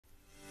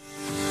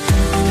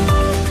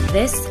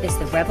This is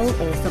the Rebel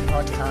Author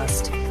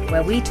Podcast,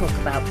 where we talk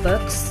about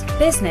books,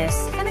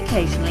 business, and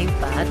occasionally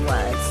bad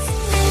words.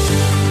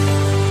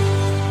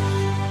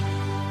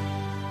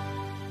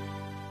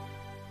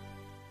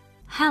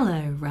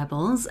 Hello,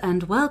 Rebels,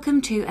 and welcome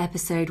to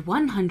episode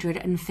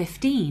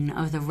 115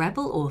 of the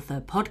Rebel Author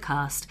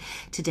Podcast.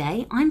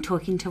 Today, I'm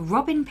talking to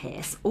Robyn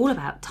Pearce all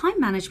about time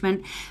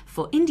management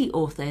for indie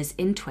authors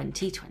in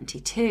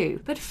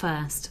 2022. But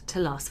first, to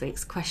last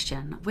week's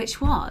question, which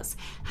was,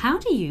 how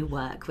do you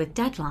work with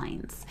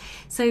deadlines?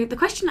 So the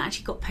question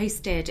actually got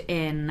posted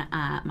in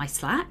my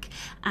Slack,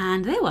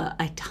 and there were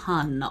a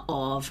ton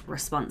of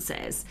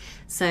responses.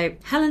 So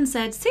Helen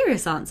said,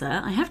 serious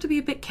answer, I have to be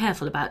a bit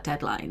careful about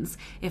deadlines.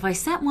 If I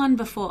set one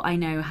before I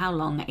know how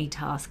long a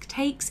task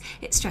takes,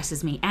 it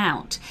stresses me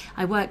out.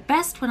 I work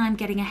best when I'm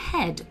getting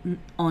ahead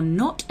on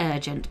not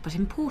urgent but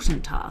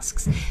important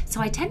tasks. So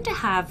I tend to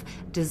have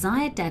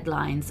desired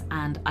deadlines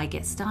and I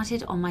get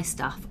started on my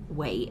stuff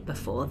way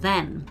before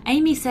then.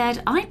 Amy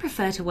said, I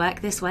prefer to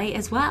work this way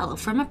as well,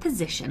 from a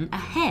position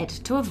ahead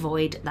to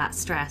avoid that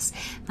stress.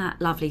 That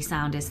lovely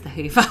sound is the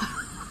Hoover.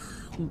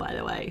 By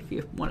the way, if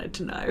you wanted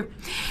to know.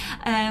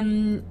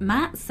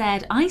 Matt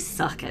said, I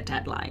suck at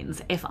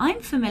deadlines. If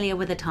I'm familiar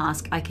with a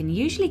task, I can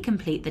usually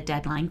complete the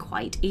deadline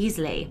quite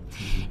easily.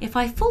 If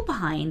I fall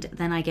behind,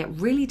 then I get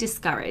really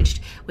discouraged,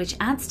 which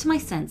adds to my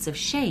sense of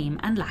shame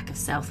and lack of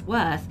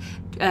self-worth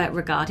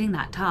regarding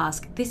that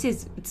task.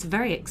 It's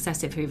very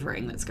excessive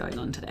hoovering that's going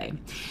on today,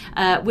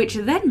 which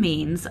then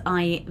means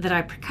that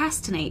I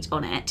procrastinate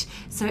on it,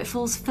 so it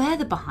falls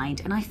further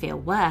behind and I feel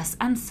worse,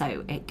 and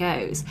so it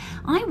goes.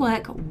 I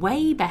work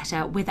way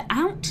better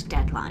without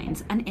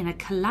deadlines and in a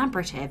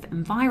collaborative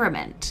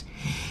environment.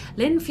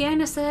 Lynn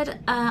Fiona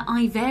said,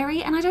 I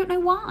vary and I don't know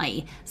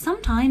why.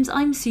 Sometimes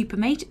I'm super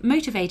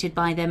motivated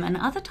by them and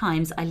other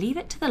times I leave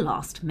it to the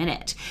last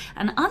minute.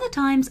 And other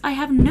times I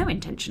have no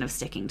intention of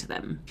sticking to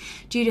them.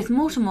 Judith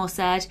Mortimer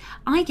said,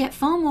 I get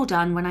far more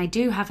done when I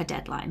do have a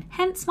deadline,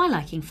 hence my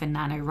liking for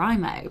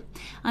NaNoWriMo.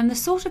 I'm the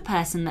sort of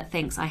person that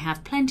thinks I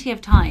have plenty of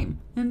time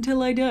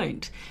until I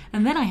don't,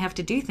 and then I have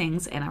to do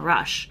things in a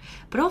rush.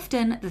 But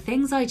often the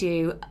things I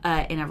do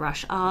in a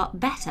rush are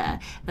better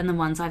than the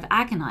ones I've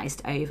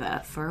agonised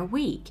over for a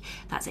week.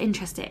 That's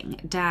interesting.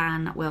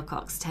 Dan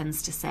Wilcox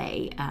tends to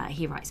say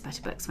he writes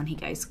better books when he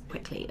goes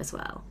quickly as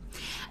well.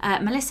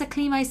 Melissa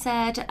Climo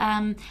said,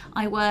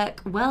 I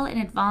work well in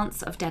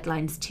advance of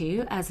deadlines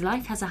too, as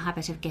life has a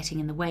habit of getting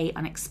in the way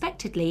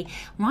unexpectedly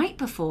right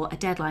before a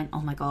deadline.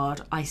 Oh my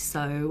god, I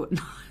swear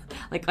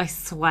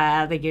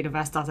the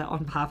universe does it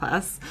on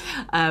purpose.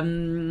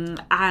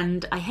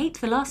 And I hate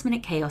the last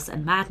minute chaos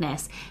and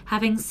madness.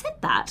 Having said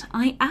that,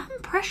 I am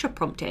pressure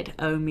prompted.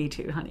 Oh, me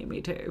too, honey,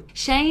 me too.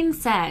 Shane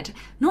said,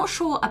 not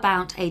sure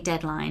about a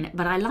deadline,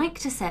 but I like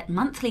to set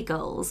monthly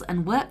goals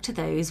and work to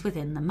those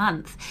within the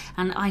month.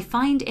 And I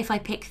find if I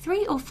pick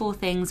 3 or 4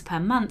 things per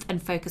month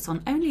and focus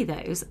on only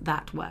those,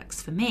 that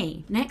works for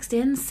me. Next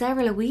in,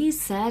 Sarah Louise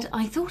said,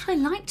 I thought I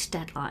liked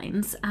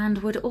deadlines and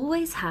would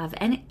always have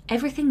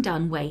everything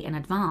done way in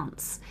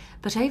advance.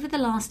 But over the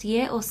last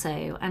year or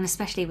so, and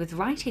especially with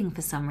writing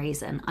for some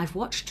reason, I've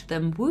watched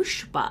them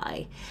whoosh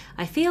by.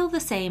 I feel the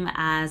same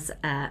as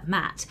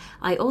Matt.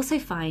 I also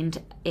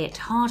find it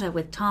harder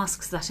with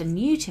tasks that are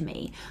new to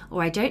me,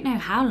 or I don't know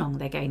how long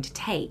they're going to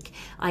take.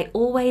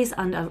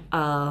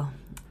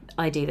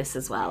 I do this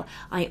as well.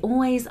 I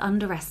always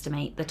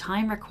underestimate the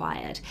time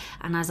required,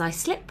 and as I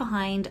slip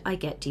behind, I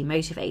get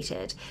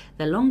demotivated.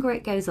 The longer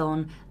it goes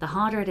on, the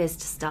harder it is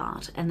to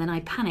start, and then I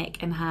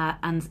panic and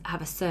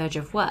have a surge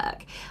of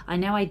work. I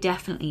know I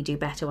definitely do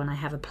better when I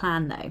have a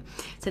plan though.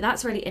 So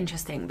that's really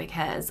interesting,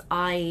 because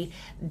I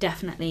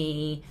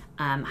definitely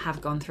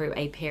have gone through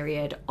a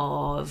period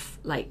of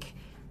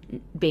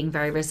being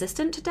very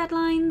resistant to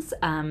deadlines.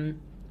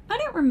 I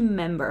don't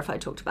remember if I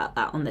talked about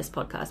that on this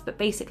podcast, but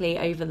basically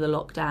over the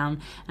lockdown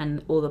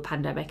and all the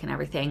pandemic and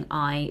everything,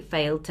 I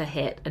failed to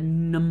hit a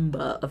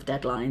number of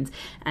deadlines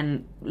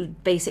and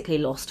basically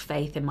lost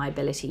faith in my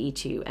ability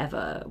to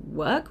ever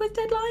work with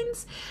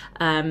deadlines.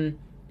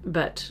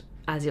 But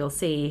as you'll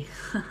see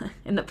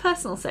in the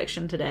personal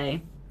section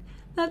today,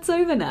 that's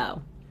over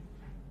now.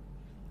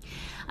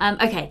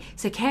 Okay,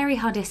 so Carrie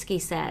Hardisky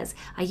says,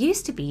 I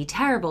used to be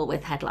terrible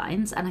with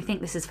headlines, and I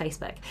think this is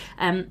Facebook.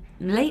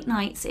 Late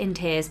nights in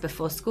tears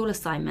before school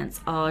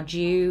assignments are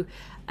due,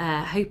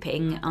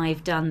 hoping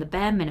I've done the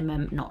bare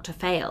minimum not to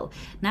fail.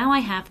 Now I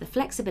have the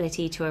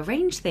flexibility to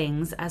arrange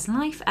things as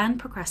life and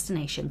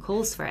procrastination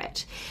calls for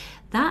it.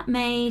 That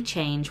may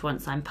change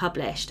once I'm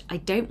published. I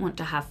don't want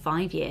to have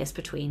 5 years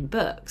between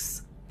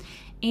books.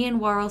 Ian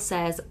Worrell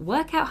says,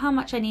 work out how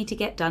much I need to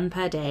get done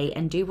per day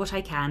and do what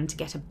I can to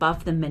get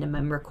above the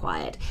minimum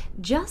required,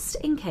 just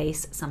in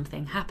case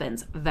something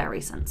happens.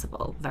 Very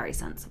sensible, very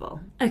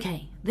sensible.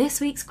 Okay, this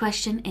week's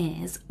question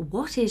is,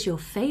 what is your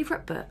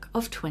favourite book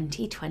of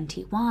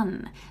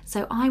 2021?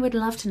 So I would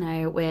love to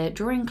know. We're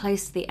drawing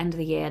close to the end of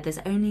the year. There's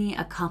only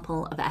a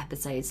couple of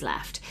episodes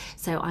left.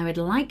 So I would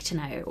like to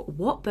know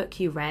what book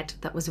you read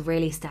that was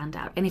really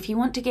standout. And if you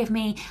want to give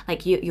me,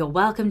 you're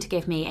welcome to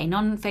give me a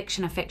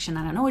non-fiction, a fiction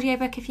and an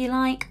audiobook. book if you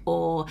like,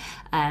 or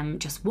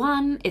just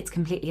one. It's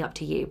completely up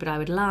to you, but I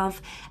would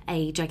love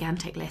a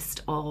gigantic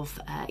list of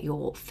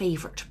your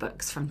favourite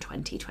books from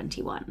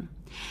 2021.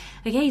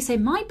 Okay, so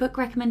my book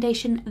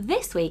recommendation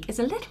this week is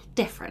a little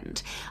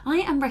different. I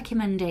am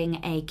recommending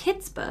a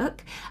kids'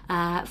 book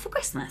for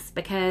Christmas,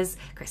 because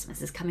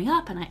Christmas is coming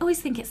up and I always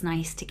think it's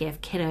nice to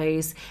give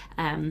kiddos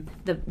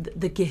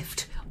the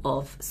gift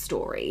of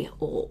story,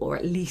 or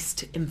at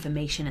least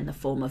information in the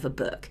form of a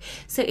book.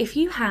 So if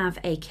you have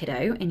a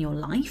kiddo in your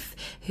life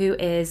who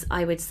is,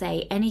 I would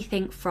say,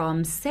 anything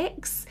from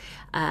 6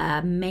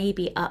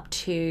 maybe up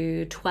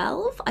to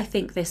 12, I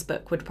think this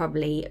book would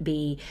probably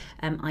be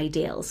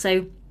ideal.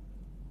 So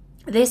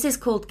this is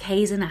called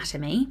Kay's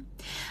Anatomy,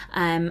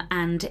 and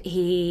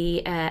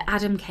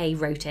Adam Kay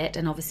wrote it,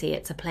 and obviously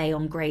it's a play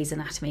on Grey's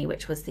Anatomy,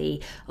 which was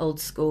the old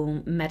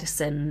school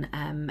medicine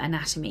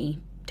anatomy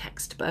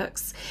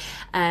textbooks,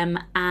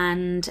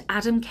 and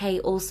Adam Kay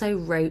also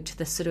wrote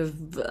the sort of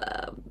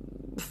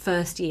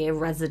first year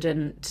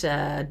resident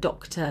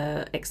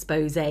doctor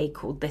expose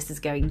called This Is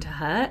Going to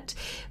Hurt,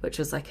 which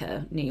was like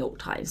a New York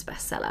Times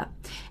bestseller.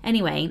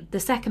 Anyway, the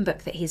second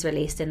book that he's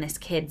released in this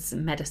kids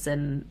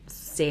medicine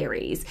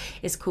series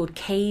is called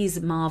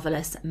Kay's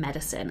Marvellous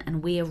Medicine,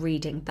 and we are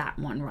reading that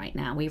one right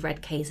now. We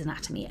read Kay's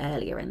Anatomy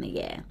earlier in the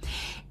year.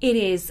 It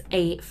is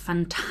a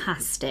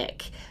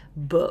fantastic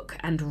book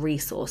and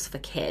resource for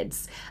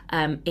kids.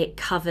 It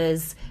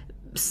covers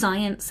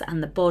science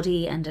and the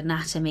body and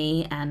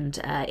anatomy, and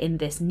in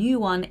this new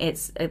one,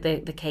 it's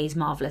the Kay's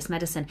Marvellous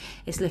Medicine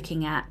is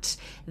looking at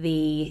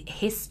the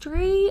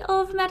history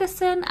of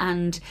medicine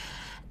and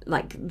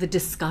like the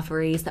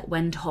discoveries that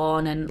went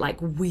on, and like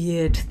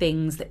weird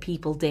things that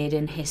people did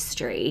in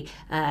history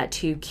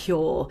to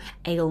cure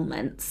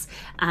ailments.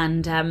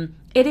 And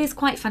it is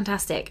quite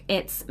fantastic.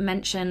 It's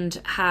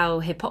mentioned how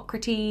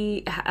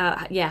Hippocrates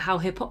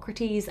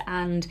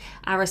and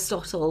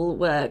Aristotle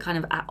were kind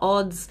of at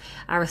odds.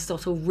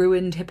 Aristotle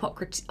ruined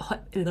Hippocrates'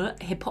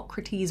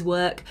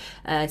 work,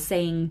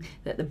 saying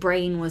that the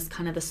brain was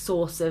kind of the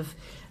source of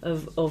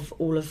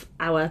all of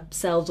our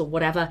cells or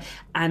whatever.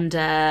 And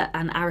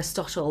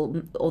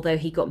Aristotle, although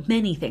he got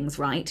many things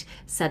right,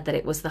 said that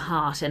it was the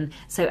heart. And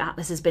so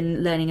Atlas has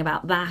been learning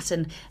about that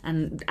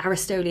and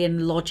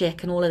Aristotelian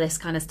logic and all of this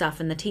kind of stuff.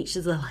 And the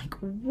teachers are like,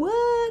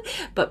 what?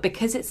 But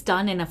because it's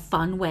done in a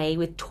fun way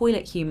with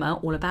toilet humour,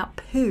 all about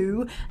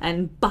poo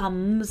and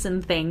bums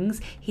and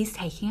things, he's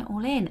taking it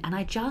all in. And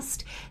I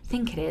just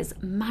think it is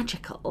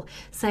magical.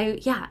 So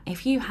yeah,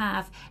 if you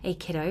have a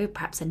kiddo,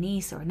 perhaps a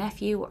niece or a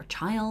nephew or a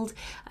child,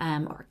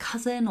 or a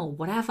cousin or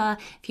whatever,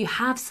 if you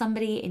have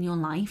somebody in your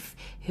life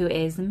who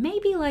is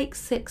maybe like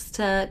 6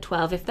 to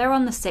 12, if they're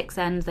on the 6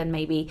 end, then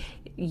maybe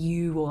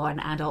you or an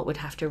adult would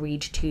have to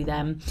read to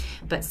them.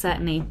 But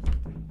certainly,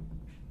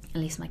 at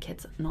least my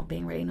kids are not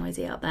being really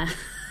noisy out there,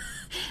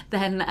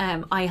 then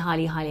I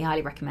highly, highly,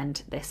 highly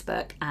recommend this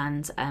book,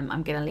 and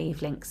I'm going to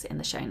leave links in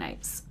the show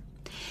notes.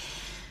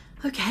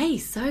 Okay,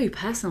 so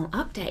personal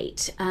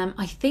update.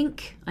 I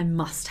think I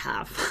must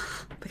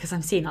have, because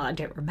I'm seeing I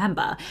don't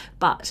remember,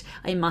 but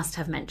I must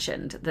have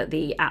mentioned that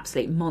the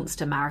absolute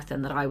monster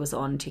marathon that I was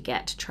on to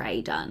get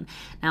Trey done.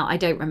 Now, I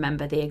don't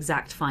remember the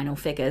exact final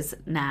figures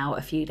now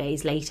a few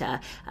days later,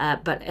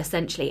 but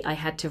essentially I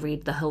had to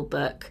read the whole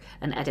book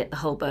and edit the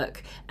whole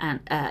book and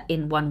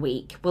in 1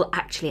 week. Well,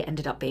 actually it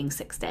ended up being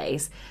 6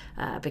 days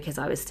because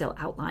I was still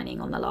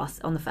outlining on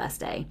the first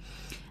day.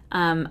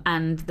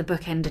 And the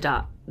book ended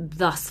up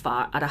thus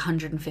far at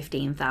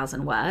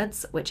 115,000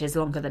 words, which is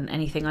longer than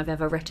anything I've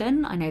ever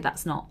written. I know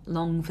that's not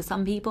long for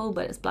some people,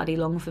 but it's bloody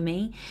long for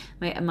me.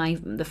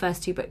 The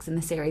first 2 books in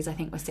the series, I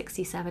think, were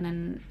 67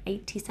 and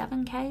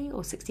 87k,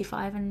 or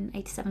 65 and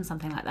 87,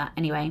 something like that.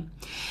 Anyway,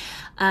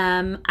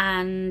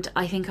 and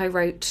I think I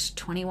wrote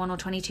 21 or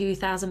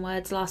 22,000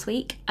 words last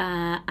week.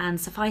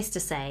 And suffice to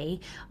say,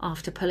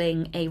 after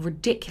pulling a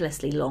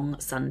ridiculously long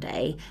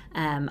Sunday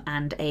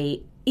and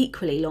a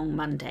equally long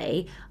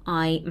Monday,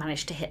 I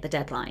managed to hit the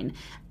deadline,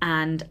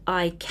 and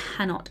I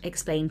cannot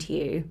explain to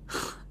you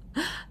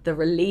the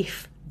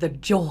relief, the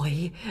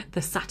joy,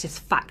 the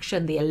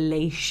satisfaction, the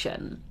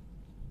elation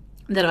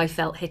that I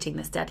felt hitting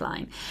this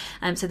deadline.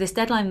 So this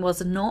deadline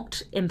was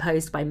not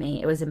imposed by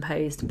me, it was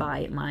imposed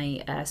by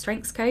my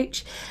strengths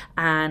coach,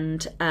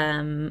 and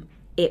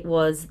it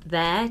was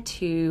there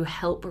to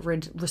help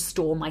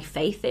restore my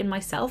faith in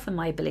myself and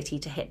my ability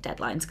to hit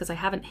deadlines, because I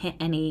haven't hit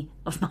any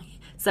of my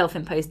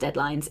self-imposed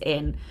deadlines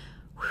in,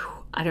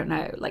 I don't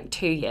know, like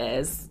 2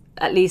 years,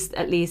 at least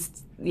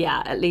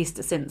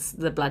since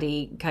the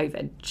bloody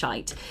COVID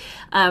shite.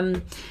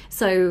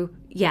 So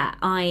yeah,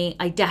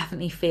 I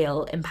definitely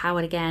feel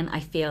empowered again. I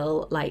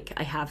feel like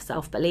I have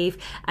self-belief.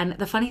 And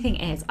the funny thing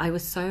is, I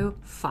was so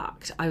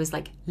fucked. I was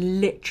like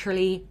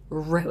literally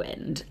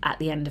ruined at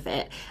the end of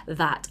it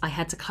that I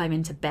had to climb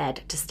into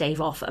bed to stave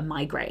off a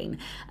migraine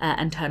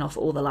and turn off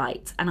all the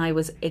lights. And I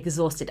was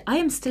exhausted. I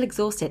am still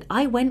exhausted.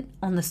 I went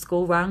on the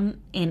school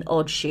run in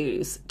odd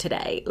shoes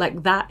today.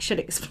 Like, that should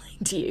explain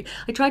to you.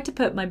 I tried to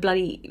put my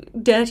bloody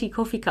dirty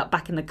coffee cup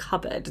back in the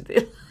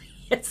cupboard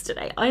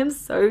yesterday. I am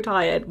so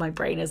tired. My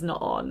brain is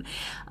not on.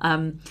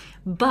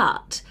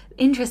 But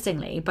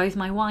interestingly, both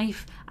my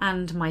wife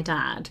and my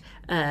dad,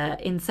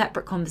 in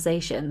separate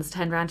conversations,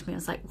 turned around to me and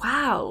was like,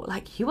 wow,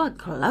 like you are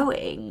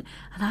glowing.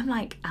 And I'm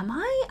like, am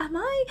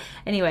I?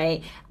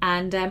 Anyway,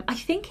 and I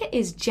think it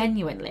is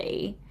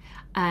genuinely,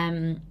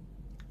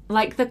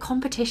 like the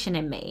competition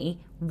in me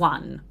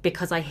won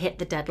because I hit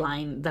the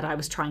deadline that I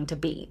was trying to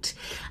beat.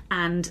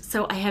 And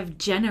so I have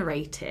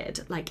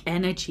generated like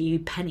energy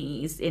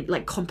pennies,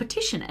 like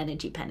competition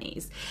energy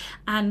pennies.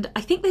 And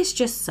I think this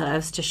just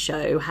serves to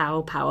show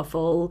how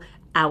powerful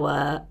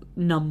our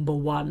number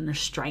one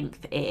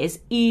strength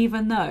is.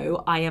 Even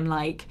though I am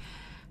like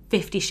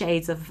 50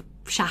 shades of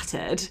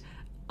shattered,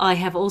 I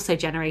have also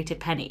generated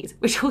pennies,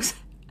 which also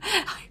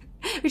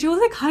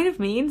kind of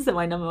means that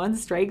my number one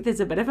strength is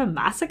a bit of a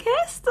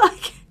masochist.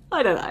 Like,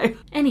 I don't know.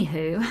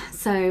 Anywho,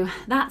 so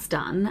that's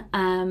done.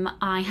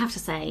 I have to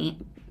say,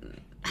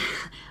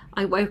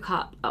 I woke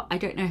up, I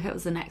don't know if it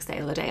was the next day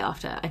or the day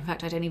after. In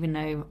fact, I don't even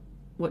know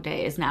what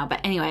day it is now.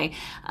 But anyway,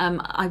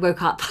 I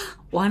woke up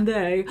one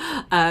day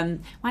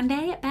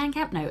at band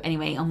camp. No,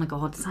 anyway, oh my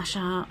God,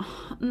 Sasha,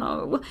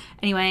 no.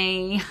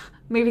 Anyway,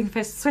 moving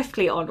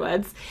swiftly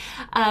onwards.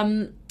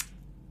 I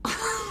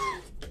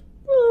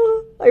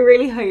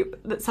really hope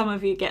that some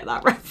of you get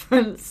that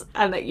reference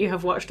and that you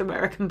have watched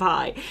American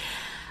Pie.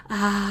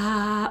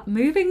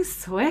 Moving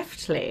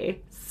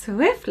swiftly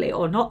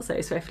or not so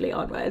swiftly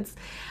onwards,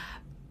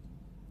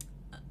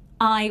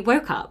 I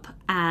woke up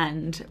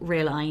and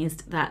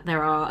realised that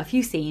there are a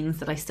few scenes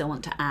that I still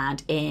want to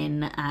add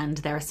in, and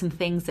there are some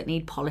things that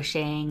need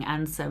polishing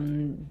and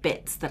some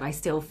bits that I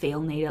still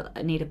feel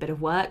need a bit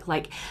of work.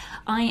 Like,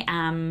 I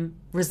am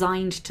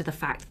resigned to the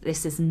fact that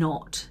this is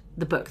not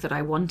the book that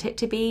I want it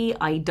to be.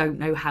 I don't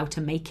know how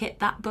to make it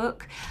that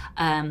book.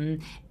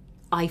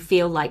 I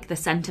feel like The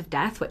Scent of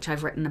Death, which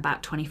I've written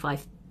about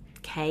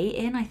 25k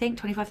in, I think,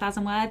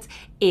 25,000 words,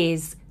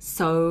 is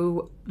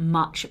so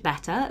much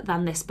better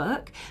than this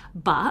book.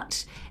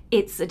 But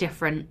it's a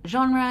different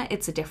genre,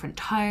 it's a different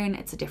tone,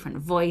 it's a different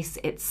voice,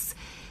 it's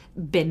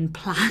been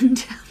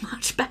planned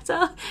much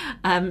better.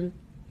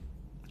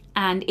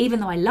 And even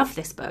though I love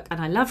this book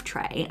and I love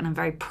Trey and I'm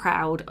very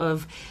proud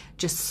of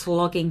just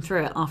slogging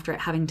through it after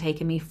it having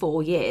taken me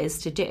 4 years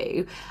to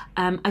do,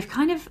 I've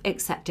kind of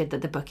accepted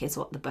that the book is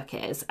what the book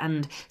is.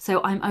 And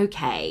so I'm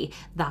okay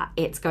that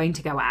it's going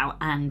to go out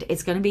and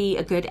it's going to be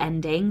a good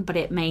ending, but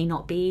it may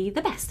not be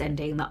the best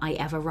ending that I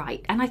ever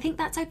write. And I think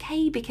that's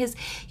okay because,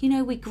 you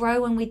know, we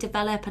grow and we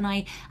develop, and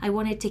I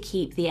wanted to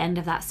keep the end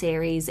of that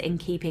series in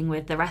keeping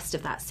with the rest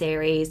of that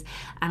series.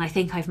 And I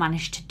think I've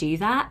managed to do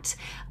that.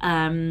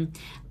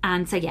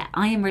 And so, yeah,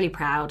 I am really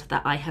proud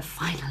that I have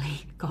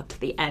finally got to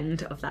the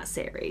end of that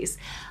series.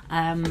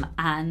 And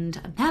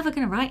I'm never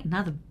going to write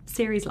another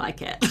series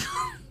like it.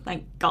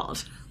 Thank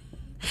God.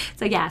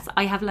 So yes,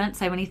 I have learnt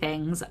so many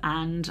things,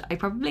 and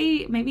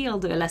maybe I'll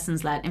do a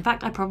lessons learned. In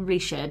fact, I probably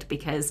should,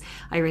 because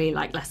I really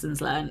like lessons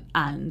learned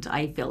and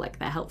I feel like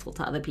they're helpful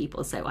to other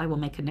people. So I will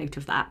make a note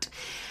of that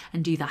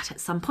and do that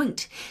at some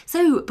point.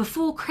 So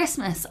before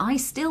Christmas, I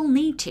still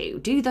need to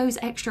do those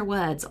extra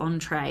words on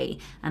Trey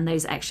and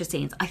those extra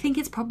scenes. I think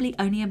it's probably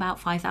only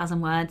about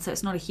 5,000 words, so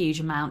it's not a huge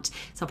amount.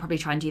 So I'll probably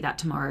try and do that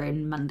tomorrow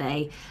and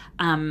Monday.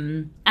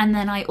 And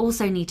then I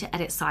also need to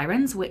edit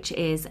Sirens, which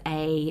is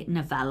a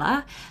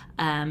novella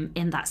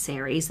in that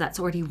series that's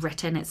already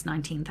written. It's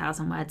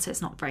 19,000 words, so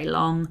it's not very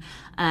long.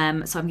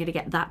 So I'm going to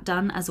get that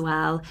done as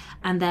well.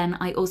 And then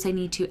I also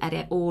need to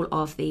edit all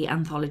of the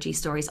anthology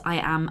stories. I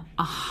am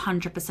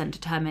 100%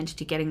 determined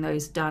to getting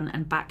those done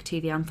and back to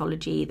the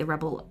anthology, the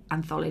Rebel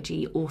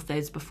anthology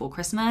authors before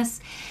Christmas.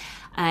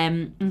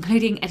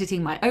 Including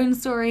editing my own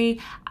story,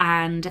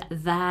 and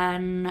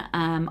then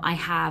I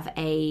have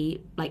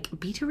a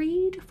beta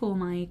read for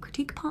my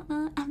critique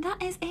partner, and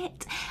that is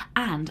it.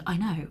 And I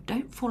know,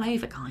 don't fall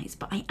over guys,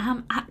 but I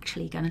am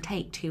actually going to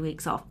take 2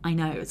 weeks off. I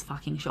know, it's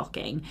fucking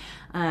shocking.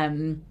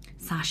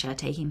 Sasha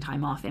taking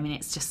time off, I mean,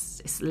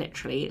 it's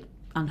literally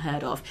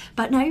unheard of,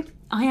 but no,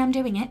 I am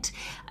doing it,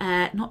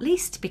 not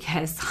least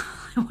because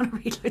I want to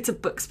read loads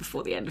of books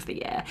before the end of the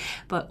year,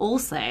 but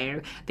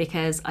also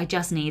because I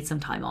just need some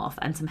time off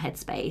and some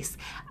headspace,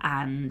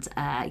 and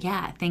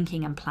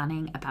thinking and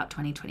planning about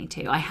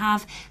 2022. I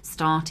have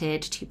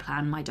started to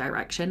plan my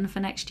direction for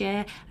next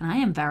year, and I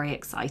am very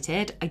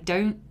excited. I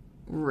don't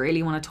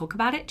really want to talk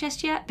about it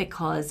just yet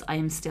because I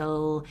am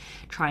still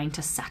trying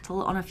to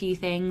settle on a few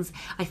things.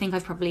 I think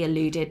I've probably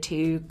alluded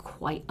to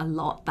quite a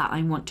lot that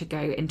I want to go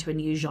into a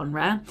new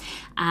genre,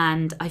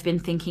 and I've been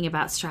thinking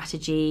about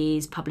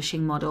strategies,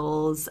 publishing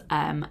models,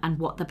 and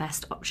what the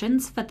best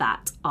options for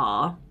that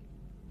are.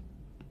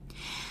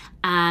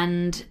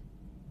 And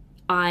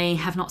I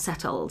have not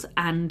settled,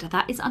 and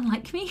that is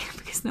unlike me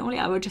because normally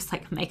I would just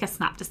make a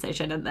snap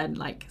decision and then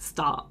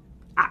start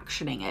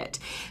actioning it.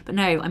 But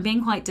no, I'm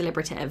being quite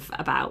deliberative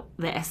about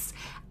this,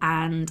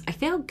 and I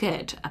feel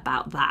good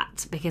about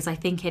that because I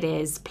think it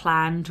is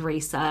planned,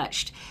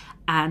 researched,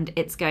 and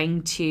it's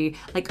going to,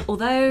 like,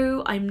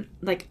 although I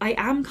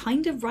am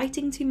kind of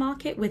writing to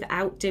market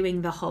without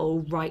doing the whole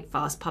write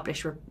fast,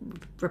 publish,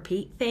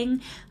 repeat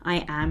thing,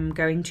 I am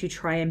going to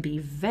try and be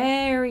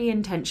very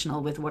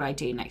intentional with what I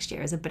do next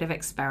year as a bit of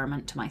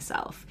experiment to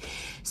myself.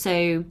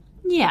 So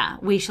yeah,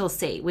 we shall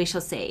see.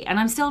 And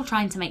I'm still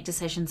trying to make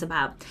decisions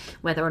about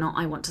whether or not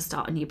I want to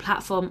start a new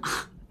platform.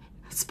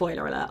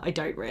 Spoiler alert, I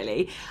don't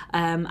really.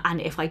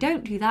 And if I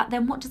don't do that,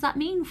 then what does that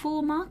mean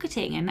for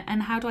marketing,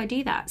 and how do I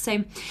do that?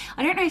 So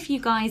I don't know if you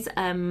guys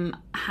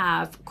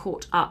have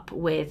caught up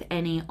with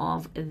any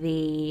of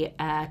the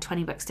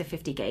 20 Books to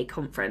 50K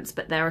conference,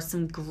 but there are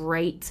some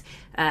great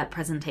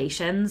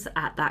presentations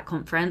at that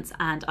conference,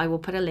 and I will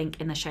put a link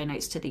in the show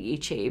notes to the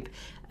YouTube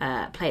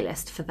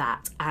playlist for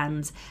that.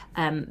 And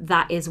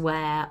that is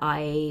where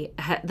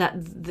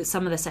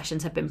some of the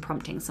sessions have been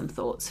prompting some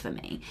thoughts for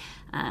me.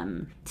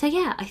 So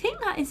yeah, I think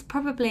that is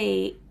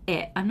probably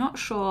it. I'm not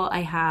sure I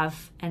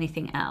have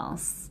anything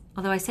else.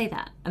 Although I say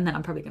that, and then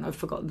I'm probably going to have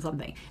forgotten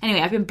something.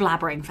 Anyway, I've been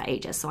blabbering for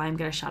ages, so I'm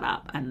going to shut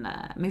up and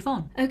move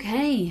on.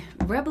 Okay,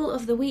 Rebel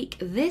of the Week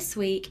this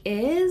week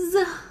is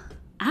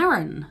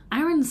Aaron.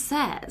 Aaron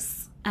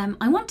says,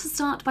 I want to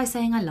start by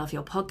saying I love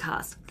your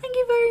podcast. Thank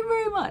you very,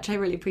 very much. I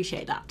really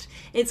appreciate that.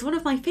 It's one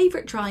of my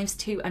favourite drives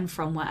to and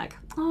from work.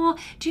 Oh,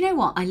 do you know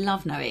what? I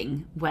love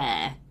knowing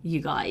where you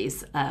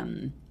guys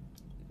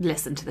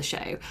listen to the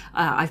show.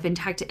 I've been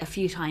tagged a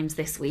few times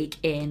this week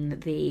in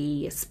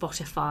the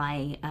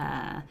Spotify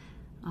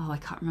I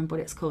can't remember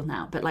what it's called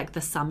now, but like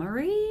the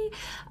summary,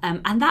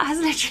 and that has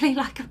literally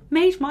like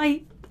made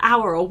my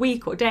hour or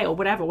week or day or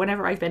whatever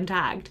whenever I've been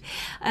tagged,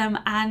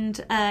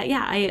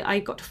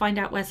 I got to find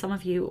out where some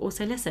of you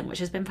also listen, which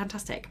has been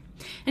fantastic.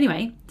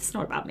 Anyway, it's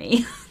not about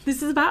me.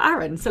 This is about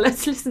Aaron, so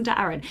let's listen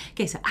to Aaron.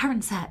 Okay, so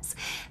Aaron says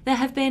there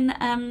have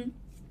been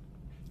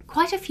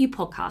quite a few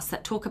podcasts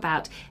that talk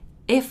about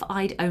if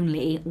I'd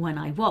only when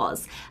I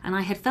was, and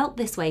I had felt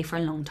this way for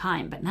a long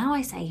time, but now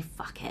I say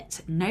fuck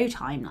it, no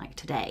time like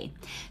today.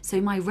 So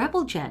my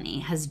rebel journey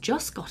has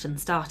just gotten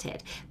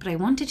started, but I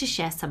wanted to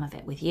share some of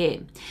it with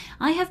you.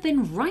 I have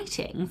been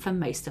writing for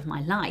most of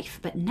my life,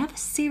 but never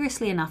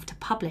seriously enough to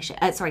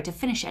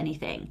finish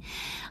anything.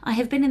 I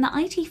have been in the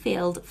IT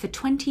field for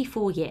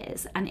 24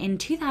 years, and in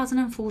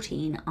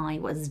 2014 I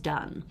was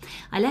done.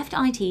 I left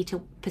IT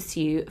to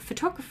pursue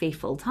photography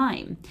full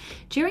time.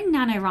 During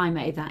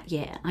NaNoWriMo that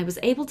year, I was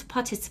able to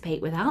participate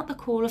without the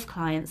call of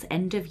clients'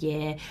 end of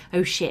year,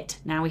 oh shit,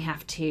 now we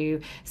have to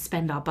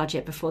spend our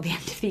budget before the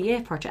end of the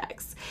year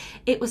projects.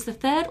 It was the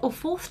third or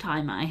fourth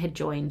time I had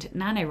joined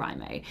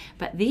NaNoWriMo,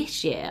 but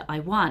this year I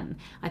won.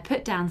 I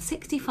put down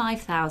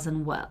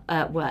 65,000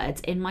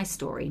 words in my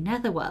story,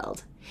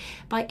 Netherworld.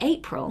 By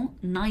April,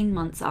 9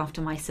 months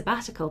after my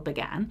sabbatical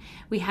began,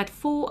 we had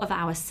 4 of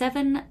our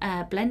 7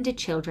 blended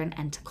children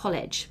enter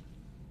college.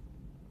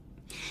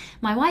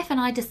 My wife and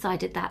I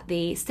decided that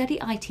the steady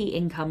IT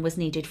income was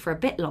needed for a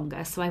bit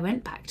longer, so I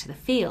went back to the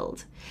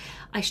field.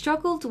 I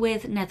struggled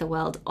with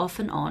Netherworld off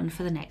and on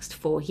for the next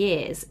 4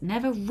 years,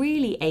 never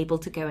really able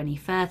to go any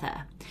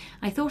further.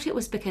 I thought it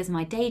was because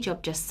my day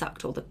job just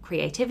sucked all the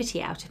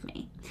creativity out of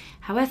me.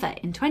 However,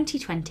 in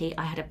 2020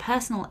 I had a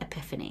personal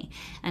epiphany,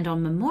 and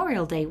on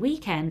Memorial Day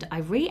weekend I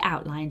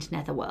re-outlined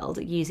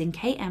Netherworld using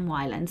KM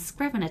Weiland's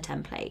Scrivener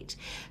template,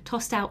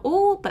 tossed out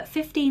all but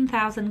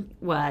 15,000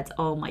 words,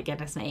 oh my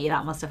goodness me,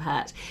 that must have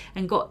hurt,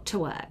 and got to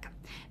work.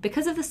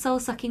 Because of the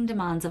soul-sucking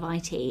demands of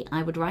IT,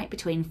 I would write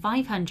between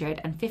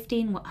 500 and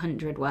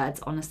 1,500 words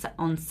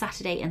on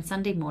Saturday and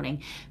Sunday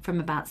morning from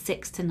about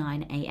 6 to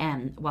 9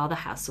 a.m. while the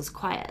house was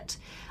quiet.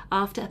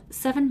 After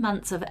 7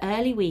 months of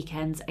early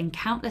weekends and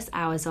countless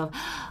hours of,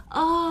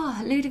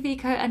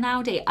 Ludovico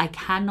Einaudi, I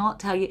cannot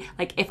tell you,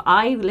 like if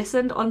I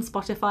listened on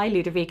Spotify,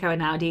 Ludovico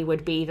Einaudi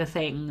would be the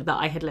thing that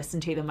I had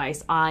listened to the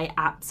most. I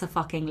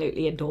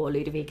absolutely adore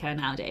Ludovico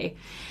Einaudi.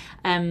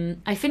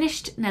 I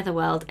finished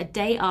Netherworld a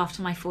day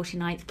after my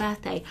 49th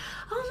birthday.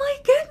 Oh my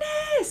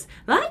goodness,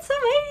 that's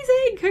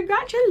amazing,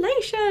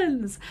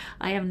 congratulations!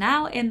 I am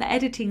now in the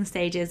editing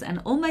stages and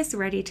almost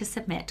ready to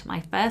submit my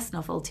first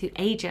novel to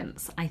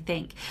agents, I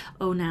think.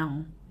 Oh,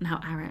 now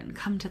Aaron,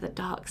 come to the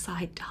dark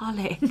side,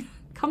 darling.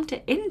 Come to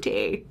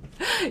indie.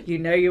 You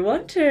know you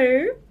want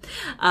to.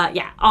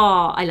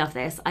 I love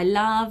this. I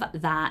love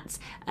that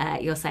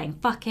you're saying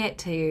fuck it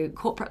to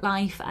corporate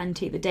life and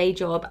to the day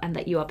job, and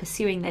that you are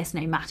pursuing this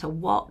no matter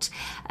what.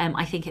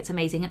 I think it's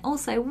amazing. And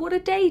also, what a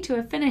day to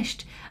have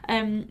finished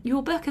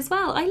your book as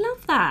well. I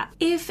love that.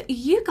 If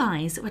you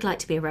guys would like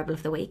to be a Rebel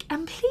of the Week,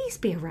 and please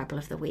be a Rebel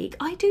of the Week.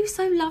 I do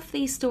so love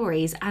these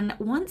stories. And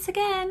once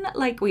again,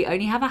 like we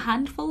only have a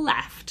handful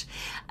left.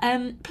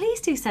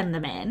 Please do send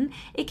them in.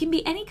 It can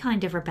be any kind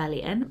kind of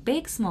rebellion,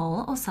 big,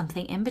 small, or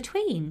something in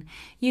between.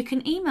 You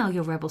can email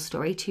your rebel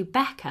story to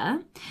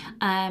Becca,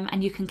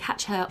 and you can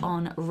catch her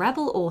on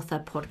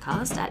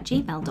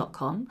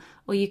rebelauthorpodcast@gmail.com,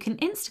 or you can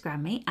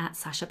Instagram me at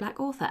Sasha Black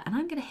Author. And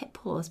I'm going to hit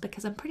pause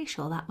because I'm pretty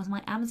sure that was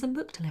my Amazon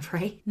book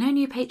delivery. No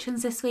new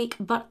patrons this week,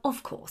 but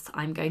of course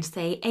I'm going to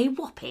say a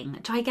whopping,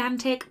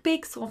 gigantic,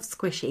 big, soft,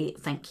 squishy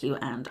thank you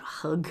and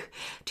hug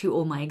to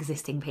all my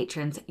existing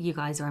patrons. You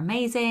guys are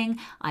amazing.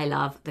 I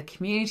love the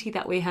community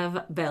that we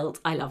have built.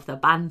 I love the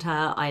banter.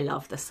 I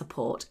love the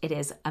support. It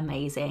is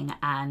amazing.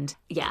 And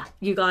yeah,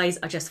 you guys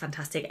are just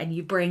fantastic, and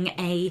you bring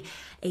a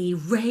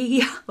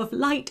ray of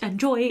light and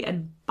joy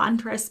and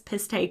banterous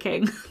piss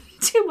taking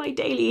to my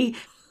daily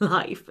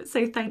life.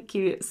 So thank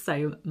you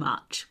so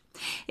much.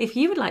 If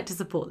you would like to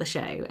support the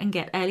show and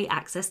get early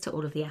access to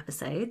all of the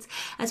episodes,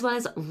 as well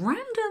as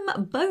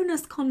random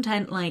bonus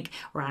content like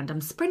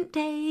random sprint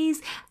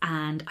days,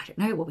 and I don't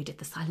know, what we did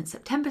the Silent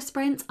September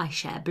sprints, I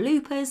share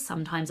bloopers,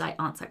 sometimes I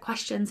answer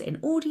questions in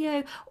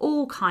audio,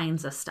 all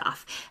kinds of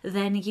stuff,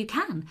 then you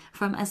can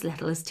from as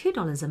little as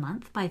 $2 a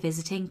month by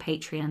visiting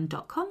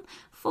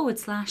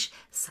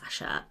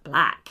patreon.com/Sasha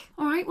Black.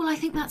 All right, well, I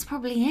think that's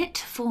probably it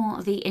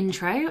for the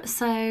intro.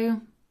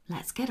 So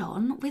let's get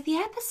on with the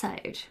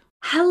episode.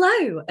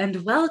 Hello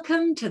and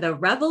welcome to the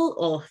Rebel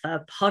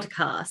Author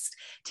podcast.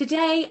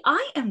 Today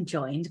I am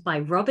joined by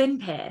Robyn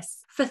Pearce.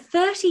 For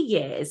 30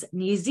 years,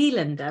 New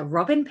Zealander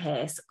Robyn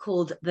Pearce,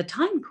 called the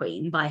Time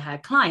Queen by her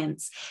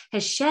clients,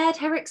 has shared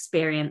her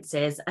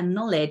experiences and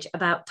knowledge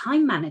about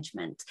time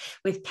management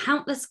with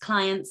countless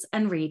clients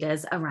and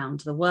readers around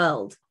the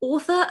world.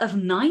 Author of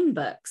 9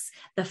 books,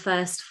 the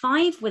first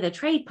 5 with a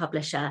trade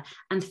publisher,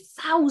 and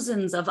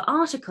thousands of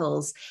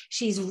articles,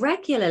 she's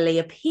regularly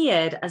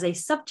appeared as a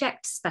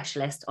subject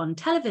specialist on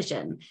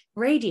television,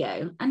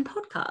 radio, and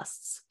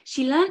podcasts.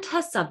 She learnt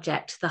her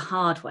subject the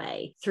hard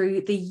way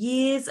through the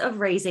years of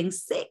raising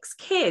 6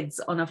 kids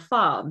on a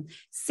farm,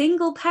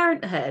 single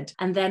parenthood,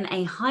 and then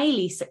a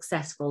highly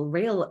successful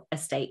real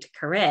estate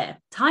career.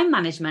 Time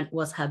management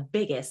was her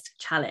biggest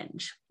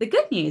challenge. The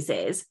good news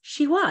is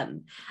she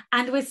won.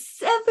 And with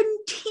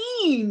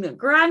 17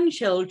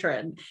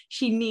 grandchildren,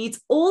 she needs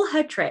all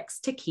her tricks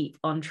to keep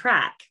on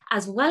track.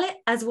 As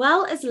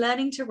well as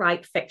learning to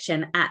write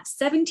fiction at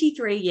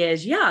 73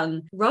 years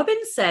young,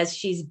 Robyn says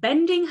she's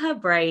bending her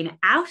brain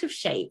out of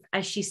shape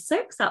as she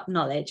soaks up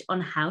knowledge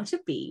on how to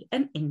be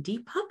an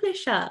indie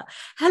publisher.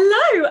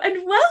 Hello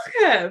and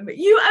welcome,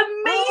 you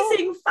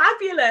amazing,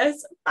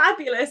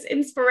 fabulous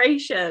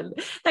inspiration.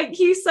 Thank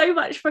you so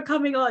much for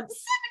coming on. 17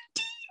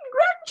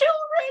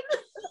 grandchildren.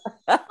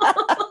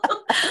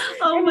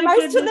 Oh, my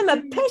most goodness. Of them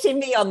are patting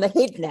me on the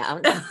head now,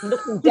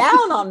 looking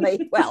down on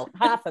me. Well,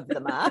 half of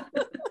them are.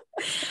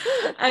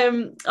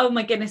 Oh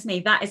my goodness me,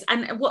 that is.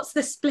 And what's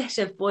the split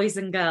of boys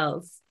and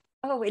girls?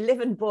 Oh,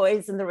 11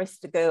 boys and the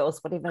rest are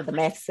girls, whatever the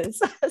maths is.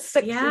 6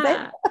 of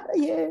them.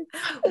 Yeah.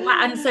 Wow.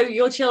 And so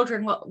your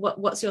children,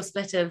 what's your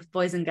split of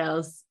boys and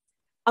girls?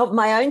 Oh,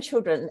 my own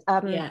children,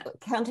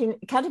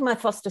 counting my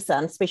foster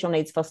son, special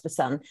needs foster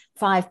son,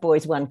 5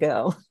 boys, 1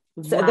 girl.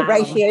 So wow. The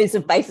ratios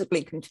have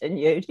basically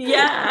continued.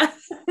 Yeah,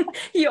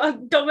 you are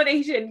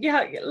dominating.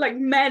 Yeah, like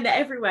men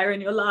everywhere in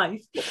your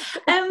life.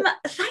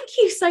 Thank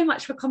you so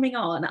much for coming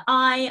on.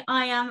 I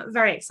am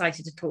very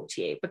excited to talk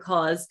to you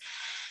because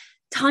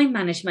time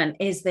management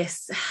is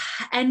this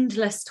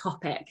endless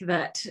topic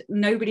that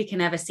nobody can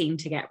ever seem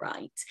to get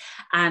right.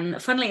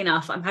 And funnily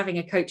enough, I'm having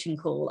a coaching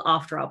call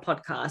after our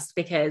podcast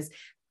because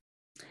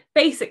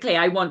basically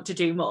I want to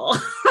do more.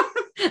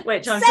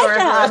 Which I'm sure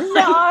everyone...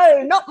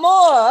 No, not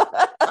more.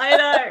 I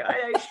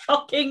know,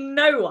 shocking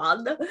no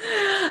one.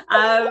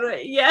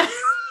 Yeah.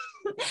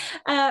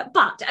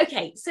 But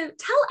okay, so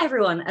tell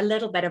everyone a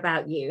little bit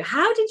about you.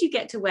 How did you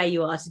get to where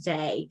you are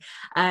today?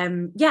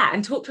 And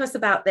talk to us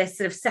about this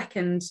sort of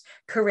second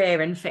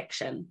career in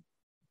fiction.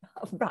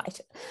 Right.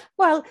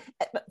 Well,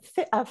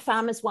 a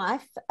farmer's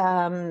wife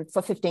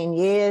for 15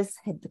 years,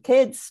 had the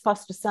kids,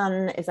 foster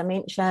son, as I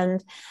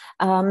mentioned,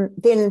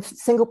 then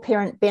single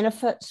parent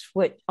benefit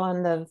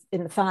in the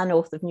far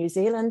north of New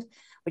Zealand,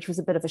 which was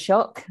a bit of a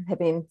shock,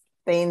 having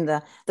been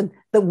the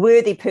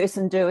worthy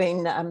person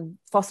doing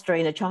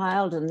fostering a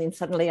child, and then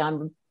suddenly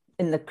I'm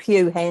in the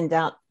queue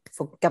handout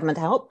for government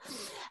help.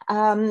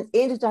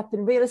 Ended up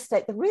in real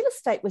estate. The real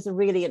estate was a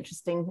really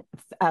interesting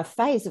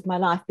phase of my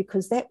life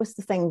because that was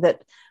the thing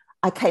that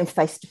I came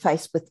face to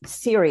face with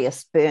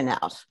serious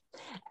burnout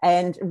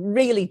and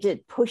really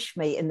did push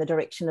me in the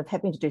direction of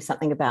having to do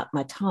something about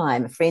my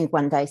time. A friend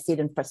one day said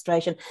in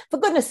frustration, "For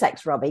goodness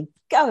sakes, Robbie,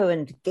 go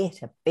and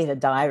get a better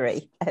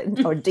diary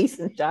or a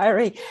decent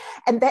diary."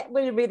 And that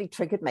really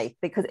triggered me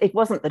because it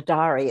wasn't the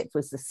diary, it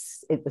was the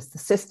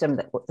system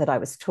that I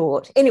was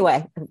taught.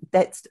 Anyway,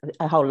 that's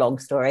a whole long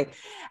story.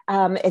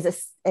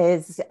 As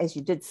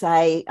you did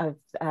say, I've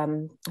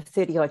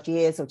 30 odd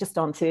years or just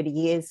on 30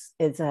 years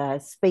as a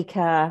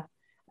speaker,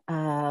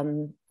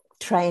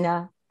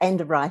 trainer, and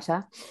a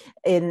writer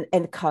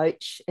and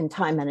coach in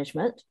time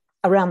management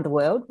around the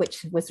world,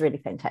 which was really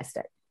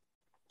fantastic.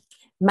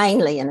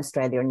 mainly in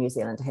Australia and New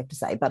Zealand, I have to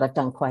say, but I've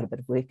done quite a bit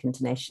of work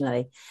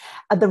internationally.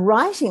 The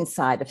writing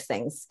side of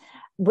things,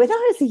 when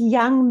I was a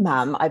young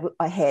mum,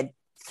 I had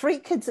 3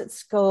 kids at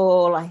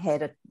school. I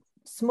had a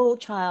small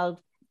child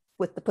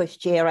with the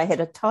pushchair. I had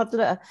a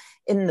toddler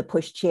in the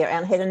pushchair,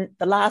 and I had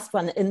the last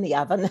one in the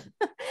oven.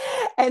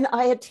 And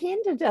I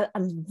attended a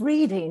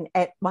reading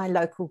at my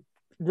local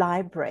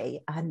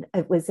library, and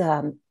it was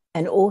an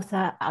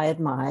author I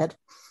admired.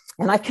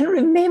 And I can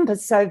remember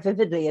so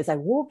vividly as I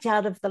walked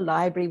out of the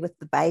library with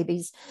the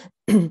babies,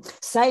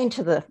 saying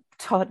to the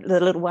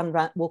little one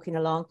walking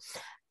along,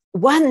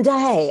 "One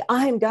day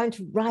I'm going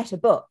to write a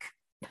book."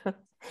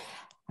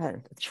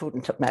 The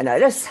children took no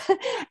notice.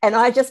 And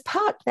I just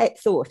parked that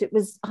thought.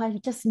 I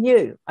just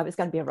knew I was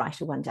going to be a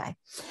writer one day.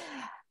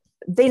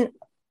 Then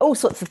all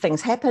sorts of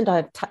things happened.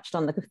 I touched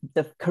on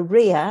the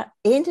career,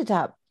 ended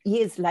up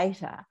years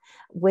later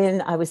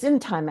when I was in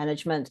time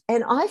management,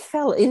 and I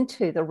fell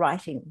into the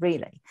writing,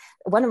 really.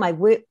 One of my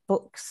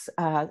workbooks,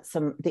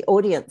 the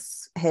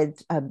audience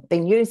had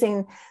been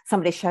using,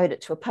 somebody showed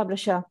it to a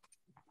publisher.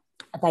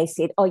 They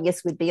said, "Oh,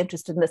 yes, we'd be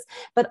interested in this."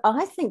 But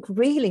I think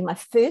really my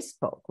first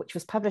book, which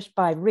was published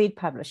by Reed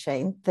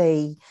Publishing,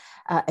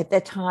 at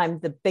that time,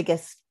 the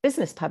biggest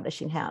business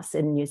publishing house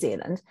in New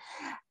Zealand,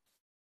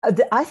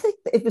 I think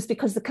it was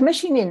because the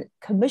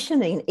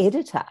commissioning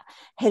editor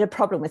had a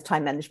problem with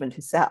time management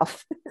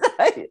herself.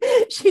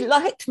 She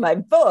liked my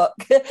book,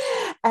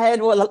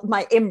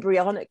 my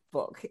embryonic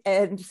book.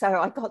 And so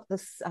I got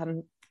this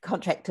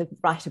contract to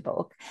write a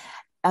book.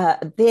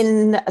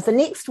 Then the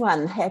next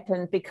one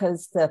happened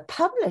because the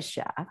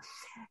publisher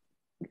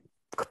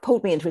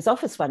pulled me into his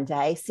office one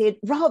day, said,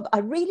 "Rob, I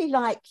really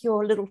like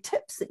your little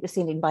tips that you're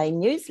sending by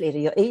newsletter,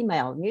 your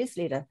email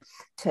newsletter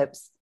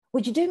tips.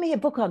 Would you do me a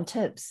book on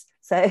tips?"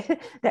 So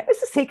that was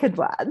the second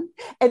one.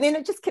 And then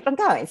it just kept on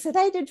going. So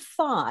they did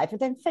 5, and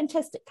then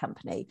fantastic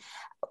company.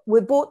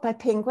 Were bought by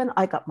Penguin.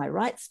 I got my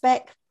rights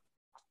back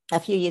a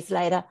few years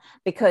later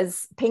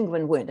because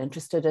Penguin weren't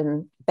interested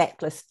in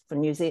backlist for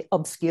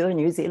obscure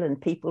New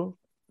Zealand people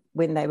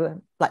when they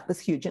were like this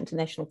huge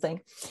international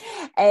thing.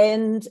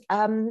 And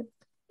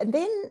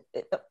then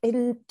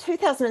in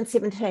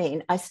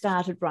 2017, I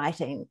started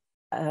writing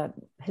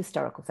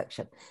historical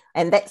fiction.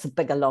 And that's a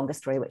bigger, longer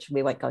story, which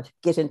we won't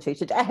get into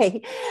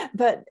today.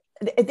 But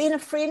then a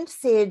friend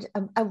said,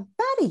 about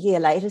a year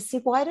later,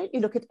 said, "Why don't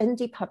you look at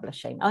indie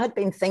publishing?" I had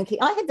been thinking,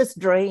 I had this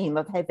dream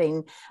of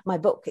having my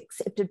book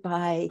accepted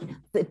by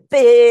the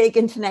big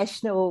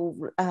international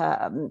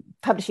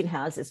publishing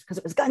houses because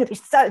it was going to be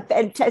so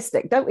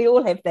fantastic. Don't we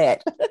all have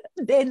that?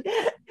 Then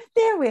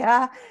there we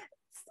are.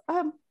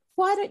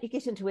 Why don't you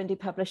get into indie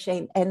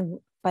publishing? And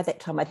by that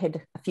time, I'd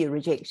had a few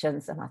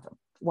rejections, and I thought,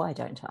 why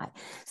don't I?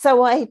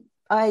 So I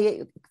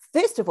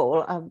first of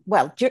all,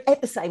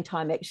 at the same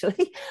time,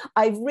 actually,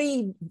 I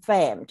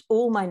revamped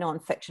all my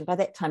nonfiction. By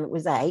that time, it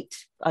was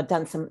 8. I'd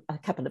done a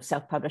couple of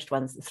self-published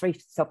ones, 3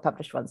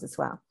 self-published ones as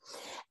well.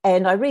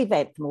 And I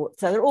revamped them all.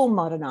 So they're all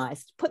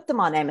modernized, put them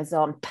on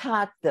Amazon,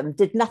 parked them,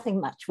 did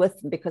nothing much with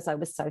them because I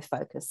was so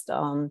focused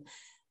on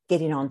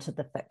getting onto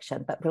the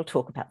fiction. But we'll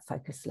talk about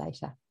focus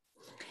later.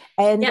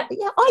 And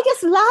I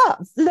just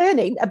love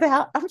learning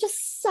about, I'm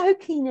just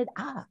soaking it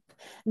up,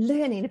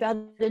 learning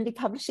about indie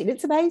publishing.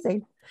 It's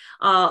amazing.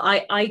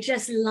 I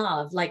just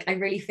love, I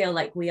really feel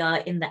like we are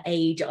in the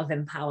age of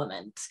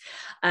empowerment.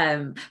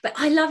 But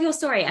I love your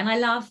story. And I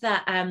love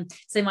that.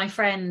 So my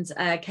friend,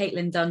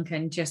 Caitlin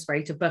Duncan, just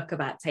wrote a book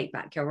about Take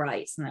Back Your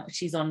Rights. And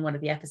she's on one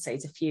of the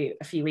episodes a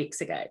few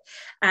weeks ago.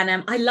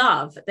 And I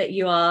love that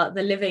you are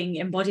the living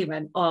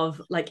embodiment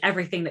of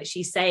everything that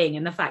she's saying,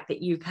 and the fact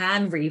that you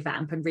can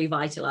revamp and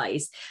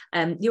revitalize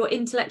your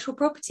intellectual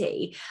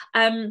property.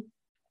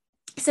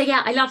 So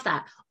yeah, I love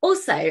that.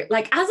 Also, as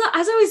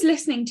I was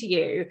listening to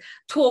you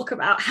talk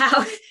about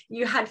how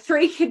you had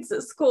 3 kids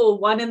at school,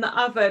 1 in the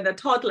oven, a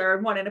toddler,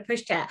 and 1 in a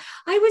pushchair,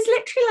 I was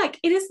literally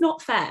it is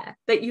not fair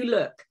that you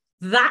look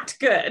that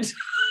good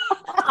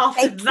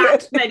after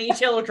that many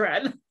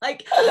children.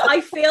 I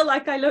feel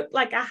like I look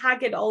like a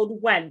haggard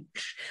old wench.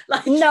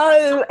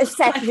 No,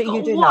 sadly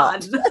you do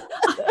not.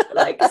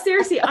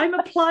 Seriously, I'm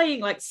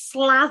applying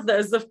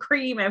slathers of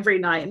cream every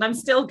night, and I'm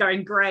still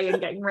going grey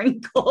and getting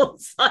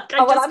wrinkles.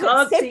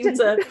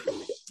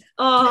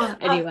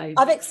 Anyway.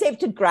 I've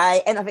accepted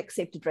grey and I've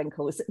accepted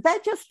wrinkles. They're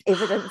just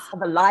evidence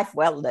of a life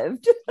well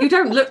lived. You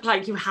don't look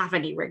like you have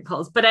any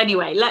wrinkles, but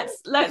anyway,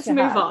 let's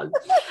move on.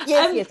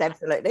 Yes,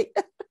 absolutely.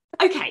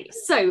 Okay,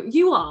 so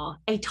you are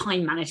a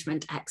time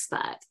management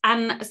expert.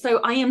 And so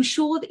I am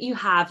sure that you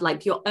have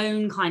your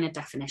own kind of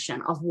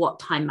definition of what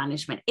time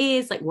management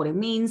is, what it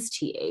means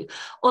to you,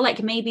 or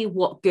maybe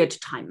what good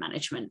time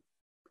management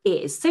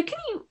is. So can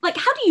you,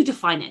 how do you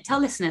define it? Tell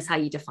listeners how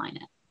you define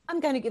it. I'm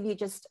going to give you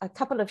just a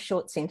couple of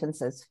short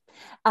sentences.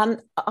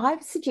 I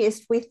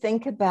suggest we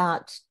think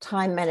about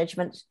time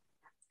management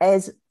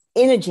as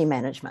energy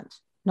management,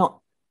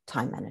 not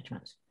time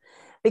management.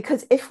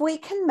 Because if we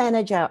can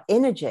manage our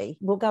energy,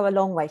 we'll go a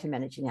long way to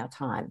managing our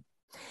time.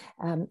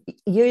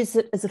 Use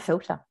it as a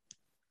filter.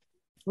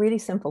 Really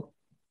simple.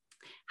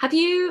 Have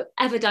you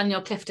ever done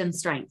your Clifton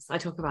Strengths? I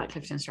talk about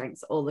Clifton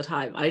Strengths all the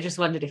time. I just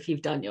wondered if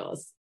you've done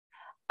yours.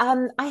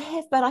 I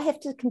have, but I have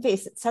to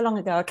confess, it's so long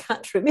ago I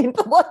can't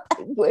remember what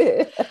they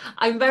were.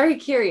 I'm very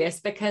curious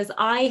because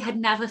I had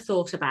never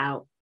thought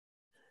about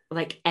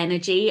like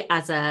energy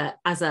as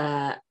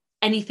a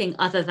anything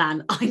other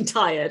than I'm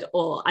tired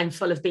or I'm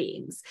full of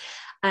beans.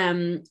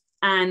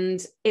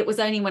 And it was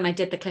only when I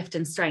did the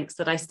Clifton Strengths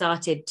that I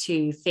started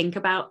to think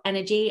about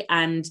energy,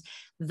 and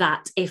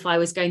that if I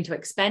was going to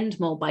expend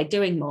more by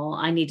doing more,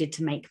 I needed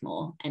to make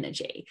more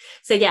energy.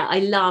 So yeah, I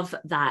love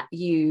that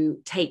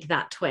you take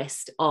that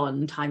twist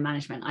on time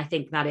management. I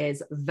think that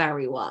is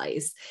very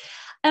wise.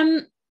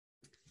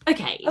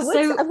 Okay,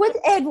 I would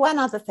add one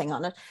other thing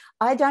on it.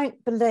 I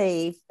don't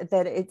believe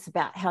that it's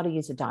about how to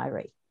use a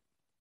diary.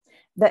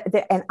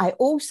 And I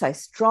also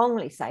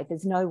strongly say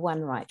there's no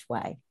one right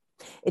way.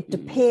 It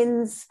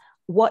depends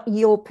what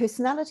your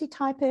personality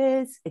type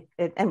is,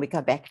 and we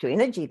go back to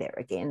energy there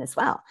again as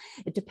well.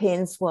 It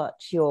depends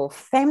what your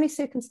family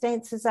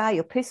circumstances are,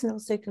 your personal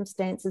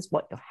circumstances,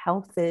 what your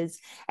health is.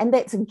 And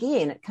that's,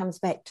 again, it comes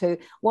back to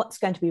what's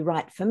going to be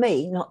right for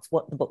me, not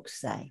what the books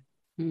say.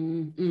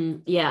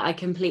 Yeah, I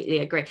completely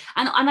agree.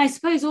 And I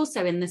suppose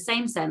also in the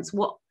same sense,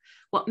 what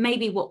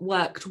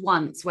worked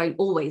once won't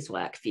always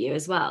work for you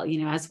as well.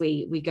 You know, as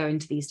we go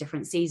into these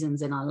different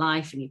seasons in our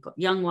life, and you've got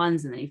young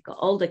ones and then you've got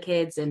older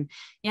kids, and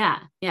yeah.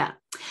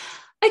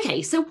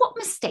 Okay, so what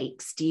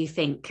mistakes do you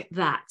think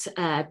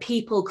that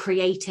people,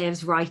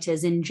 creatives,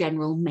 writers in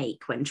general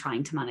make when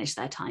trying to manage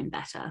their time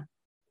better?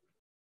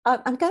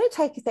 I'm going to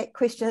take that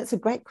question. It's a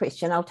great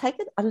question. I'll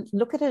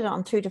look at it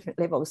on two different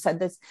levels. So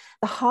there's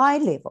the high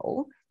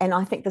level, and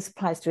I think this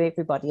applies to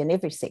everybody in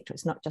every sector.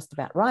 It's not just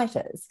about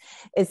writers.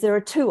 Is there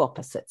are two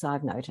opposites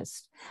I've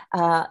noticed.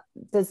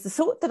 There's the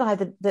sort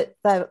that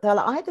they'll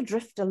either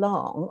drift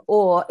along,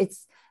 or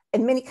it's,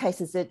 in many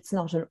cases, it's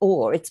not an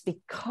or. It's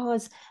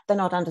because they're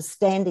not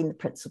understanding the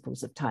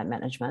principles of time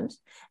management,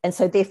 and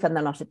so therefore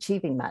they're not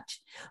achieving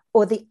much.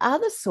 Or the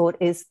other sort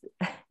is,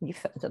 you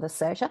fit into the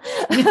Sasha,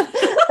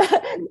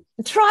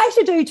 try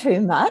to do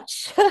too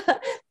much,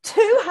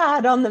 too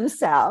hard on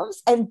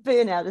themselves, and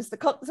burnout is the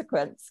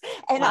consequence.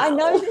 And wow. I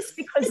know this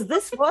because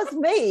this was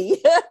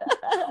me.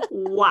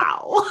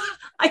 Wow.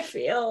 I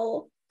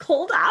feel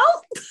called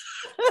out.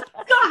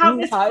 Not how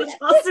this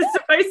podcast is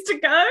supposed to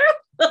go.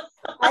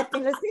 I've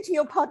been listening to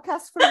your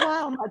podcast for a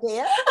while, my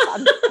dear.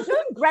 I'm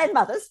doing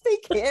grandmother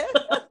speak here.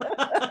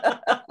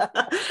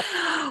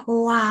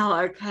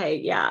 Wow. Okay.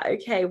 Yeah.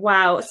 Okay.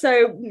 Wow.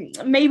 So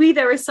maybe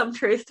there is some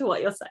truth to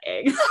what you're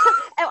saying.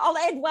 I'll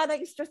add one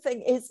extra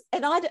thing is,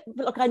 and I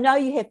know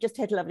you have just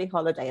had a lovely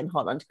holiday in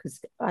Holland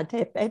because I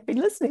have been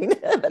listening.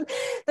 But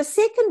the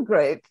second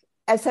group,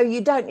 so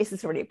you don't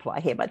necessarily apply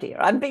here, my dear.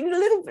 I'm being a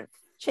little bit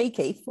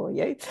cheeky for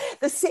you.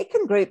 The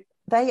second group,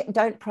 they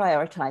don't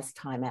prioritize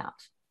time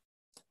out.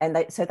 And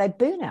they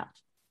burn out.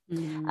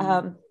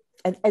 And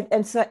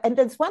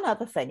there's one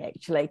other thing,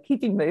 actually,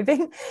 keeping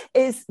moving,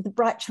 is the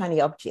bright,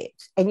 shiny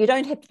object. And you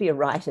don't have to be a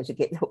writer to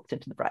get hooked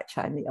into the bright,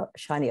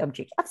 shiny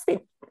object. I've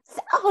spent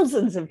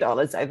thousands of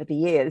dollars over the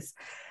years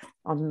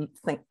on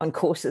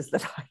courses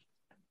that I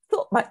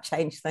thought might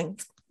change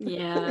things.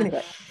 Yeah.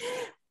 Anyway.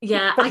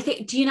 Yeah, I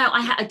think, do you know,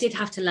 I did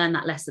have to learn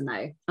that lesson,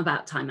 though,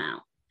 about time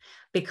out,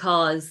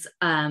 because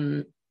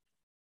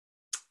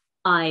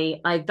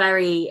I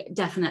very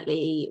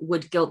definitely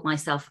would guilt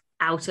myself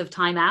out of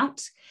time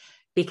out,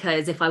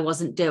 because if I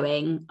wasn't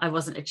doing, I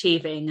wasn't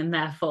achieving, and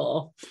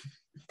therefore,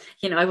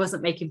 you know, I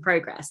wasn't making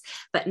progress.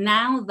 But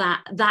now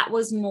that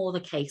was more the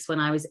case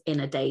when I was in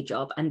a day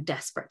job and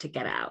desperate to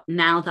get out.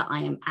 Now that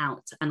I am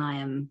out and I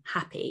am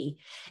happy,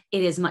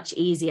 it is much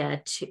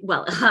easier to,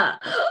 well,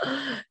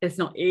 it's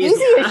not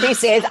easier. She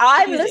says,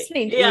 I'm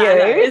listening to you. No,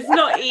 it's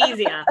not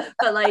easier,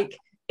 but like,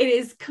 it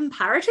is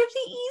comparatively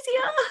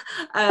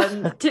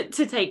easier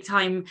to take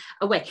time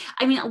away.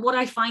 I mean, what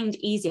I find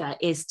easier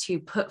is to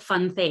put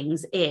fun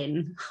things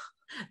in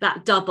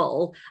that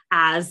double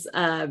as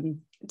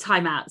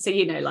time out. So,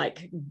 you know,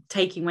 like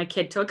taking my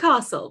kid to a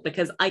castle,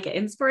 because I get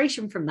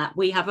inspiration from that.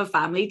 We have a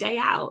family day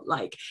out,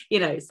 like, you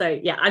know, so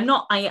yeah, I'm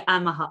a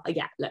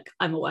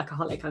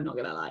workaholic. I'm not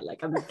gonna lie, like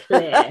I'm a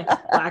clear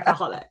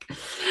workaholic.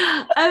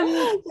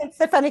 It's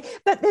so funny,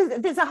 but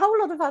there's a whole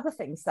lot of other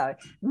things though.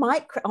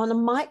 On a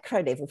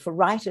micro level for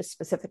writers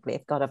specifically,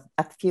 I've got a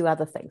few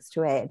other things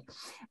to add.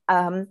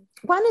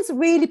 One is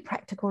really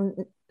practical,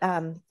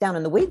 down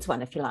in the weeds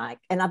one, if you like.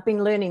 And I've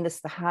been learning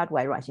this the hard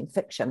way writing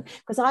fiction,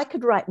 because I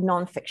could write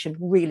nonfiction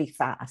really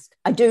fast.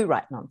 I do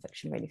write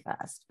nonfiction really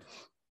fast.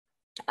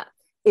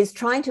 Is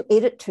trying to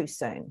edit too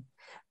soon.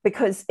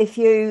 Because if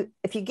you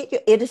get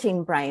your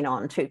editing brain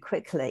on too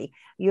quickly,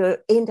 you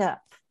end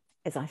up,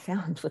 as I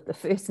found with the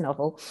first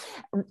novel,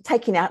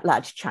 taking out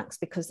large chunks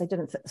because they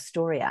didn't fit the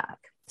story arc.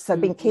 So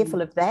being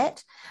careful of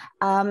that.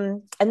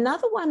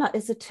 Another one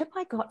is a tip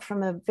I got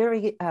from a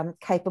very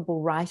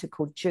capable writer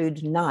called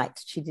Jude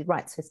Knight. She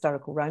writes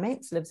historical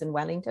romance, lives in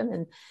Wellington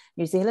in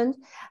New Zealand.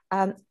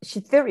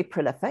 She's very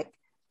prolific.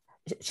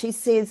 She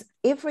says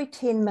every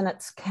 10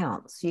 minutes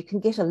counts. You can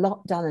get a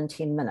lot done in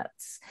 10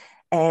 minutes.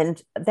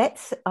 And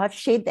I've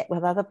shared that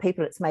with other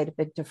people. It's made a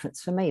big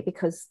difference for me,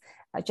 because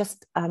I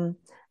just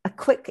a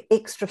quick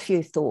extra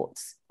few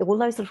thoughts, all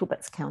those little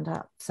bits count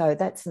up. So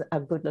that's a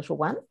good little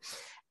one.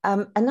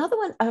 Another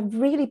one, a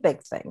really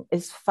big thing,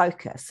 is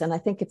focus. And I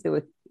think if we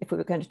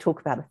were going to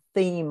talk about a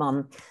theme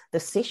on the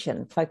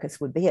session,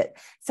 focus would be it.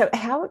 So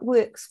how it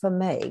works for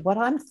me, what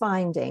I'm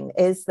finding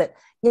is that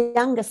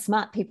younger,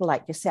 smart people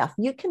like yourself,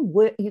 you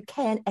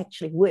can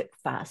actually work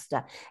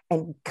faster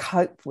and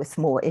cope with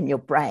more in your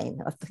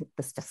brain. I think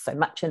there's just so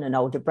much in an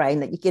older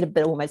brain that you get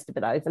almost a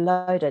bit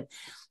overloaded.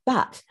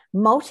 But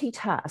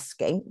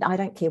multitasking, I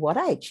don't care what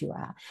age you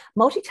are,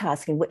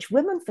 multitasking, which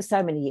women for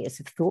so many years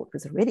have thought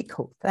was a really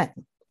cool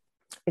thing,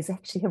 is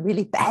actually a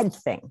really bad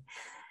thing.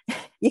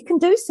 You can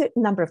do a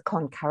certain number of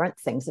concurrent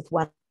things if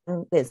one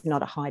is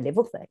not a high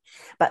level thing,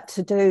 but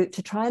to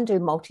try and do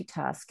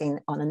multitasking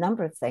on a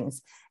number of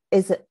things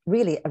is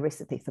really a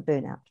recipe for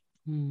burnout.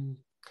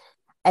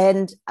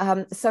 And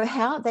so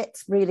how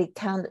that's really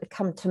come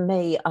to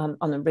me on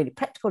a really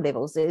practical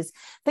levels is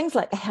things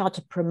like how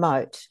to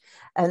promote.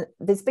 And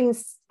there's been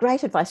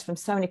great advice from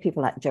so many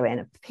people like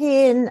Joanna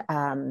Penn,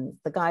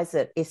 the guys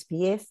at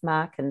SPF,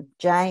 Mark and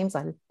James,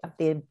 I love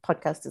their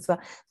podcast as well,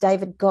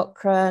 David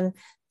Gochran,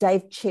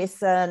 Dave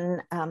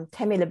Chesson,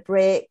 Tammy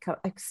Lebrecht,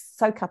 I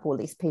so couple all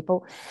these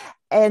people.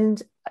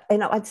 And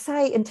I'd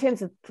say in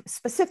terms of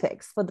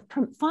specifics,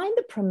 find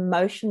the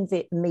promotion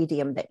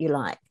medium that you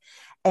like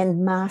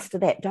and master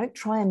that. Don't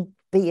try and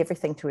be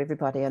everything to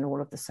everybody on all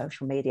of the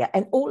social media.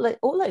 And all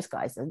those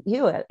guys, and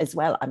you as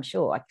well, I'm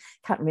sure. I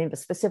can't remember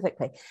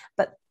specifically.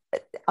 But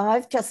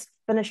I've just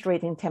finished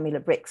reading Tammy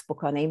Lebrecht's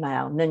book on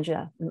email,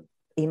 Ninja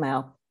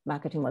Email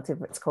Marketing,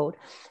 whatever it's called.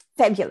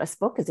 Fabulous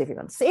book, as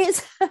everyone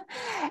says.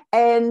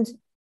 And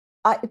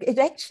it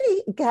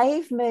actually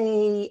gave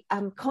me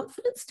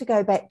confidence to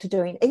go back to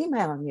doing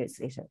email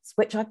newsletters,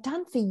 which I've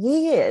done for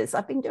years.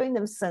 I've been doing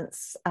them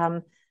since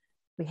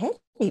we had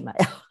email.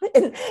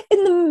 In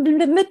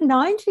the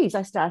mid-90s,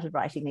 I started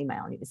writing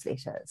email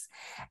newsletters.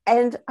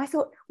 And I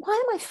thought, why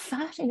am I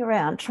farting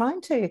around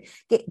trying to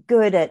get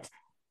good at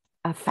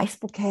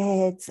Facebook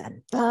ads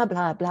and blah,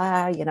 blah,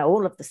 blah,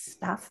 all of the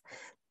stuff,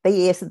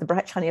 BS of the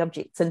bright shiny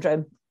object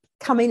syndrome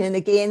coming in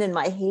again in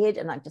my head,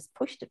 and I just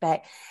pushed it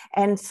back.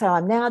 And so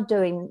I'm now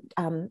doing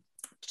two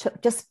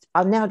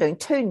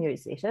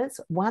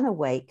newsletters, one a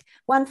week,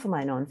 one for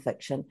my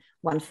nonfiction,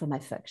 one for my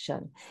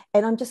fiction.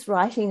 And I'm just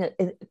writing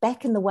it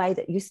back in the way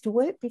that used to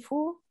work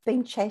before,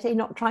 being chatty,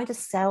 not trying to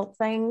sell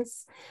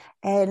things.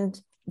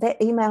 And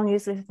that email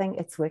newsletter thing,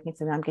 it's working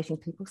for me. I'm getting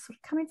people sort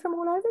of coming from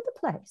all over the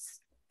place.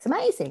 It's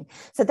amazing.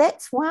 So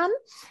that's one.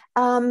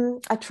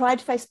 I tried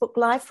Facebook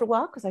Live for a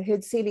while because I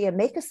heard Celia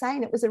Mecca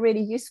saying it was a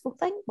really useful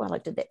thing. Well, I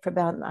did that for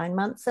about 9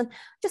 months and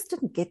just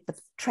didn't get the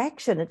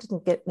traction. It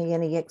didn't get me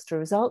any extra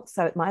results.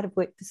 So it might have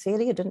worked for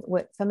Celia, it didn't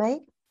work for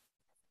me.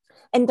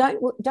 And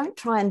don't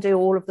try and do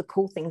all of the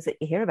cool things that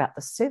you hear about,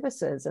 the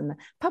services and the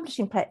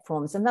publishing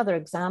platforms. Another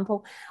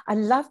example, I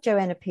love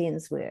Joanna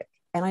Penn's work.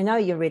 And I know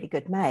you're really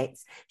good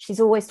mates.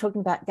 She's always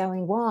talking about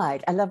going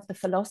wide. I love the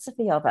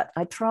philosophy of it.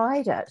 I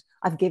tried it.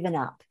 I've given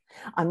up.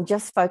 I'm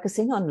just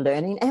focusing on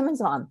learning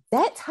Amazon.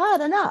 That's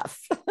hard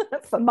enough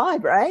for my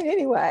brain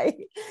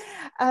anyway.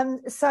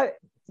 And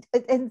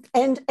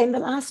the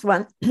last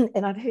one,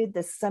 and I've heard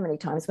this so many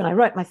times, when I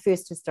wrote my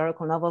first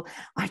historical novel,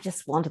 I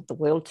just wanted the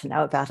world to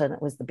know about it. And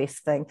it was the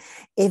best thing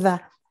ever.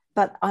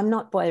 But I'm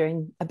not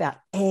bothering about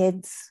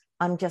ads.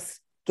 I'm just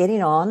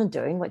getting on and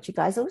doing what you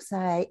guys all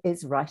say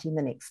is writing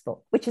the next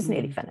book, which is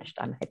nearly finished,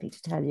 I'm happy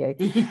to tell you.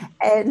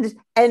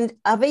 and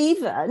I've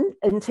even,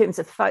 in terms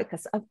of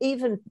focus, I've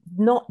even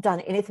not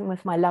done anything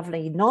with my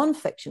lovely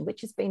nonfiction,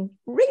 which has been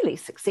really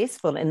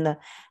successful in the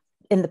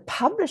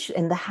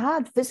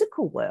hard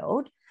physical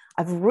world.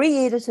 I've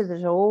re-edited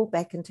it all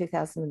back in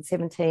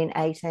 2017,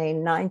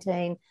 18,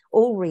 19,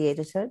 all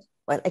re-edited.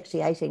 Well,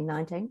 actually 18,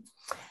 19.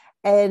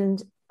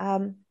 And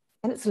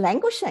it's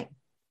languishing.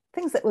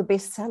 Things that were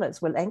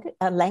bestsellers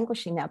are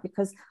languishing now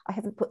because I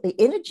haven't put the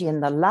energy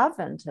and the love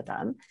into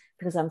them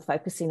because I'm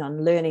focusing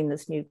on learning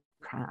this new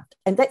craft.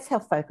 And that's how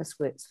focus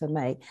works for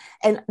me.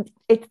 And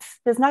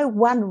there's no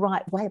one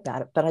right way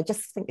about it, but I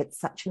just think it's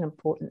such an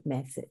important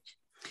message.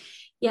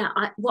 Yeah,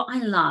 what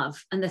I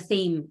love, and the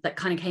theme that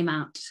kind of came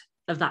out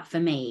of that for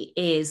me,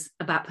 is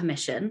about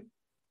permission,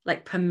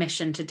 like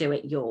permission to do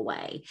it your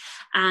way.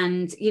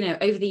 And,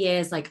 over the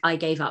years, like I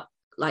gave up.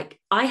 Like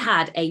I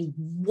had a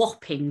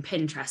whopping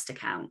Pinterest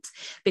account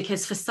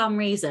because for some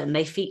reason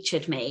they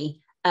featured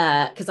me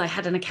because I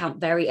had an account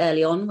very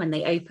early on when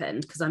they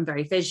opened because I'm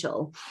very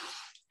visual,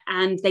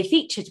 and they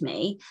featured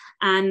me,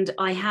 and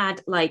I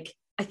had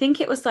I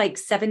think it was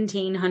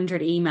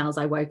 1,700 emails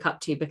I woke up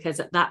to because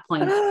at that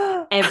point,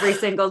 every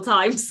single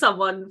time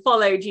someone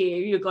followed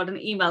you got an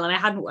email, and I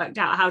hadn't worked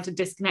out how to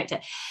disconnect it.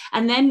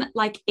 And then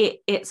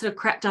it sort of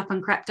crept up.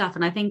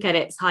 And I think at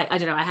its height, I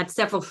don't know, I had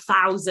several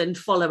thousand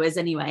followers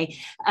anyway,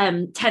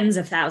 tens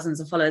of thousands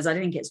of followers. I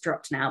don't think it's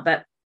dropped now,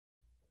 but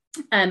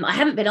I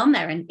haven't been on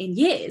there in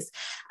years,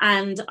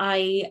 and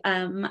I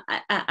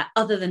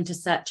other than to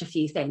search a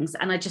few things,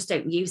 and I just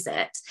don't use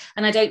it.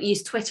 And I don't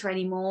use Twitter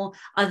anymore,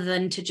 other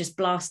than to just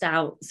blast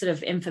out sort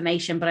of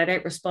information, but I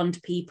don't respond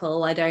to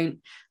people. I don't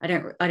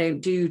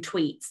do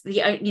tweets.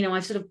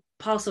 I've sort of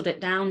parceled it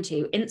down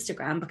to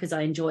Instagram because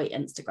I enjoy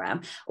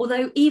Instagram.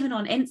 Although even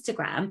on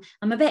Instagram,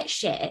 I'm a bit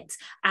shit,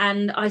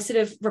 and I sort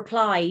of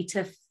reply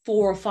to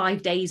 4 or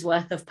 5 days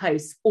worth of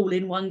posts all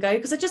in one go,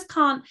 because I just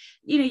can't,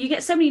 you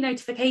get so many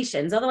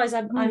notifications. Otherwise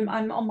I'm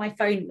on my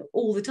phone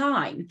all the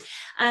time.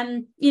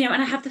 And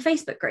I have the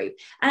Facebook group,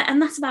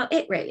 and that's about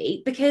it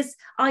really, because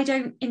I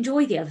don't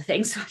enjoy the other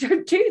things, so I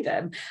don't do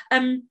them.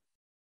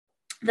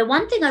 The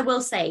one thing I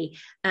will say,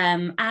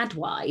 ad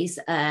wise,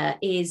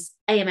 is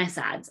AMS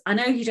ads. I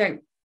know you don't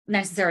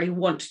necessarily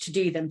want to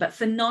do them, but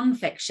for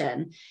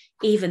non-fiction,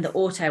 even the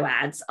auto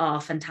ads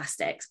are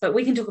fantastic, but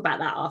we can talk about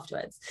that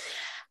afterwards.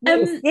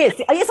 Yes,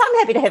 I'm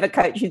happy to have a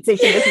coaching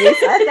session with you.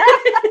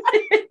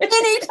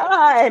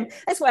 Anytime.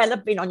 That's why I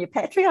love being on your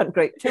Patreon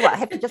group too. I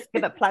have to just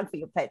give a plug for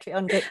your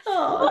Patreon group.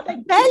 What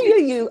a value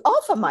you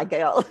offer, my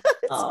girl.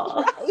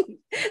 Great.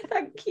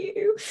 Thank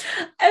you.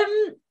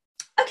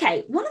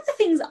 Okay, one of the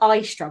things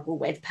I struggle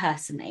with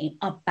personally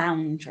are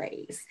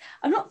boundaries.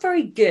 I'm not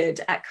very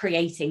good at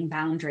creating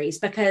boundaries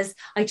because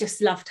I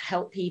just love to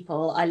help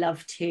people. I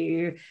love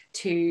to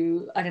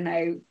I don't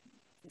know,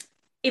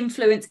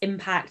 influence,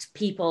 impact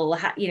people,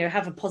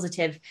 have a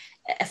positive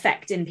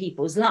effect in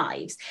people's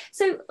lives.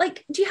 So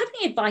do you have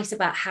any advice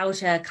about how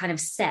to kind of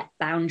set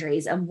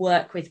boundaries and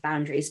work with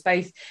boundaries,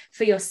 both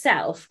for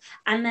yourself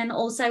and then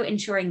also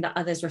ensuring that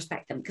others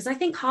respect them? Because I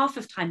think half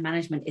of time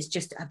management is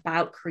just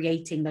about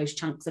creating those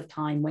chunks of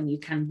time when you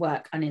can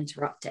work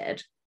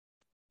uninterrupted.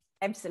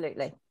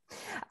 Absolutely.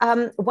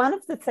 One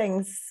of the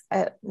things,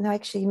 I'll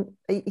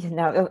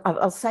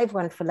save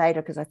one for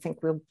later because I think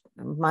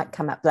might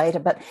come up later.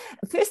 But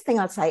the first thing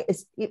I'd say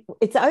is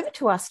it's over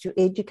to us to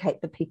educate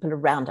the people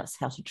around us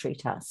how to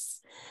treat us.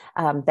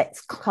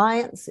 That's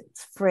clients,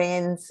 it's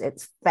friends,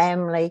 it's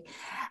family.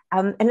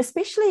 And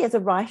especially as a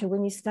writer,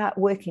 when you start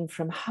working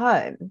from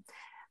home,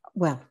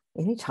 well,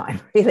 anytime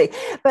really,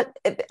 but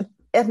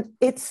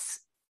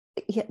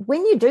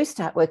when you do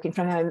start working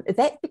from home,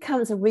 that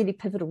becomes a really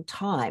pivotal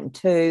time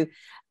to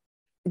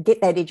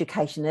get that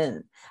education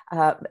in.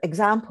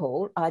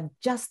 Example, I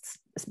just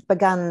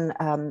begun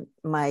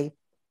my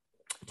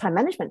time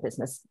management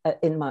business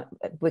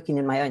working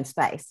in my own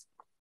space.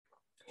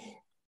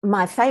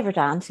 My favourite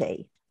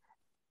auntie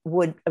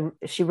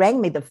she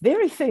rang me the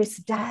very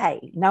first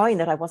day, knowing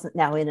that I wasn't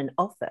now in an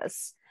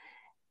office,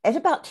 at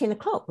about 10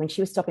 o'clock when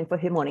she was stopping for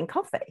her morning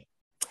coffee.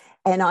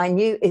 And I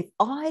knew if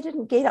I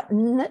didn't get up,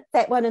 nip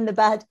that one in the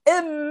bud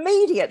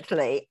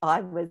immediately,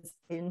 I was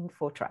in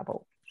for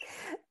trouble.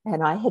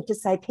 And I had to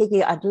say,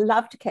 Peggy, I'd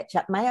love to catch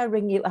up. May I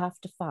ring you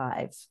after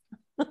 5?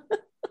 And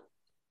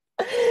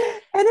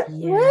it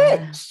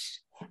worked.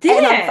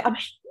 Did it?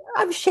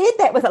 I've shared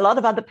that with a lot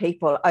of other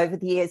people over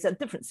the years in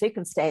different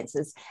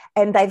circumstances,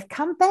 and they've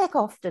come back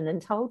often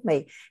and told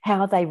me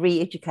how they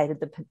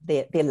re-educated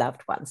their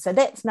loved ones. So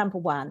that's number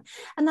one.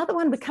 Another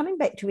one, we're coming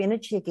back to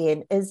energy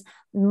again, is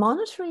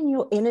monitoring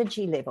your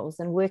energy levels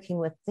and working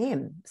with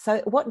them.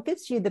 So what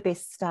gives you the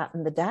best start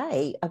in the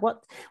day?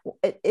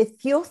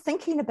 If you're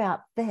thinking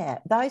about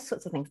those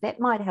sorts of things, that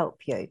might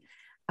help you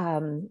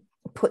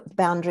put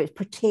boundaries,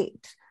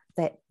 protect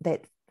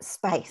that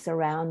space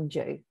around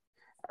you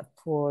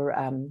for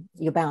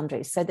your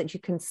boundaries, so that you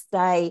can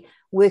stay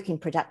working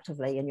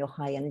productively in your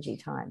high energy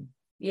time.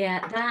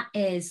 Yeah, that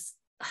is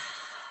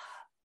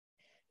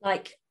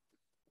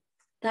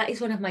that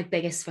is one of my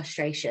biggest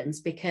frustrations,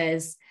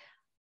 because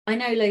I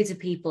know loads of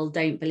people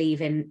don't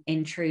believe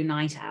in true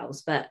night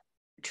owls, but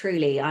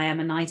truly I am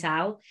a night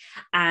owl.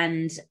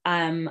 And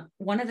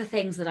one of the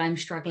things that I'm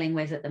struggling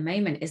with at the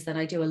moment is that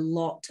I do a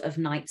lot of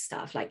night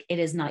stuff. Like, it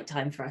is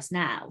nighttime for us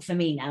now, for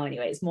me now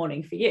anyway, it's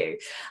morning for you.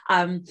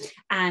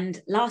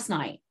 And last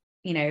night,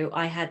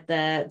 I had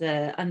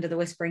the Under the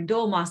Whispering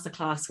Door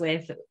masterclass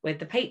with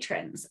the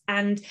patrons.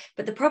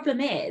 But the problem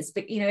is,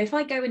 if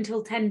I go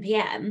until 10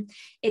 p.m,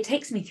 it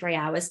takes me 3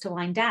 hours to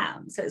wind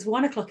down. So it's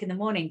 1 o'clock in the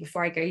morning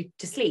before I go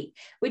to sleep,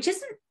 which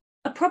isn't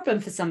a problem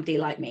for somebody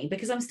like me,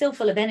 because I'm still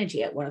full of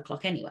energy at 1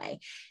 o'clock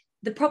anyway.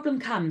 The problem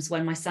comes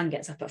when my son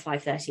gets up at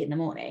 5:30 in the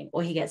morning,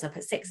 or he gets up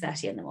at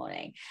 6:30 in the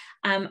morning.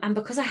 And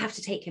because I have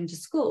to take him to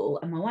school,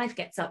 and my wife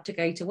gets up to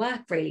go to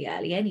work really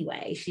early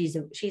anyway, she's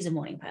a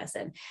morning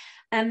person,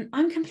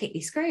 I'm completely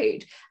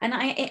screwed. And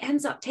it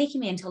ends up taking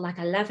me until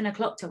 11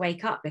 o'clock to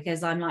wake up,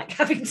 because I'm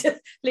having to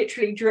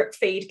literally drip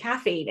feed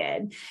caffeine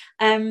in.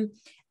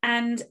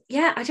 And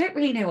yeah, I don't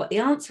really know what the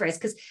answer is,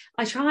 because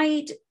I've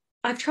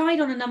tried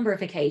on a number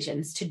of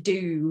occasions to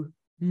do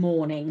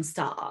morning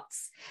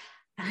starts,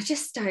 and I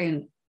just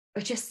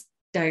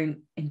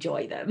don't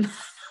enjoy them.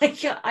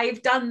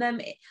 I've done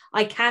them,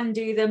 I can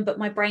do them, but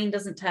my brain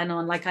doesn't turn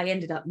on. I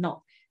ended up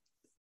not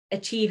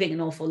achieving an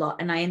awful lot,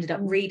 and I ended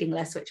up reading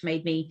less, which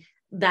made me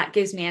that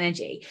gives me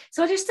energy.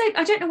 So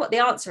I don't know what the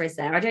answer is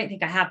there. I don't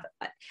think I have.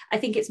 I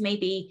think it's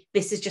maybe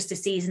this is just a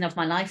season of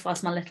my life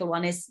whilst my little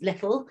one is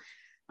little.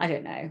 I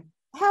don't know.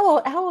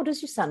 How old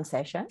is your son,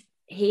 Sasha?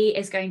 He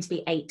is going to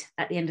be 8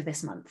 at the end of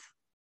this month.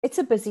 It's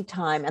a busy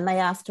time, and they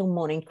are still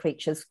morning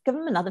creatures. Give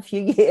him another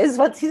few years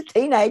once he's a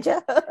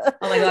teenager. Oh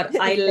my God,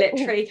 I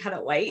literally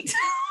cannot wait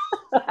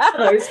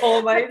those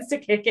hormones to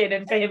kick in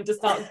and for him to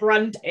start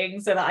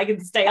grunting so that I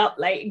can stay up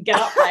late and get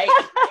up late.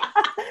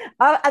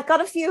 I've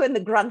got a few in the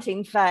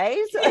grunting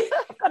phase.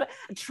 I've got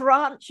a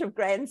tranche of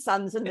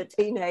grandsons in the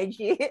teenage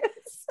years.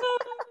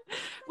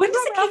 When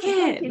does it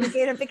kick in?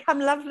 Again and become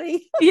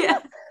lovely. Yeah.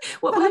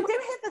 But I do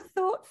have a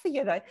thought for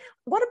you, though.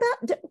 What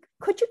about,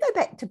 could you go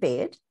back to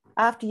bed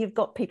after you've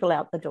got people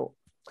out the door?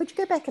 Could you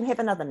go back and have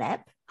another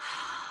nap?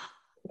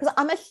 Because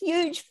I'm a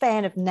huge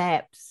fan of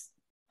naps.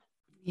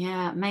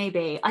 Yeah,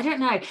 maybe. I don't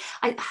know.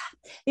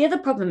 The other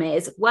problem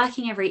is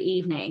working every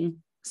evening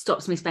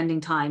stops me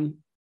spending time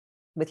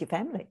with your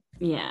family.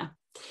 Yeah.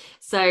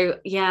 So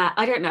yeah,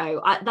 I don't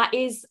know.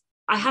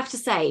 I have to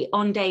say,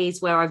 on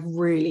days where I've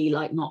really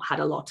not had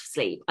a lot of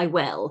sleep, I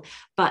will.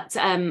 But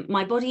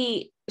my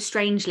body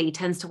strangely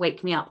tends to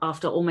wake me up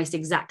after almost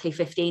exactly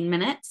 15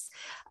 minutes.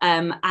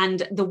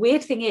 And the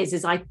weird thing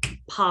is I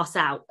pass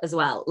out as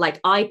well.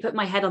 I put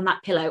my head on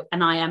that pillow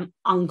and I am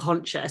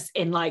unconscious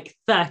in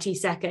 30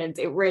 seconds.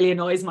 It really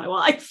annoys my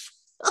wife.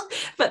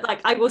 But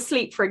I will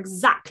sleep for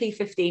exactly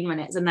 15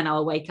 minutes and then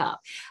I'll wake up.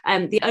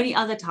 The only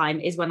other time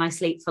is when I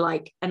sleep for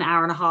an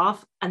hour and a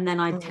half, and then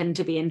I tend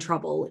to be in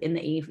trouble in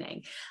the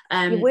evening.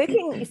 You're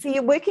working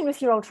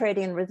with your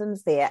ultradian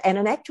rhythms there, and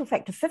in actual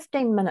fact, a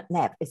 15-minute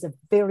nap is a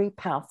very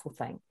powerful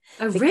thing.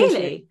 Oh,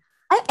 really?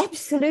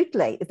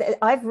 Absolutely.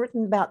 I've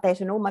written about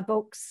that in all my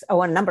books,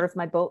 a number of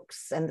my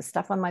books, and the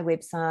stuff on my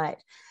website,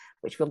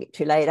 which we'll get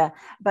to later.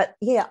 But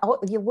yeah,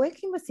 you're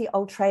working with the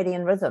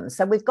ultradian rhythms.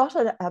 So we've got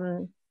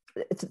an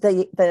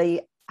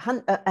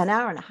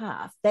hour and a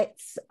half.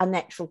 That's a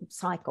natural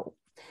cycle,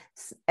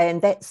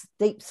 and that's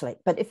deep sleep.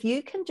 But if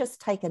you can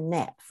just take a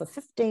nap for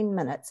 15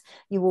 minutes,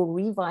 you will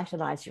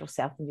revitalize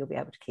yourself and you'll be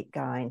able to keep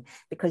going,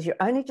 because you're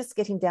only just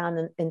getting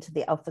down into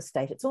the alpha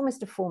state. It's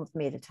almost a form of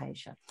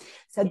meditation.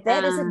 So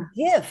that is a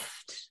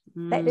gift.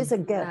 That is a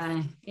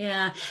gift.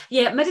 Yeah.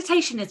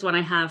 Meditation is one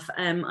I have.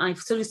 I've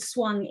sort of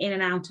swung in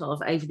and out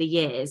of over the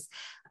years,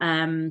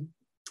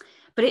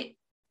 but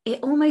it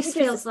almost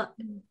feels like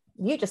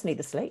you just need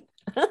to sleep.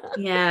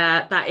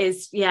 It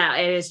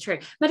is true.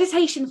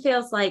 Meditation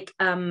feels like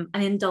an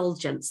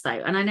indulgence, though,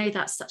 and I know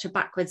that's such a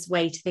backwards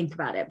way to think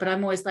about it, but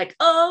I'm always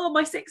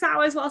my 6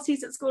 hours whilst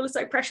he's at school are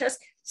so precious.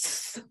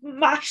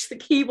 Smash the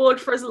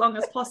keyboard for as long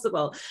as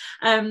possible.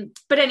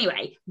 But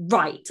anyway,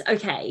 right,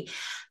 okay.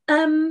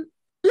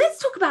 Let's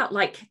talk about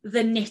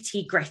the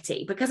nitty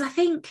gritty, because I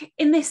think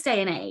in this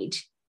day and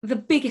age, the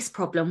biggest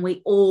problem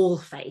we all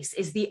face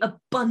is the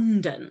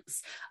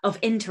abundance of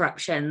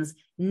interruptions,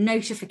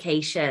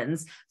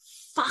 notifications,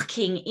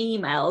 fucking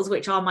emails,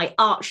 which are my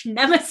arch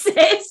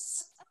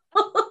nemesis.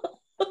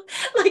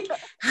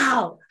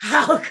 How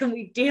can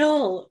we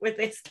deal with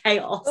this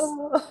chaos?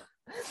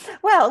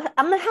 Well,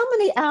 how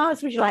many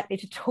hours would you like me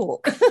to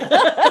talk?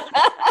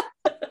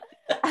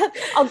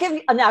 I'll give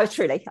you, no,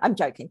 truly, I'm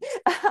joking.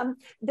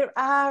 There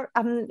are,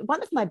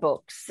 one of my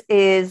books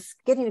is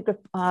Getting a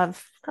Grip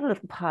of, got a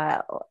little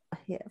pile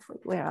here,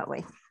 where are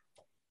we?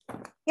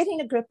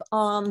 Getting a Grip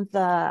on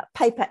the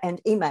Paper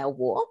and Email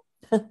War.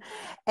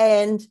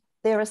 And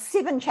there are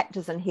 7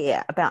 chapters in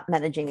here about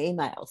managing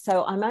email.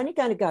 So I'm only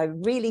going to go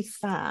really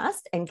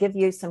fast and give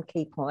you some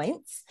key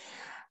points.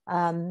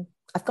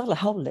 I've got a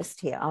whole list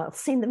here. I'll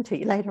send them to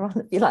you later on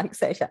if you like,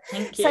 Sasha.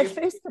 Thank you. So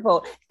first of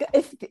all,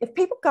 if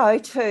people go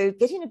to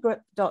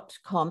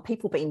gettingagrip.com,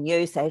 people being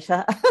you,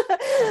 Sasha,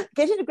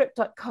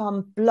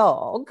 gettingagrip.com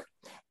blog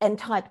and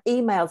type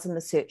emails in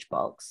the search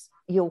box,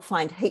 you'll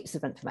find heaps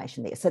of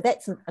information there. So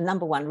that's a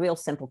number one, real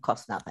simple,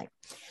 cost nothing.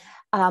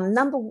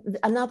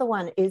 Another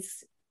one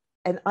is,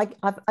 and I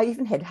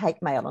even had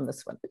hate mail on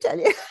this one, I tell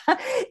you,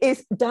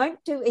 is don't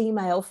do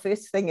email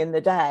first thing in the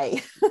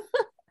day.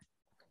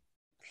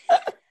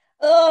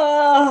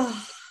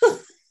 Oh,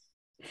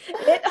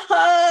 it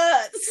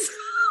hurts.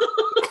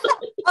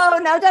 Oh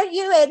no, don't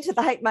you add to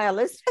the hate mail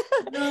list.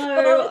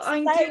 No, I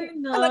do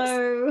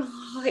know.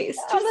 It's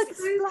just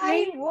so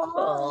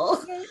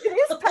painful.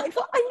 It is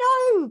painful.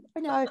 I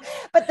know.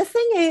 But the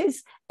thing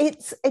is,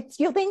 it's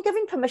you're then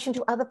giving permission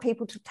to other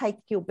people to take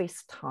your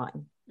best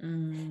time.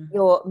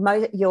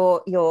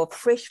 Your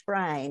fresh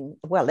brain.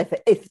 Well,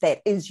 if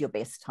that is your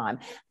best time,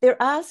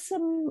 there are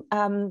some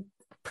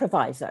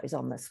provisos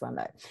on this one,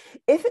 though.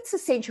 If it's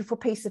essential for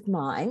peace of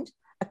mind,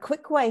 a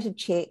quick way to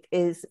check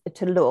is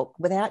to look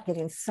without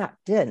getting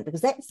sucked in,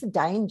 because that's the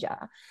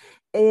danger,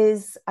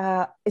 is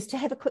to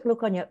have a quick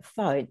look on your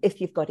phone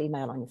if you've got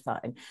email on your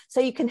phone. So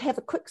you can have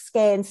a quick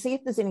scan, see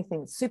if there's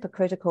anything super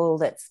critical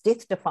that's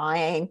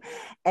death-defying,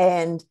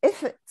 and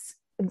if it's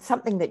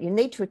something that you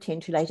need to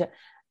attend to later,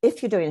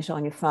 if you're doing it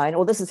on your phone,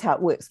 or this is how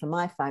it works for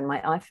my phone,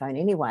 my iPhone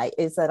anyway,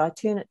 is that I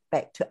turn it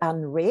back to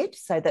unread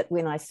so that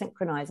when I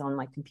synchronize on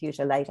my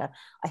computer later,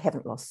 I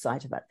haven't lost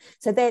sight of it.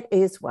 So that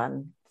is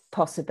one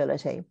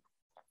possibility.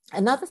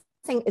 Another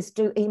thing is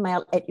do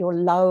email at your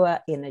lower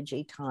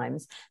energy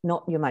times,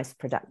 not your most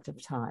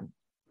productive time.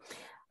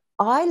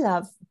 I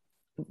love,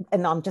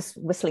 and I'm just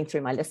whistling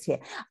through my list here,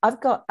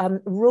 I've got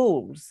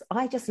rules.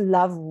 I just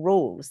love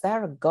rules.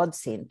 They're a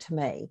godsend to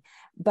me.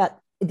 But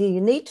you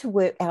need to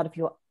work out of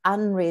your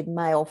unread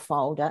mail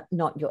folder,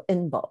 not your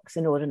inbox,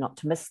 in order not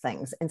to miss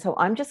things. And so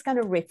I'm just going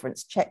to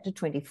reference chapter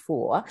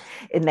 24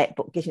 in that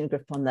book, Getting a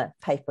Grip on the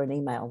Paper and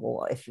Email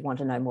War, if you want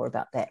to know more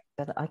about that.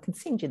 But I can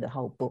send you the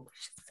whole book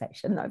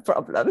section, no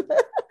problem.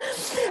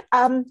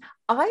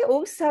 I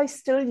also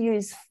still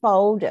use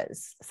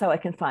folders so I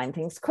can find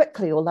things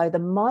quickly, although the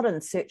modern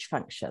search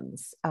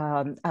functions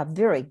are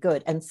very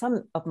good. And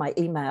some of my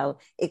email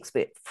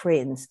expert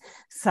friends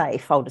say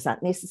folders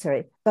aren't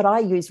necessary, but I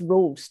use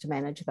rules to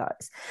manage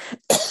those.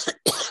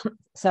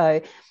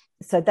 So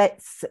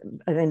that's,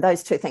 I mean,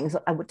 those two things,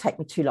 it would take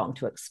me too long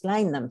to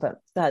explain them,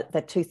 but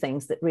they're two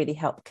things that really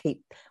help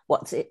keep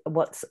what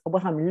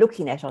I'm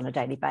looking at on a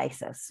daily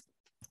basis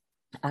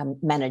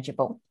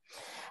manageable.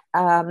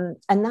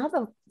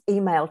 Another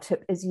email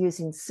tip is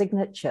using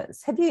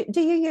signatures.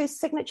 Do you use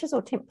signatures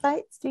or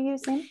templates? Do you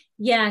use them?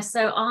 Yeah,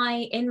 so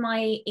in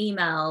my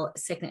email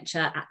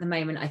signature at the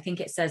moment, I think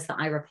it says that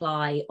I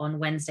reply on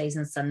Wednesdays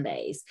and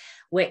Sundays,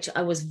 which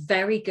I was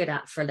very good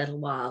at for a little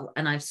while,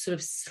 and I've sort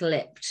of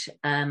slipped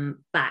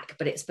back,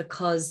 but it's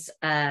because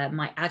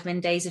my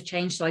admin days have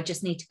changed, so I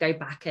just need to go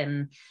back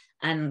and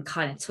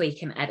kind of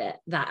tweak and edit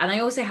that. And I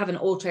also have an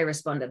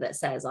autoresponder that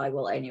says I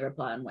will only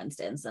reply on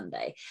Wednesday and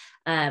Sunday.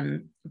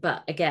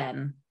 But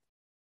again,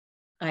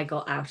 I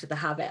got out of the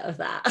habit of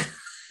that.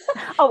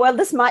 Oh, well,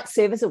 this might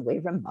serve as a wee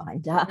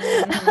reminder.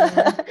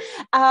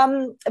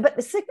 But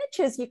the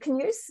signatures you can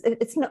use,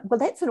 it's not, well,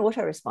 that's an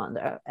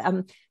autoresponder,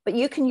 but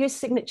you can use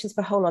signatures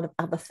for a whole lot of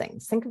other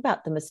things. Think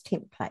about them as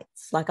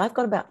templates. Like I've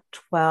got about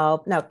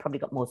 12, no, I've probably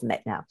got more than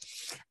that now.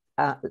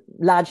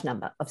 Large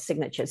number of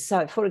signatures.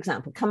 So, for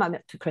example, come up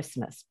to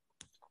Christmas.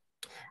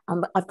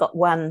 I've got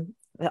one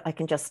that I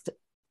can just,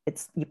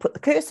 you put the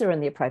cursor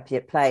in the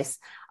appropriate place.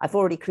 I've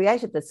already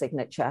created the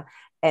signature,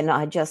 and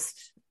I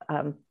just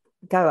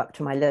go up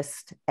to my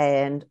list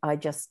and I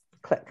just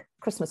click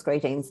Christmas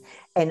greetings,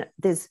 and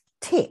there's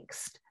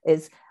text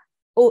is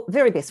all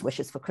very best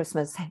wishes for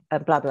Christmas,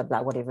 blah, blah,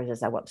 blah, whatever it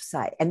is I want to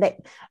say. And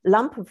that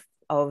lump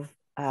of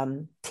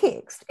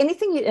text,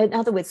 anything in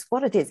other words,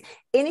 what it is,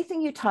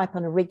 anything you type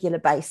on a regular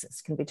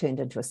basis can be turned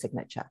into a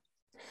signature.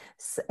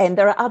 And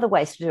there are other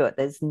ways to do it.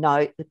 There's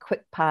the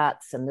quick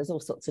parts, and there's all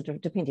sorts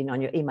of, depending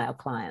on your email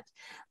client,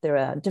 there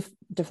are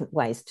different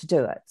ways to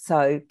do it.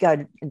 So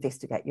go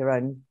investigate your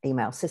own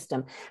email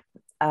system.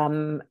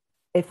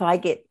 If I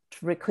get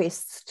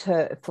requests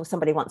for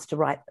somebody wants to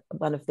write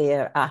one of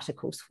their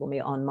articles for me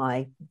on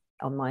my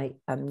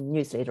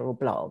newsletter or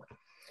blog,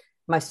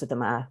 most of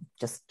them are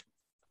just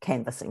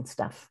canvassing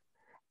stuff,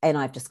 and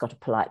I've just got a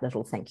polite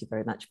little thank you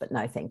very much, but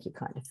no thank you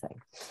kind of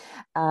thing.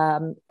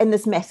 And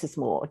there's masses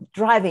more.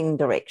 Driving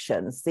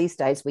directions. These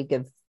days we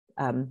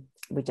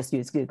just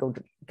use Google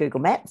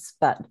Maps,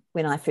 but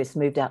when I first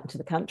moved out into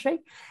the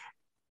country,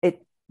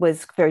 it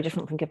was very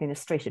different from giving a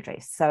street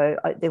address. So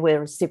there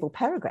were several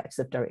paragraphs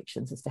of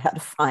directions as to how to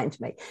find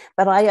me,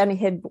 but I only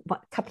had a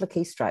couple of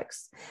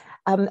keystrokes.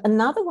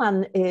 Another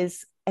one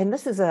is, and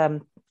this is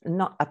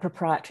not a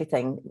proprietary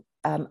thing,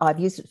 I've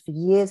used it for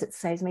years, it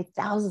saves me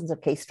thousands of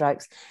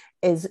keystrokes,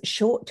 is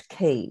short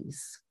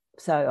keys.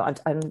 So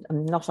I'm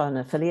not an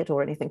affiliate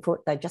or anything for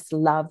it. They just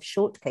love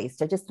short keys.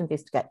 So just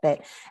investigate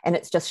that. And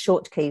it's just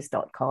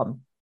shortkeys.com.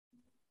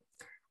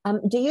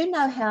 Do you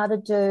know how to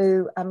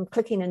do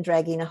clicking and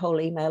dragging a whole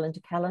email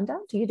into calendar?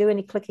 Do you do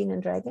any clicking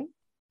and dragging?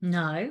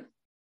 No.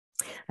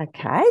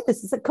 Okay,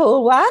 this is a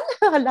cool one.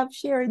 I love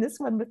sharing this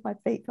one with my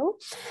people.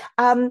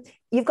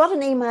 You've got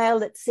an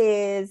email that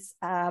says,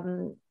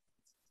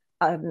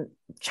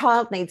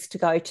 child needs to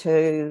go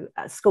to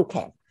school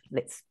camp,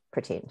 let's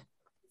pretend.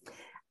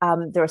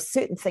 There are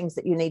certain things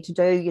that you need to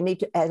do. You need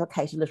to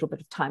allocate a little bit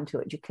of time to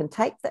it. You can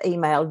take the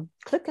email,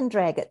 click and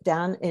drag it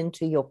down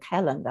into your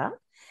calendar.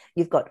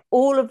 You've got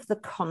all of the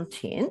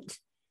content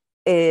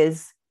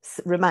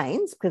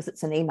remains because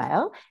it's an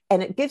email,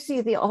 and it gives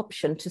you the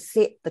option to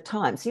set the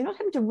time. So you're not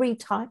having to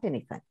retype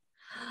anything.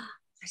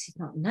 I did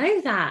not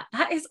know that.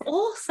 That is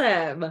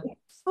awesome.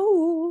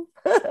 Oh,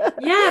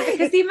 yeah,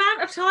 because the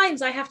amount of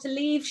times I have to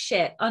leave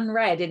shit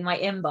unread in my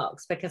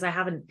inbox because I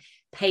haven't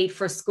paid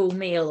for a school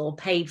meal or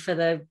paid for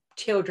the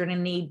children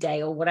in need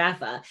day or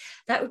whatever.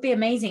 That would be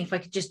amazing if I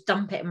could just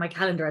dump it in my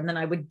calendar and then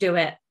I would do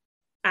it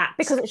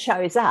because it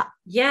shows up.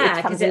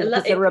 Yeah, because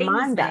it's a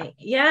reminder.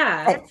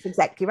 Yeah, that's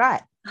exactly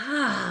right.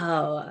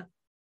 Oh.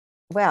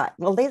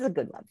 Well, there's a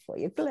good one for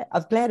you.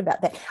 I'm glad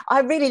about that.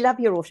 I really love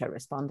your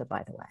autoresponder,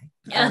 by the way.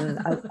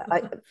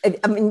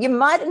 I mean, you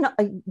might not.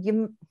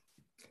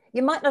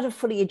 You might not have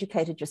fully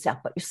educated yourself,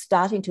 but you're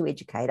starting to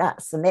educate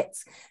us. And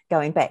that's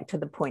going back to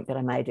the point that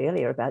I made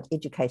earlier about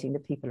educating the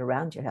people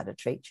around you how to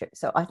treat you.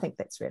 So I think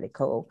that's really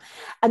cool.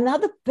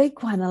 Another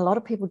big one, a lot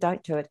of people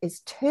don't do it,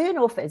 is turn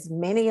off as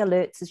many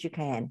alerts as you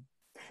can.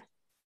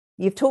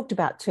 You've talked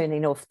about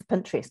turning off the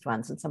Pinterest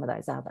ones and some of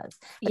those others.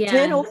 But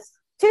turn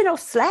off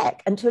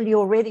Slack until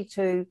you're ready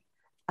to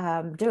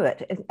do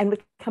it. And we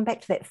come back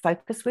to that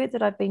focus word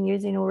that I've been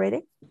using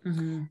already,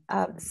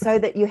 so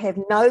that you have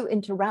no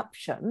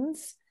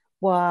interruptions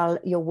while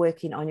you're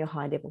working on your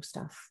high level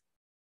stuff.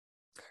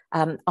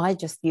 I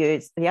just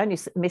use the only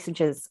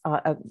messages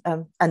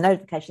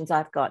notifications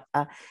I've got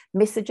are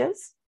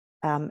messages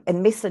and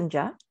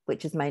Messenger,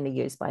 which is mainly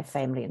used by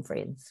family and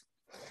friends.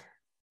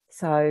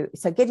 So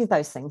getting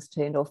those things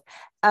turned off.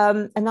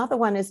 Another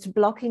one is to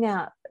block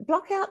out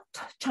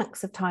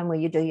chunks of time where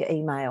you do your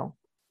email.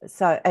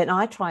 So, and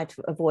I try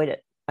to avoid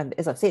it.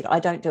 As I've said, I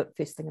don't do it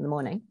first thing in the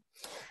morning.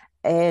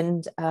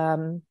 And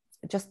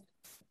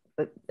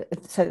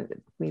so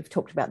we've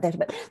talked about that a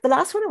bit. The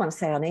last one I want to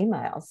say on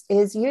emails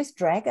is use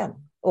Dragon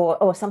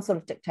or some sort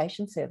of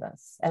dictation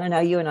service. And I know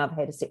you and I have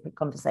had a separate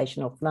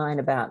conversation offline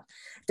about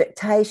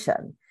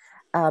dictation.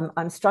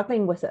 I'm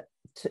struggling with it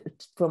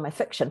for my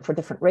fiction for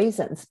different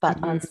reasons,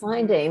 but I'm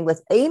finding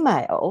with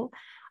email,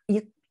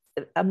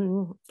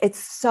 it's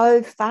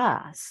so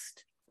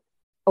fast,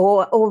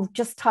 or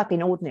just type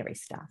in ordinary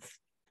stuff.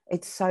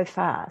 It's so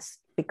fast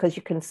because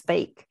you can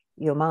speak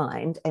your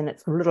mind and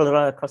it's little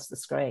across the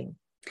screen.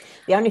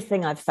 The only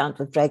thing I've found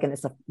with Dragon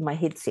is my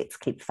headsets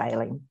keep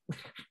failing.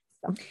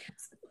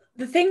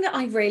 The thing that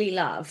I really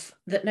love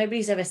that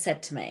nobody's ever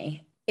said to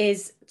me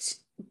is,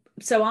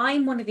 so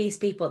I'm one of these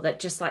people that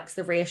just likes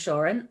the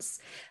reassurance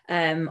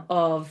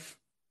of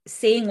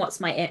seeing what's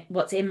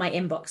in my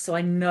inbox, so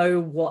I know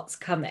what's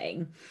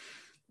coming.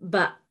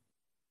 But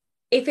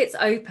if it's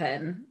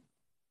open,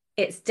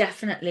 it's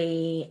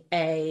definitely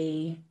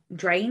a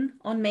drain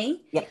on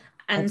me. Yeah,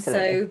 and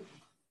absolutely. So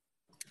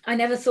I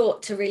never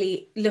thought to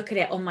really look at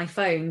it on my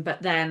phone,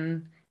 but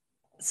then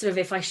sort of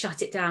if I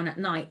shut it down at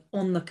night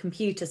on the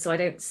computer so I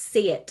don't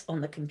see it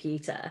on the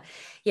computer.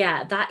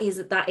 Yeah, that is,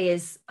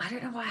 I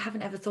don't know why I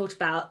haven't ever thought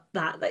about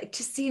that. Like, it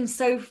just seems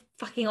so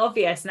fucking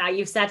obvious now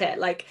you've said it.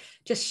 Like,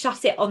 just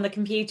shut it on the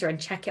computer and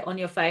check it on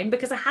your phone,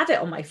 because I have it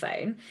on my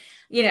phone.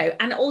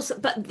 And also,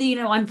 but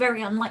I'm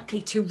very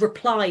unlikely to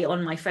reply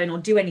on my phone or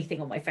do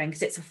anything on my phone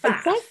because it's a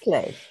fact.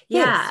 Exactly.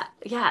 Yeah.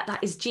 That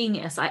is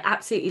genius. I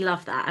absolutely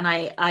love that. And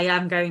I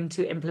am going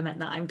to implement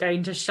that. I'm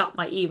going to shut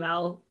my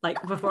email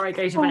before I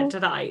go to bed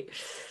tonight.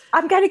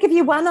 I'm going to give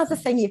you one other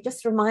thing you've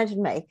just reminded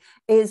me,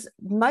 is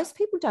most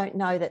people don't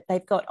know that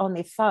they've got on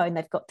their phone,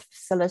 they've got the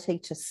facility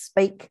to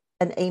speak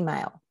an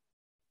email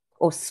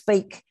or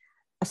speak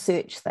a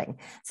search thing.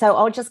 So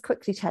I'll just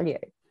quickly tell you.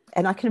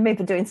 And I can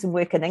remember doing some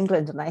work in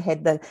England, and I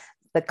had the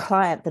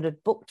client that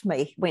had booked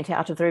me went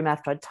out of the room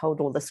after I'd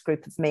told all this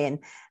group of men,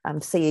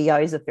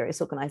 CEOs of various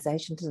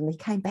organisations, and he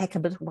came back a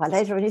little while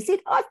later and he said,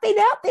 "I've been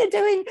out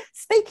there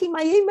speaking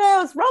my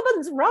emails.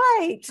 Robyn's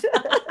right."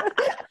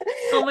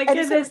 Oh my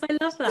goodness, I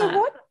love that.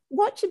 So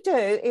what you do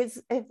is,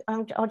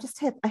 I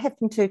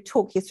happen to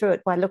talk you through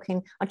it by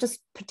looking. I just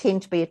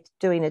pretend to be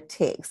doing a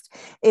text.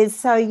 Is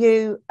so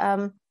you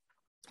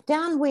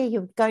down where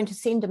you're going to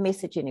send a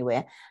message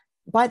anywhere,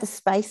 by the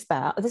space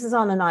bar, this is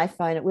on an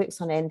iPhone, it works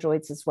on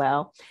Androids as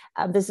well,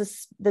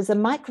 there's a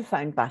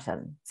microphone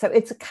button. So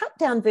it's a cut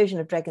down version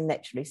of Dragon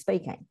Naturally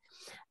Speaking.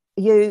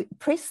 You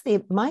press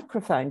the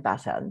microphone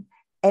button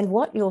and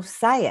what you're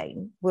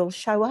saying will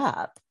show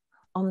up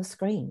on the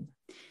screen.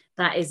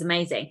 That is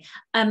amazing.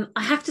 I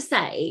have to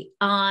say,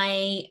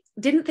 I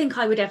didn't think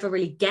I would ever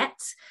really get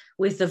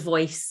with the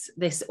voice,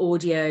 this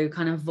audio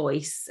kind of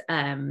voice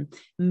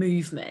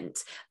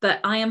movement, but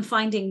I am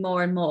finding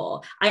more and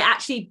more. I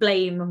actually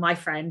blame my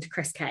friend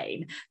Chris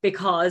Kane,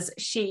 because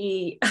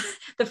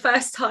the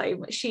first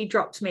time she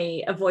dropped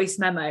me a voice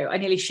memo, I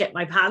nearly shit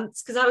my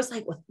pants, because I was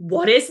like,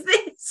 what is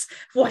this?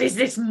 What is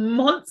this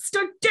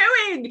monster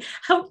doing?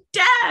 How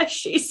dare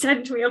she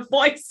send me a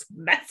voice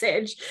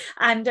message?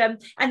 And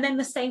then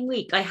the same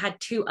week I had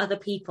 2 other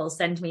people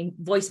send me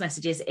voice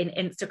messages in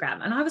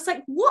Instagram, and I was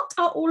like, what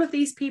are all of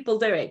these people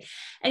doing?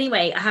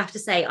 Anyway, I have to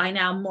say, I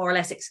now more or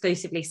less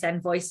exclusively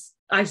send voice.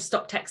 I've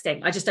stopped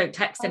texting. I just don't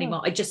text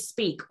anymore. I just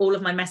speak all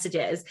of my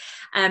messages.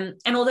 And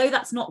although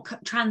that's not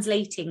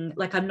translating,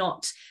 like I'm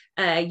not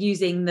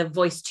using the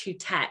voice to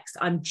text,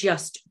 I'm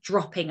just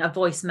dropping a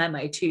voice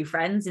memo to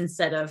friends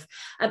instead of,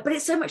 but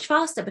it's so much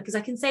faster because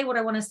I can say what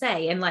I want to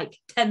say in like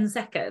 10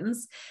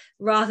 seconds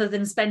rather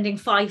than spending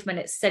 5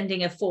 minutes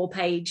sending a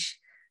 4-page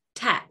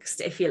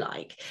text, if you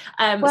like.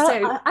 I'm going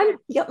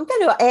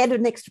to add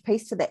an extra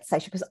piece to that,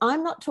 Sasha, because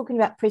I'm not talking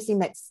about pressing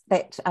that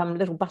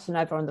little button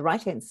over on the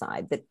right hand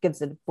side that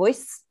gives a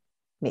voice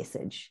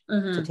message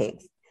to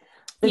text.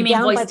 You mean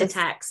voice to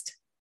text?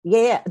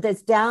 Yeah,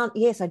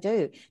 yes, I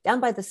do. Down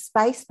by the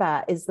space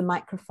bar is the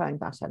microphone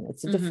button.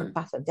 It's a different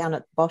button down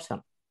at the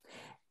bottom,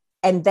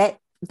 and that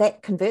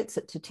that converts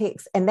it to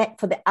text, and that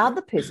for the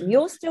other person,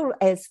 you're still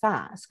as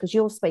fast because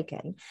you're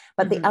speaking,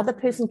 but the other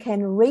person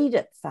can read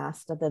it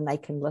faster than they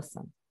can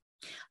listen.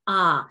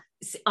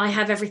 I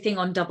have everything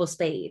on double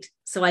speed,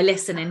 so I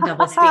listen in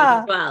double speed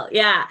as well.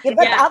 But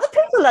other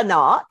people are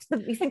not.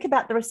 You think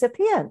about the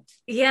recipient.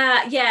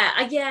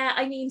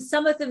 I mean,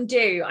 some of them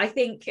do. I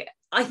think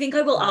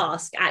I will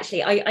ask,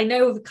 actually. I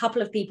know of a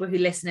couple of people who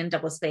listen in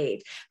double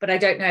speed, but I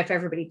don't know if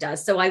everybody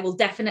does. So I will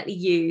definitely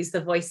use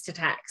the voice to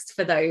text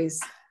for those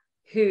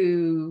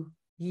who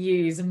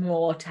use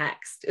more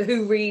text,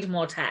 who read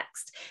more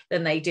text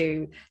than they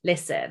do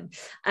listen.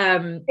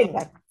 I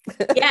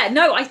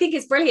think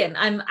it's brilliant.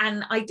 And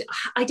I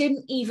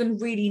didn't even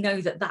really know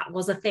that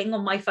was a thing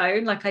on my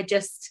phone. Like I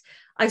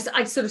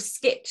sort of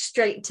skipped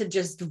straight to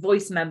just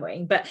voice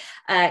memoing, but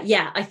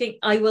I think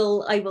I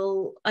will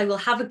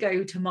have a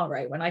go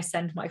tomorrow when I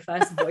send my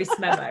first voice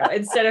memo.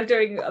 Instead of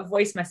doing a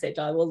voice message,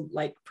 I will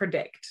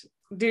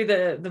do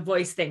the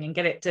voice thing and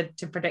get it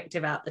to predict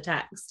about the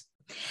text.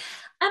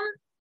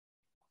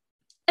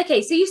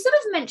 Okay, so you sort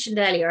of mentioned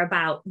earlier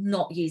about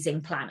not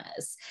using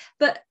planners,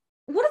 but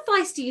what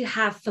advice do you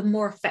have for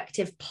more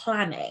effective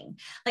planning?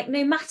 Like,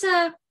 no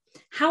matter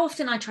how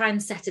often I try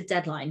and set a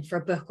deadline for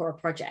a book or a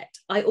project,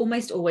 I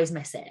almost always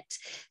miss it.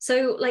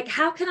 So, like,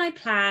 how can I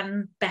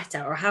plan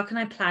better, or how can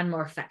I plan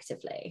more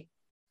effectively?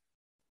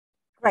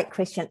 Great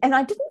question. And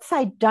I didn't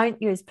say don't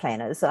use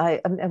planners.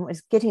 I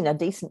was getting a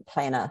decent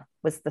planner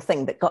was the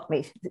thing that got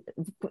me.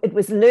 It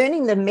was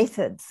learning the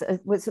methods,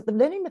 it was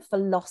learning the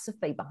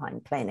philosophy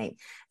behind planning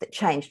that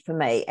changed for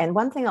me. And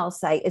one thing I'll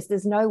say is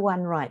there's no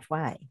one right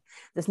way.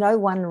 There's no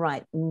one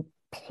right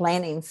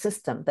planning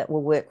system that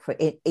will work for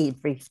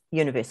every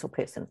universal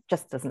person. It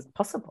just isn't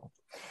possible.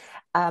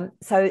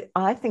 So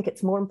I think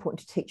it's more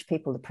important to teach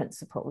people the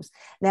principles.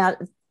 Now,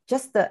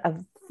 just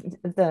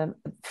the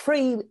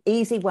free,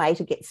 easy way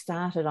to get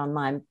started on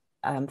my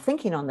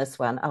thinking on this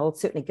one, I will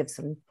certainly give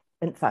some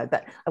info,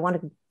 but I want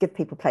to give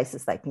people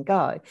places they can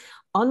go.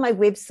 On my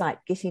website,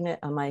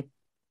 on my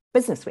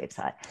business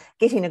website,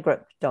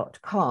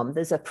 gettingagroup.com,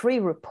 there's a free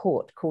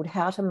report called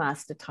How to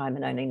Master Time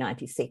in Only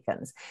 90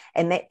 Seconds.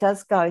 And that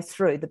does go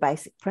through the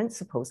basic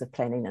principles of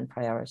planning and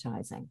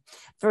prioritizing.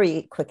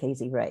 Very quick,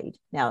 easy read.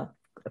 Now,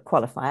 a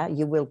qualifier,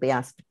 you will be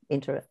asked to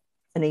enter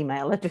an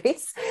email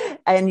address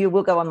and you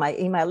will go on my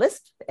email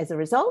list as a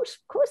result.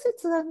 Of course,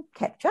 it's a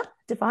capture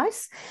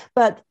device,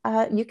 but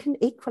you can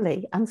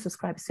equally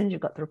unsubscribe as soon as you've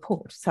got the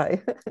report. So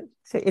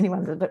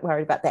anyone's a bit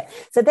worried about that.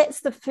 So that's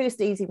the first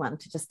easy one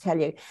to just tell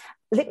you.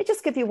 Let me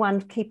just give you one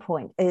key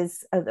point.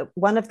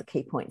 One of the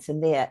key points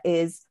in there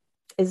is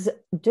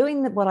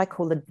doing what I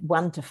call the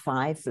 1 to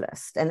 5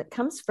 list. And it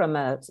comes from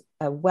a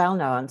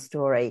well-known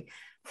story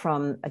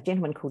from a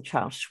gentleman called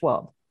Charles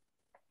Schwab,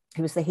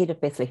 who was the head of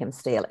Bethlehem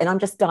Steel. And I'm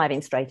just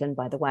diving straight in,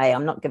 by the way.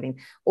 I'm not giving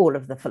all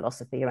of the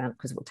philosophy around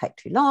because it will take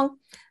too long.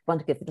 I want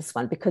to give this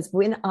one because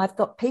when I've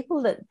got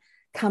people that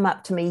come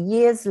up to me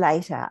years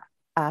later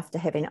after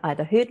having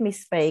either heard me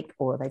speak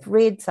or they've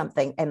read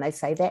something and they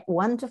say that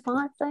 1 to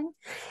 5 thing,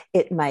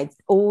 it made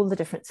all the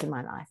difference in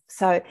my life.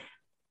 So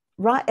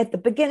right at the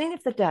beginning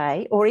of the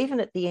day, or even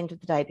at the end of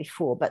the day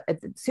before, but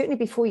certainly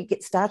before you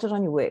get started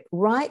on your work,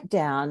 write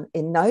down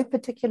in no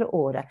particular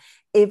order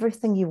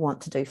everything you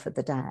want to do for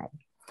the day.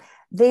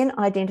 Then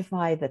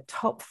identify the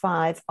top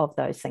 5 of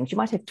those things. You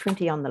might have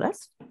 20 on the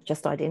list,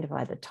 just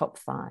identify the top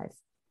 5.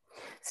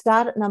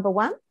 Start at number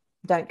 1,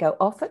 don't go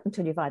off it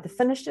until you've either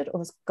finished it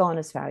or gone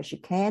as far as you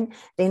can,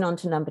 then on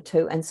to number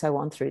 2, and so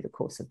on through the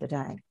course of the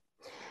day.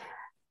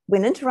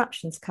 When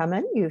interruptions come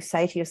in, you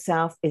say to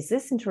yourself, is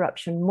this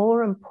interruption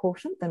more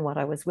important than what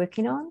I was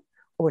working on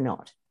or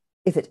not?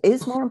 If it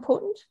is more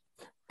important,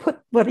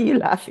 what are you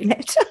laughing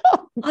at?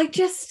 I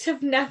just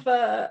have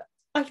never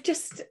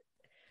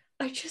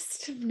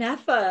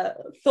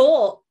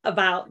thought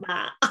about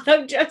that.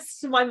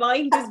 My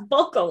mind is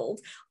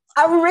boggled.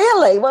 Oh,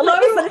 really? Well,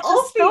 let me finish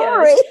the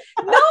story.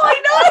 No,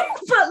 I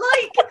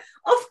know, but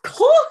of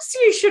course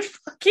you should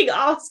fucking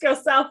ask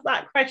yourself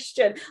that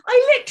question.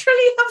 I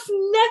literally have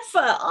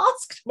never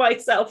asked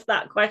myself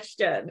that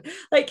question.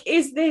 Like,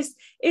 is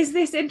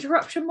this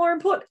interruption more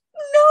important?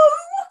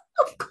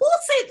 No, of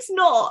course it's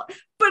not.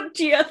 But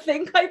do you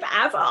think I've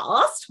ever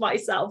asked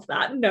myself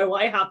that? No,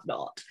 I have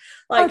not.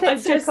 Like,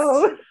 I'm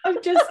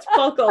just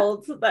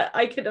boggled that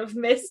I could have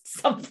missed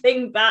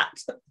something that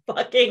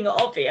fucking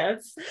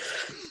obvious.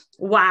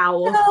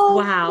 Wow.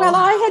 Wow. Well,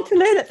 I had to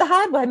learn it the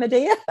hard way, my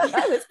dear.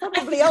 I was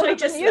probably older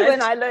than you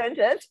when I learned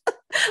it.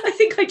 I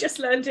think I just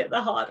learned it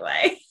the hard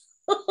way.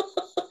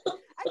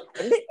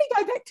 Let me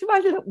go back to my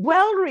little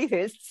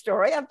well-rehearsed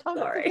story. I've told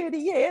it for 30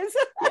 years.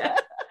 Yeah.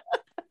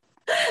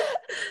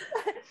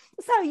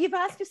 So you've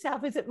asked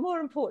yourself, is it more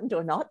important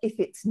or not? If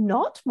it's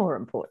not more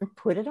important,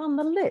 put it on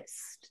the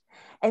list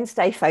and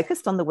stay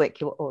focused on the work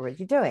you're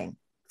already doing.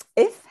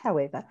 If,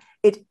 however,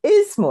 it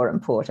is more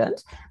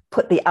important,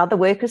 put the other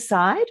work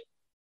aside,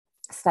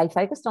 stay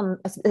focused on,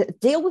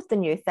 deal with the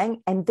new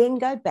thing, and then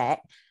go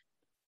back,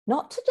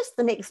 not to just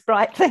the next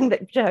bright thing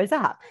that shows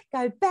up,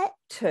 go back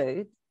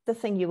to the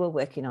thing you were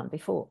working on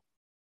before.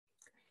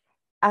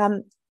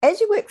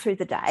 as you work through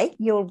the day,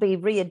 you'll be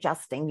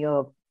readjusting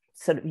your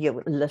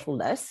your little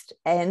list.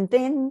 And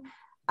then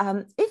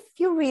if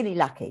you're really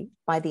lucky,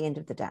 by the end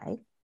of the day,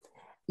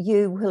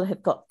 you will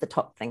have got the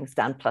top things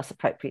done plus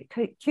appropriate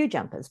cue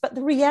jumpers. But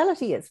the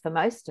reality is, for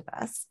most of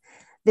us,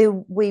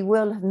 we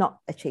will have not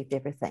achieved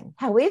everything.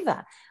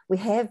 However, we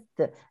have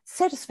the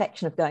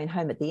satisfaction of going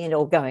home at the end,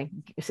 or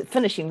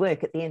finishing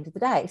work at the end of the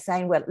day,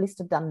 saying, well, at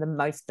least I've done the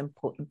most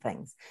important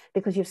things,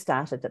 because you've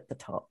started at the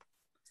top.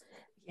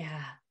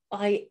 Yeah,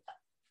 I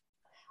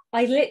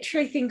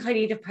literally think I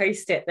need a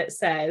post-it that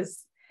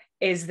says,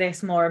 is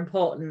this more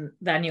important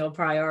than your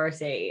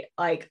priority?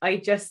 Like,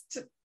 I'm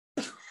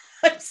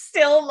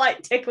still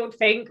like tickled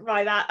pink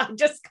by that. I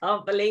just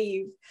can't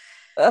believe.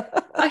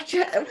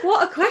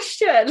 What a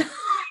question.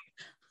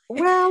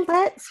 Well,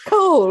 that's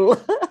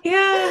cool.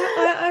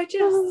 Yeah,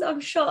 I'm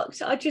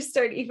shocked. I just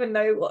don't even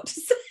know what to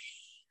say.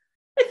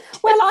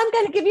 Well, I'm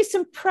going to give you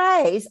some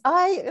praise.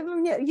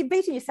 You're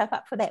beating yourself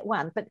up for that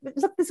one, but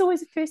look, there's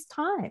always a first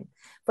time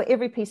for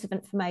every piece of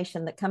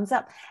information that comes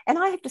up. And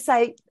I have to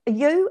say,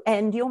 you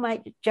and your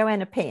mate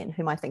Joanna Penn,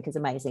 whom I think is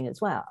amazing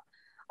as well,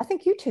 I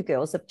think you two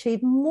girls have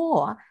achieved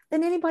more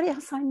than anybody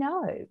else I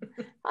know.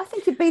 I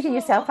think you're beating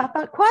yourself up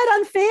quite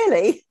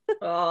unfairly.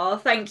 Oh,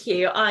 thank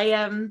you.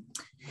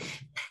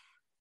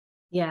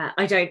 Yeah,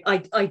 I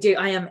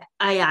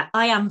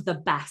am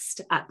the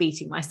best at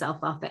beating myself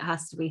up. It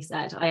has to be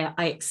said.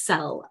 I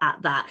excel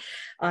at that.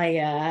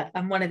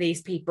 I'm one of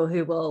these people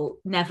who will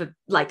never,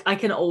 like, I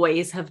can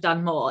always have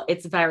done more.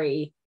 It's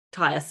very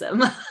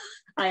tiresome.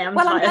 I am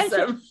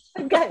tiresome.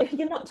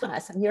 You're not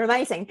tiresome. You're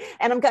amazing.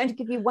 And I'm going to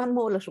give you one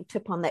more little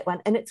tip on that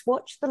one, and it's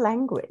watch the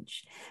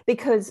language,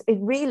 because it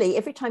really,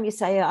 every time you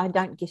say, I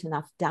don't get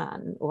enough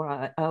done,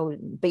 or I'll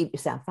beat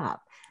yourself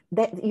up,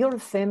 that you're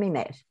affirming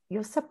that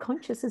your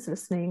subconscious is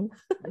listening.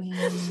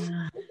 Yeah.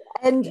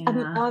 And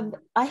yeah.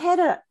 I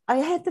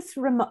had this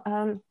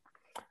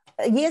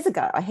years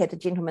ago. I had a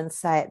gentleman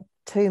say it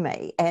to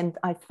me, and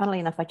funnily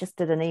enough, I just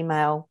did an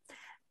email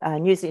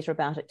newsletter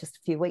about it just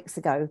a few weeks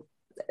ago.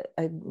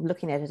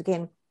 Looking at it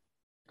again,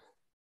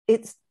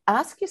 it's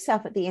ask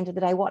yourself at the end of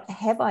the day, what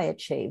have I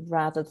achieved,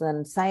 rather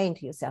than saying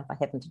to yourself, I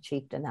haven't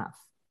achieved enough.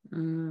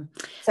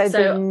 So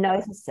be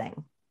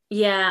noticing.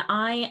 Yeah,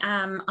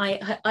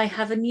 I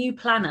have a new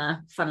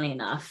planner, funnily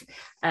enough,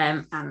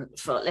 and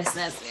for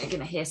listeners, you're going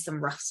to hear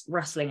some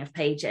rustling of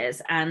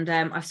pages, and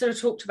I've sort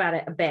of talked about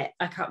it a bit.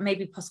 I can't,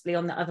 maybe possibly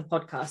on the other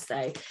podcast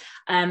though,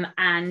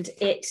 and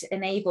it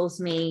enables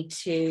me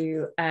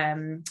to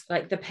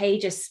like, the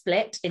page is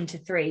split into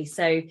 3,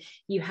 so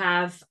you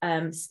have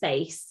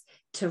space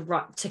to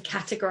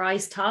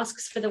categorize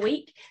tasks for the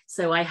week.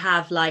 So I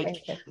have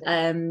like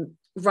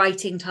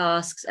writing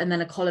tasks, and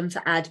then a column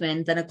for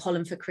admin, then a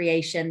column for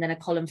creation, then a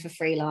column for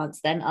freelance,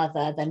 then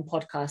other, then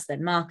podcast,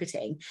 then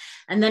marketing.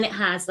 And then it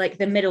has like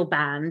the middle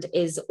band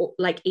is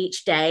like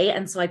each day,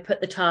 and so I put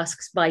the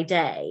tasks by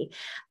day,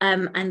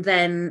 and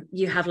then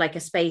you have like a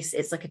space,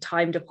 it's like a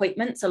timed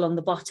appointments along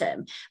the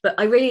bottom. But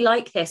I really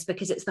like this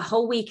because it's the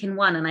whole week in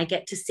one, and I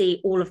get to see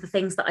all of the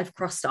things that I've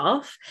crossed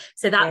off,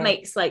 so that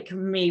makes like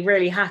me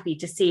really happy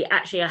to see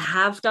actually I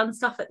have done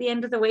stuff at the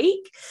end of the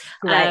week.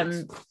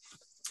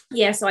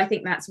 Yeah, so I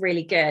think that's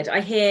really good.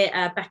 I hear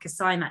Becca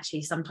Syme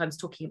actually sometimes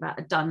talking about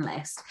a done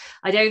list.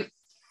 I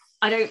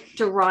don't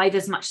derive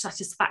as much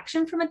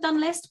satisfaction from a done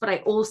list, but I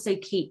also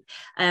keep,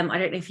 I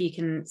don't know if you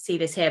can see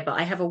this here, but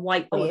I have a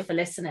whiteboard for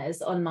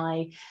listeners on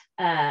my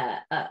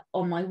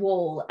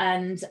wall,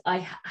 and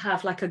I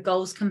have like a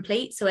goals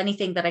complete. So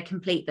anything that I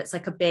complete that's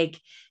like a big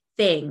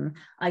thing,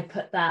 I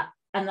put that,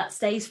 and that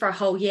stays for a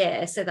whole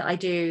year, so that I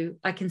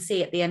can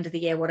see at the end of the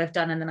year what I've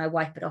done, and then I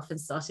wipe it off and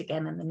start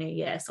again in the new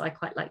year. So I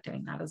quite like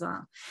doing that as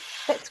well.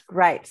 That's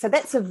great. So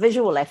that's a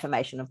visual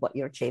affirmation of what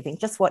you're achieving.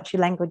 Just watch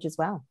your language as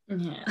well.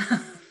 Yeah.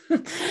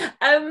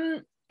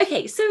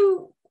 Okay,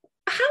 so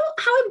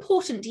how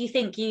important do you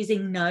think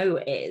using no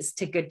is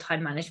to good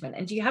time management?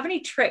 And do you have any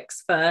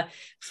tricks for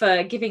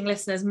giving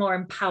listeners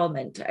more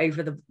empowerment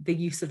over the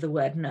use of the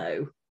word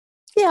no?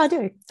 Yeah, I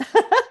do.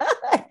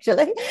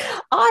 Actually,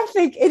 I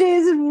think it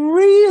is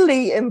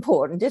really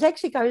important. It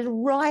actually goes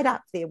right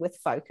up there with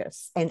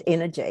focus and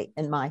energy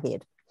in my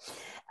head.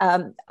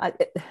 I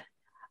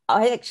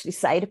actually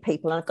say to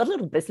people, and I've got a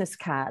little business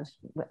card.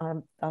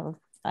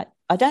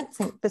 I don't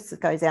think this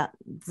goes out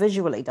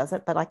visually, does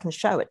it? But I can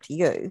show it to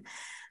you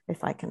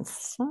if I can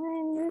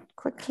find it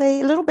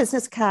quickly. A little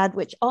business card,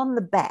 which on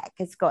the back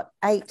has got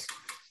 8.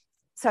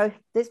 So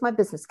there's my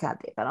business card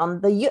there. But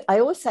I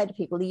always say to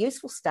people, the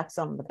useful stuff's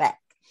on the back.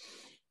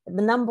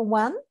 The number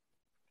 1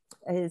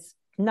 is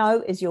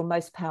no is your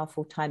most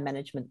powerful time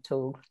management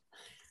tool.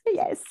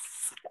 Yes.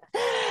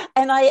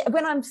 And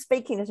when I'm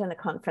speaking it in a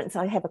conference,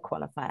 I have a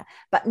qualifier,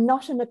 but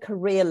not in a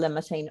career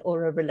limiting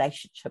or a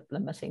relationship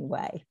limiting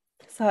way.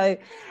 So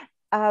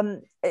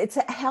it's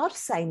how to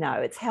say no.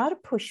 It's how to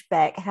push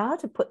back,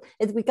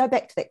 we go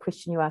back to that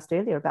question you asked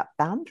earlier about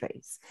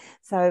boundaries.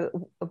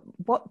 So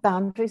what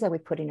boundaries are we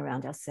putting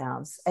around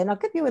ourselves? And I'll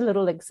give you a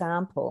little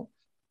example.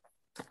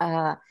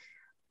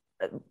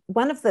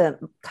 one of the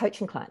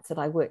coaching clients that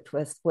I worked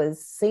with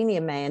was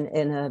senior man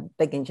in a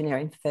big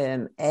engineering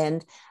firm,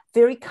 and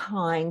very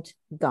kind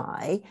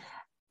guy,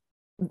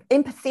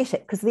 empathetic,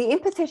 because the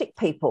empathetic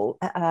people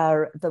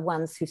are the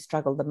ones who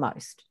struggle the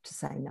most to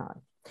say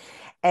no.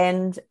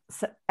 And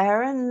so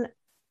Aaron,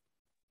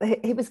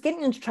 he was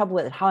getting into trouble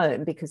at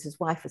home because his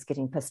wife was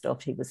getting pissed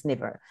off. He was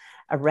never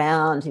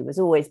around. He was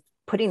always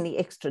putting the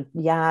extra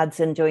yards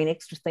in, doing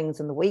extra things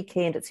on the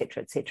weekend, et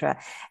cetera, et cetera.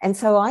 And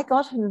so I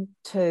got him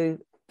to,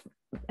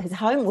 his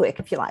homework,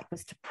 if you like,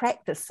 was to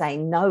practice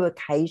saying no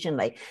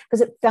occasionally,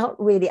 because it felt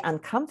really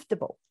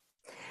uncomfortable.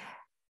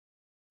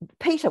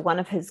 Peter, one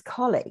of his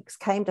colleagues,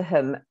 came to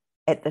him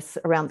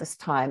around this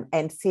time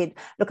and said,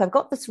 look, I've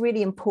got this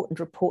really important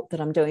report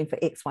that I'm doing for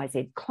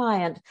XYZ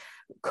client.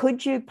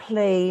 Could you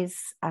please,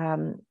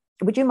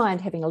 would you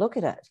mind having a look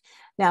at it?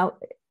 Now,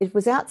 it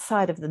was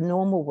outside of the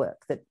normal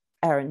work that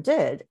Aaron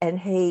did, and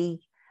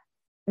he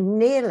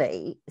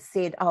nearly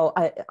said,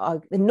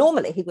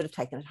 normally he would have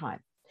taken it home.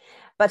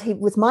 But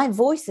with my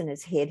voice in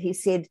his head, he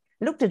said,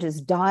 looked at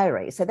his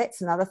diary. So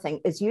that's another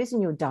thing, is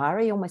using your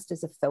diary almost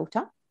as a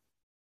filter.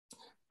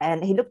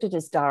 And he looked at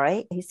his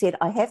diary. He said,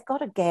 I have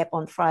got a gap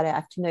on Friday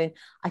afternoon.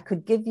 I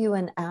could give you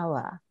an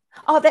hour.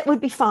 Oh, that would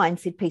be fine,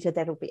 said Peter.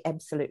 That'll be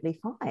absolutely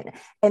fine.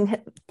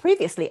 And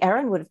previously,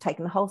 Aaron would have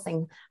taken the whole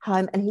thing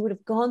home and he would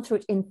have gone through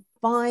it in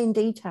fine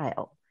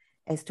detail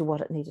as to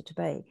what it needed to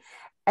be.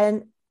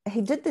 And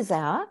he did this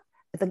hour.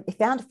 He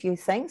found a few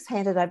things,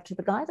 handed over to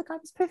the guy. The guy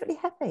was perfectly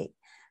happy.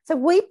 So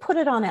we put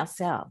it on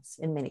ourselves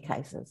in many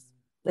cases.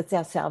 It's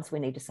ourselves we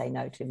need to say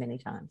no to many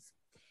times.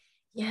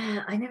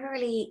 Yeah, I never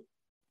really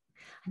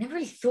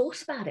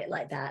thought about it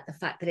like that. The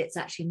fact that it's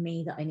actually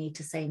me that I need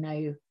to say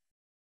no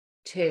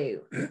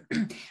to.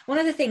 One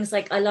of the things,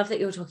 like, I love that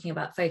you're talking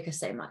about focus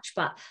so much,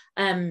 but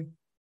the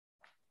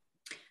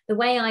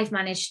way I've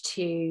managed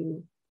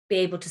to be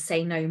able to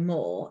say no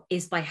more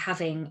is by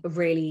having a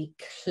really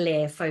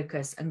clear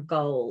focus and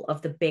goal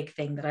of the big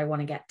thing that I want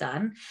to get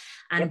done.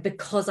 And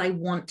because I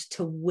want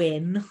to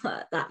win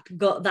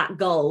that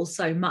goal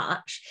so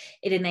much,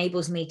 it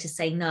enables me to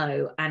say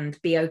no and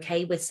be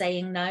okay with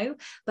saying no.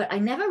 But I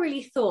never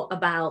really thought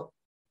about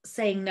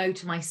saying no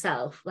to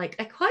myself. Like,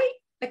 I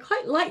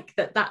quite like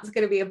that that's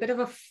going to be a bit of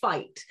a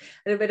fight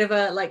and a bit of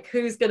a, like,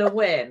 who's going to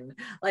win,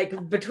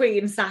 like,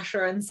 between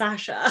Sasha and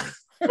Sasha.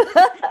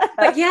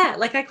 But yeah,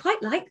 like, I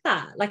quite like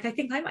that. Like, I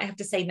think I might have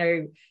to say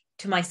no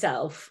to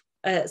myself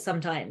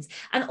sometimes.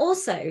 And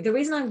also, the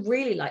reason I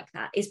really like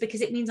that is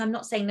because it means I'm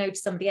not saying no to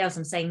somebody else.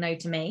 I'm saying no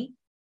to me,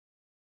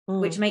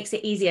 which makes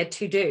it easier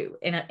to do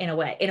in a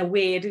way, in a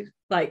weird,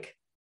 like,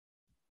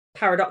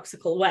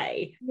 paradoxical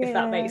way, if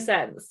that makes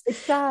sense.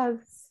 It does.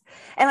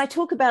 And I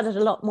talk about it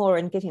a lot more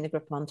in Getting a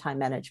Grip on Time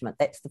Management.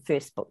 That's the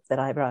first book that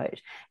I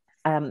wrote.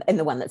 And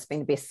the one that's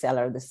been a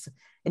bestseller.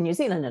 In New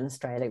Zealand and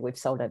Australia, we've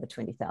sold over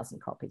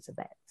 20,000 copies of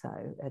that.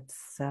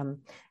 So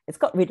it's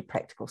got really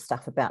practical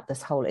stuff about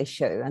this whole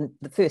issue. And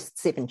the first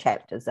 7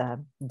 chapters are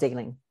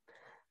dealing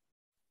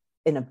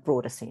in a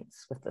broader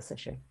sense with this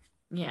issue.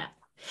 Yeah.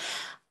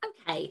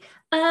 Okay.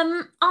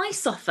 I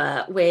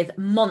suffer with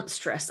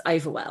monstrous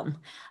overwhelm.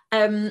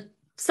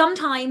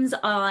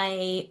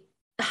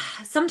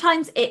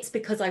 Sometimes it's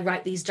because I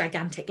write these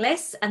gigantic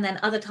lists, and then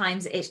other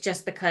times it's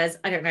just because,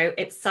 I don't know,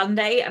 it's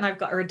Sunday and I've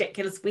got a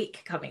ridiculous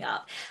week coming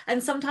up.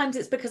 And sometimes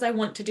it's because I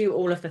want to do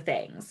all of the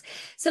things.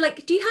 So,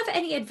 like, do you have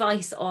any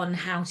advice on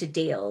how to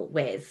deal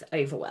with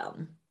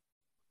overwhelm?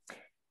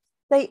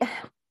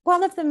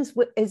 One of them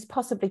is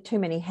possibly too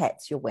many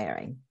hats you're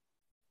wearing.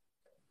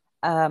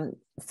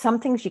 Some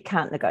things you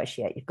can't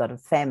negotiate. You've got a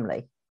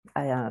family,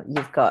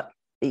 you've got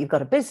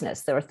a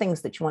business. There are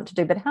things that you want to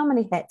do, but how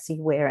many hats are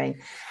you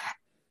wearing?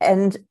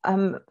 And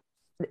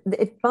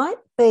it might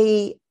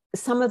be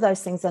some of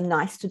those things are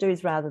nice to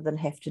do's rather than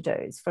have to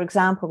do's. For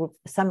example,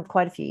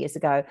 quite a few years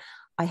ago,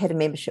 I had a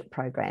membership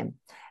program,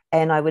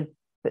 and I would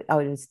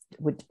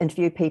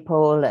interview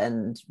people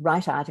and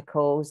write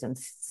articles and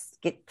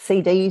get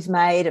CDs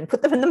made and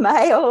put them in the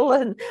mail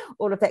and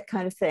all of that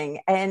kind of thing.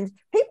 And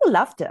people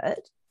loved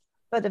it,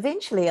 but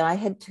eventually I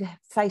had to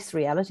face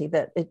reality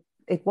that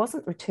it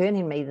wasn't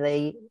returning me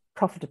the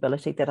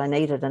profitability that I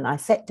needed. And I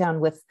sat down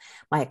with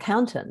my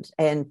accountant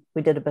and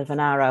we did a bit of an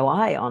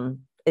ROI on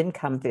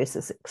income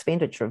versus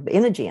expenditure of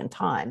energy and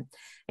time,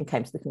 and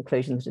came to the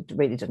conclusion that it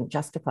really didn't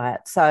justify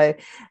it. So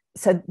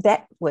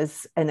that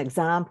was an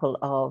example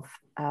of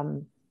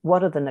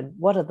what are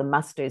the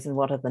must-dos and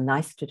what are the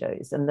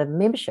nice-to-dos. And the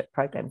membership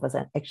program was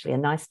actually a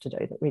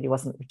nice-to-do that really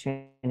wasn't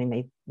returning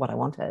me what I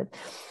wanted.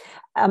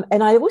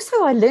 And I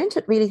learned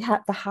it really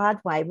the hard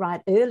way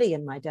right early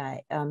in my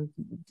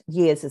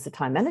years as a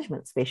time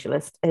management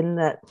specialist, in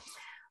that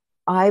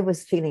I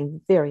was feeling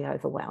very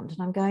overwhelmed.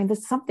 And I'm going,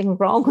 there's something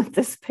wrong with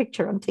this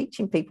picture. I'm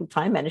teaching people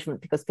time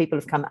management because people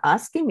have come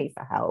asking me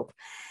for help.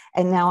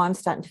 And now I'm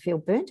starting to feel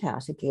burnt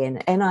out again.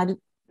 And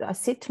I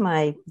said to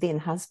my then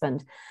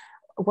husband,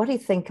 what do you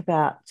think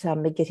about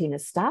me getting a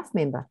staff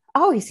member?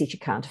 Oh, he said, you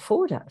can't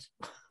afford it.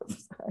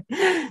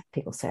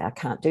 People say I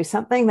can't do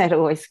something. That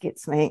always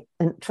gets me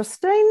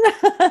interesting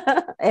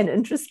and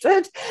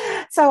interested.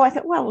 So I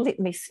thought, well, let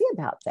me see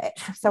about that.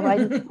 So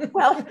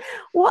well,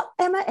 what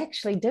am I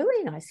actually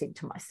doing? I said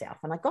to myself,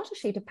 and I got a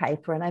sheet of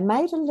paper and I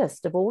made a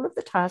list of all of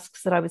the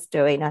tasks that I was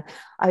doing.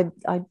 I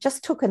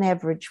just took an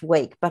average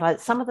week,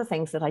 but some of the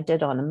things that I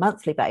did on a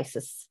monthly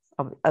basis,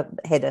 I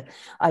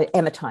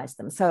amortized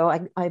them. So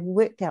I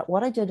worked out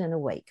what I did in a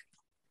week.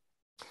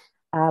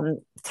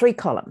 3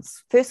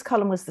 columns. First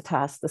column was the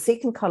task. The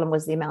second column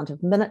was the amount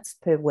of minutes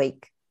per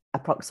week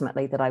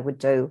approximately that I would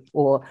do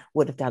or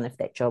would have done if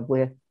that job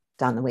were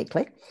done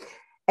weekly.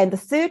 And the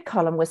third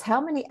column was how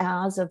many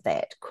hours of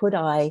that could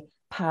I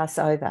pass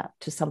over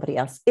to somebody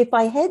else if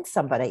I had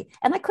somebody,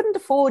 and I couldn't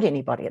afford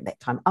anybody at that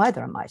time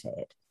either, I might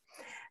add,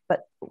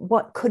 but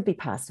what could be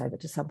passed over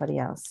to somebody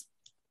else.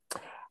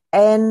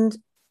 And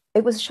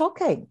it was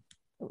shocking,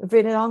 a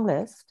very long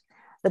list.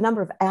 The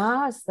number of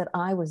hours that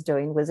I was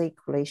doing was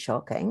equally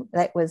shocking.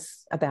 That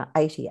was about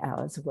 80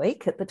 hours a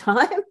week at the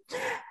time.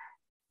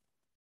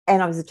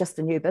 And I was just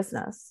a new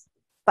business.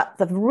 But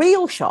the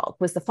real shock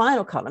was the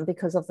final column,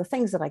 because of the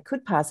things that I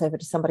could pass over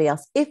to somebody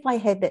else if I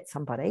had that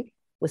somebody,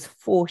 was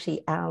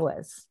 40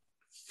 hours.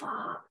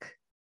 Fuck.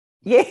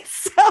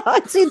 Yes,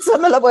 I said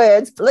similar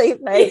words, believe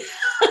me.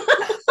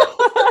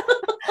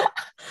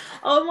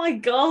 Oh my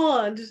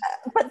God.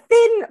 But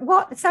then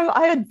what? So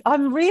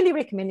I'm really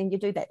recommending you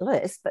do that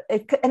list, but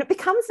it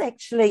becomes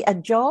actually a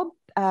job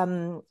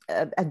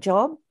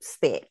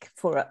spec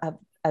for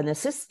an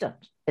assistant.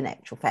 In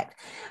actual fact,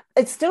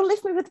 it still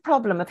left me with the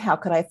problem of how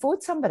could I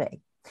afford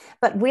somebody.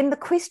 But when the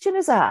question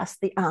is asked,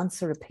 the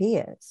answer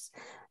appears.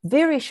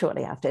 Very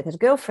shortly after that, a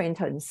girlfriend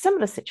in a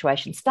similar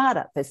situation,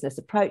 startup business,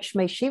 approached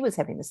me. She was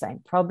having the same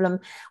problem.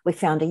 We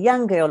found a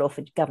young girl off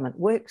a government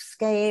work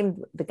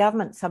scheme. The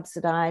government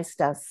subsidised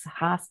us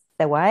half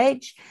the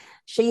wage.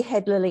 She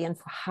had Lillian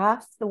for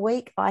half the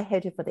week. I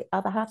had her for the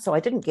other half. So I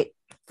didn't get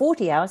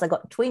 40 hours. I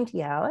got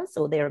 20 hours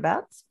or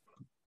thereabouts.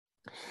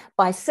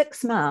 By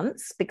 6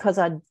 months, because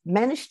I'd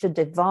managed to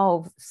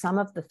devolve some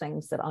of the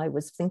things that I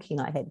was thinking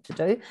I had to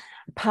do,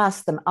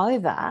 pass them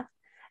over,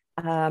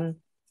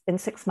 in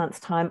 6 months'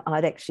 time,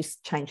 I'd actually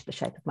changed the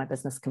shape of my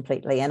business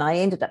completely. And I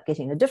ended up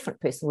getting a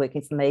different person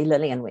working for me.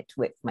 Lillian went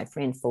to work for my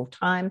friend full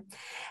time.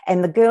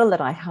 And the girl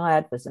that I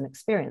hired was an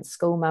experienced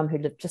school mum who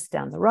lived just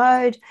down the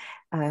road,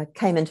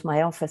 came into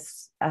my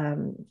office.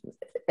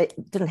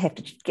 It didn't have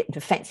to get into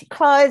fancy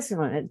clothes.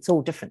 It's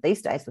all different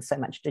these days with so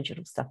much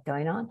digital stuff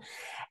going on.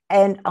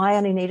 And I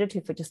only needed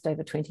her for just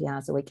over 20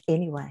 hours a week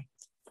anyway.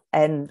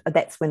 And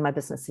that's when my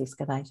business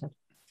escalated.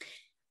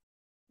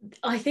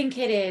 I think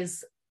it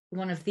is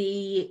one of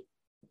the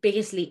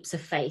biggest leaps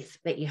of faith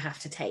that you have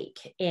to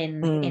take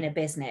in a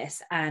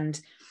business. And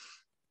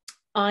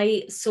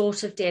I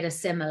sort of did a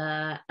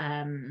similar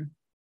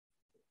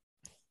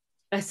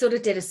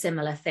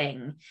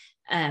thing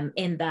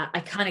in that I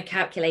kind of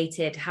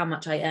calculated how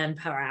much I earn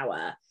per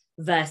hour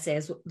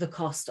versus the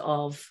cost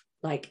of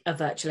like a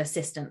virtual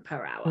assistant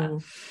per hour.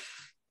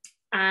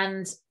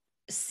 And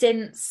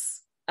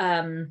since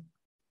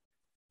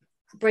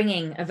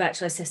bringing a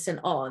virtual assistant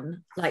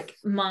on, like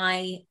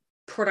my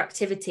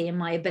productivity and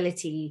my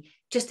ability,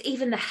 just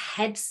even the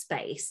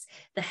headspace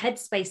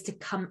to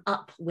come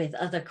up with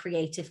other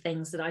creative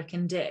things that I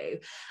can do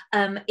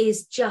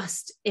is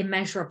just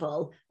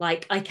immeasurable.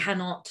 Like I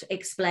cannot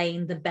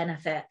explain the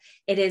benefit.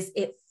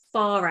 It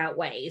far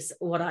outweighs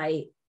what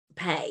I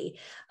pay.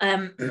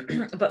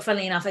 But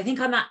funnily enough, I think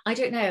I'm at, I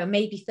don't know,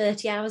 maybe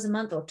 30 hours a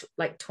month or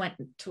like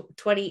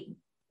 20,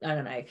 I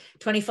don't know,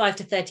 25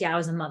 to 30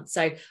 hours a month.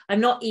 So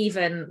I'm not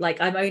even like,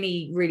 I'm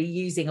only really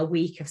using a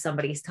week of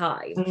somebody's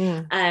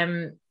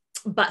time.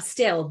 But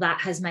still,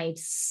 that has made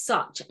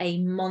such a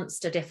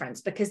monster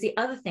difference, because the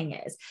other thing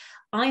is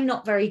I'm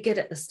not very good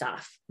at the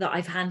stuff that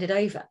I've handed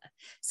over.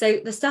 So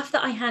the stuff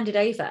that I handed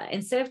over,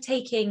 instead of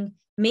taking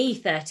me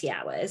 30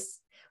 hours,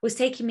 was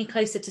taking me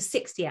closer to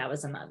 60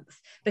 hours a month,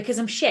 because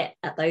I'm shit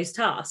at those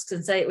tasks.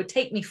 And so it would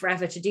take me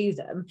forever to do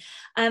them.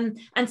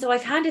 And so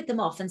I've handed them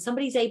off and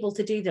somebody's able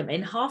to do them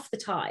in half the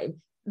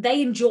time.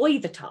 They enjoy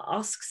the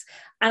tasks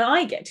and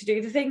I get to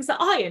do the things that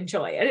I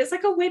enjoy. And it's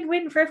like a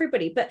win-win for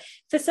everybody. But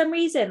for some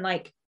reason,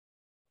 like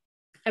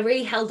I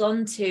really held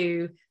on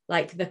to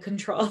like the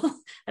control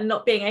and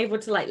not being able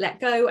to like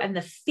let go, and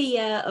the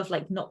fear of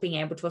like not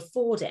being able to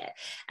afford it.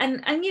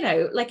 And you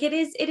know, like it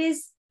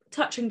is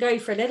touch and go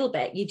for a little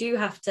bit. You do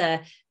have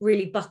to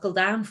really buckle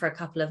down for a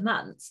couple of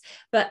months,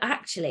 but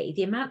actually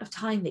the amount of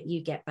time that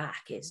you get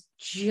back is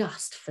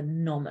just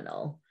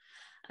phenomenal.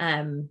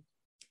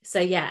 So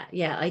yeah,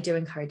 I do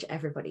encourage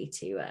everybody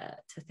to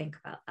think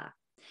about that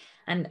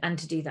and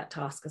to do that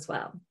task as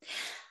well.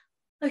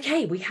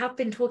 Okay, we have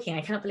been talking,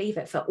 I can't believe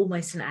it, for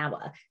almost an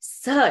hour.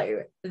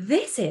 So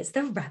this is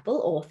the Rebel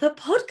Author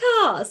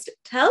Podcast.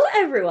 Tell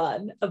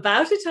everyone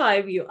about a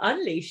time you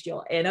unleashed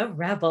your inner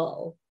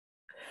rebel.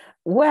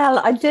 Well,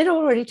 I did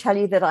already tell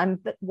you that I'm a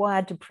bit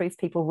wired to prove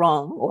people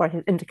wrong, or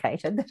it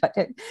indicated that I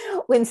did,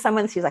 when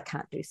someone says I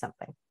can't do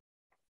something,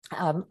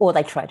 or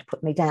they try to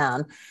put me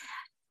down.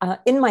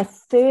 in my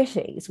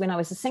 30s, when I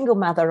was a single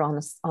mother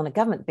on a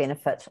government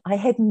benefit, I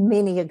had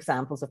many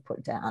examples of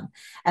put down.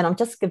 And I'll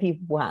just give you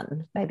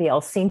one. Maybe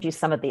I'll send you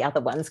some of the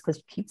other ones because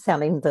you keep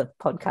telling the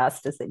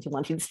podcasters that you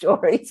wanted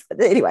stories.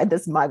 But anyway,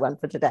 this is my one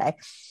for today.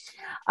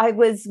 I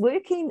was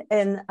working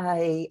in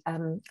a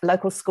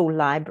local school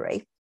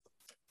library.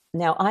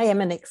 Now, I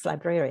am an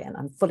ex-librarian.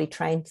 I'm fully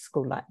trained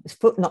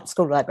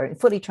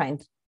fully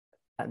trained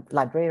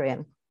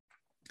librarian.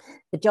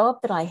 The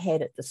job that I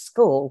had at the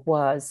school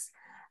was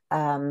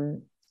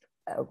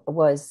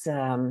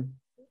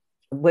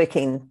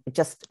working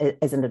just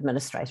as an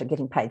administrator,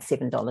 getting paid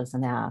 $7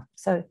 an hour.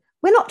 So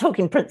we're not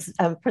talking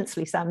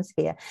princely sums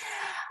here.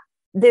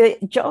 The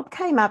job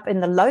came up in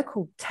the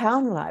local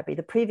town library.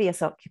 The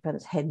previous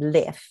occupants had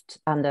left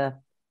under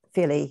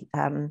fairly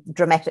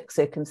dramatic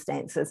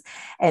circumstances,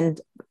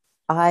 and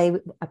I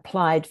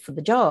applied for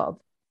the job.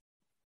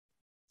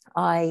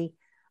 I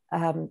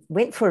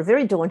went for a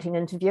very daunting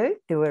interview.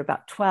 There were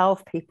about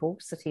 12 people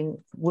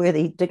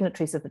worthy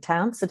dignitaries of the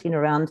town, sitting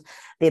around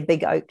their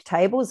big oak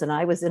tables, and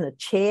I was in a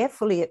chair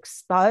fully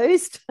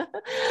exposed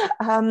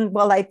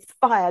while they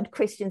fired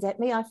questions at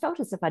me. I felt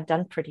as if I'd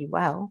done pretty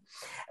well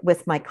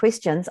with my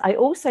questions. I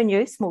also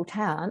knew, small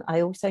town,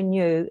 I also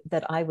knew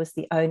that I was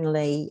the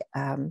only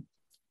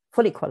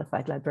fully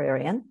qualified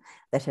librarian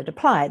that had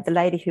applied. The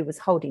lady who was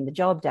holding the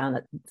job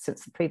down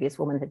since the previous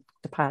woman had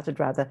departed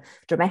rather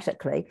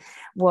dramatically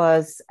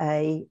was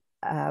the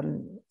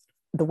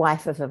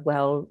wife of a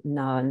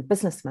well-known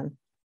businessman.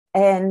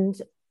 And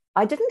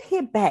I didn't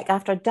hear back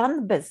after I'd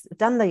done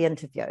the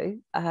interview.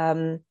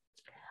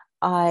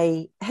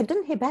 I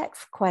didn't hear back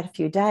for quite a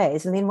few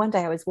days. And then one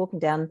day I was walking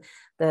down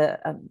the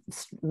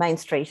main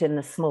street in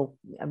a small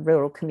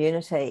rural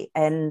community,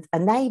 and a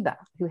neighbour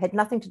who had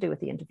nothing to do with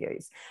the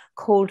interviews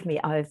called me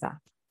over.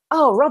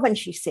 "Oh, Robyn,"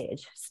 she said,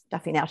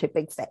 stuffing out her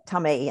big fat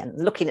tummy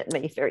and looking at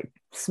me very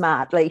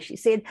smartly. She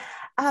said,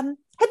 "Have you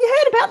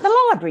heard about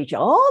the library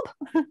job?"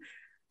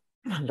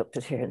 And I looked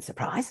at her in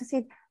surprise. I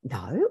said,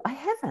 "No, I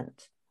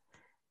haven't."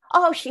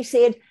 "Oh," she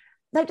said,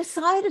 "they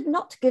decided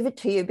not to give it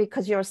to you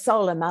because you're a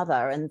solo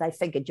mother, and they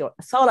figured your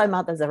solo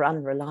mothers are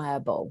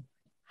unreliable."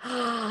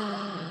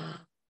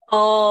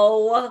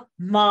 Oh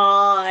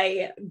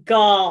my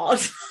God.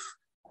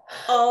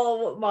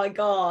 Oh my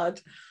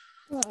God.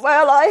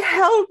 Well, I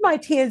held my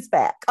tears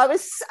back. I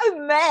was so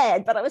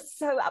mad, but I was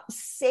so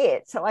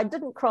upset. So I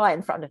didn't cry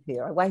in front of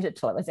her. I waited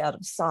till I was out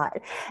of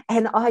sight.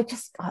 And I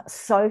just got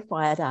so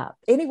fired up.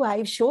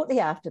 Anyway, shortly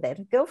after that,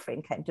 a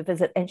girlfriend came to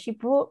visit, and she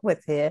brought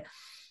with her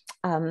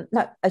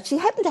she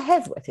happened to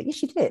have with her, yes,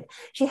 she did.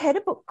 She had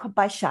a book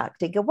by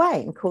Shakti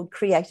Gawain called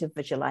Creative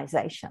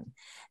Visualization.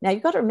 Now,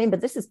 you've got to remember,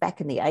 this is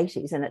back in the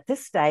 80s, and at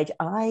this stage,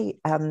 I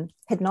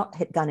had not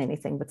done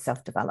anything with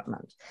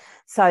self-development.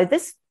 So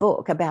this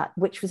book,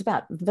 which was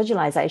about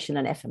visualization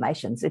and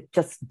affirmations, it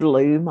just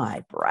blew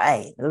my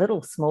brain. A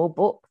little small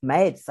book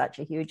made such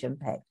a huge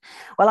impact.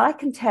 Well, I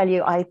can tell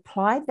you, I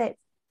applied that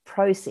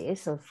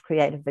process of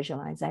creative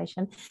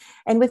visualization,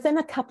 and within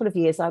a couple of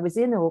years I was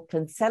in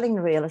Auckland selling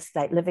real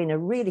estate, living a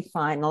really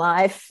fine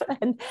life.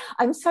 And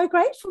I'm so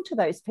grateful to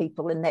those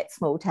people in that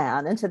small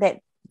town and to that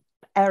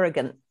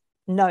arrogant,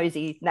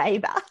 nosy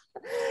neighbor,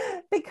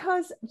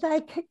 because they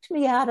kicked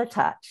me out of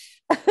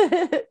touch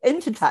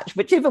into touch,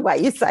 whichever way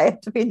you say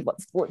it, depends what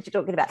sport you're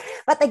talking about,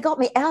 but they got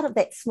me out of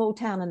that small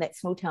town and that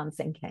small town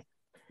thinking.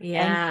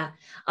 Yeah,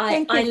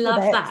 I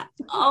love that.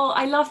 Oh,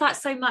 I love that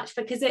so much,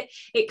 because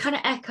it kind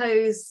of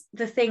echoes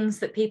the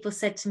things that people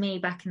said to me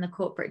back in the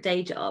corporate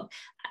day job,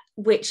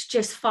 which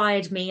just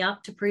fired me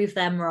up to prove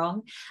them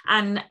wrong.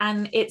 And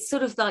it's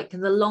sort of like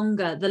the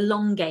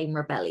long game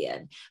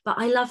rebellion. But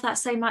I love that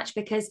so much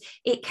because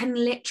it can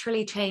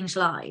literally change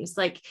lives.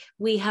 Like,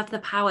 we have the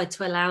power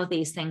to allow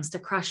these things to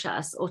crush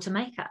us or to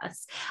make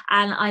us.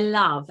 And I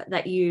love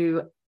that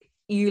you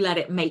let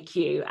it make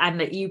you, and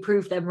that you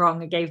proved them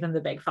wrong and gave them the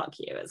big fuck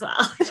you as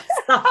well.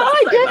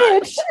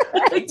 I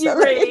did. You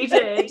really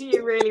did.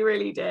 You really,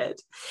 really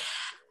did.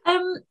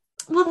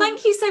 Well,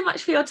 thank you so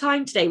much for your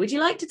time today. Would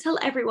you like to tell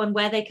everyone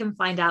where they can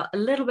find out a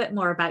little bit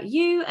more about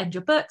you and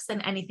your books,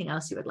 and anything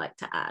else you would like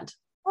to add?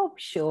 Oh,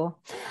 sure.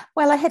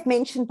 Well, I had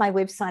mentioned my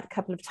website a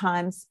couple of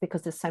times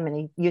because there's so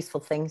many useful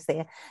things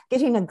there.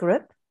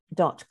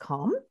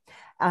 Gettingagrip.com.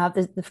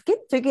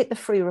 To get the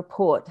free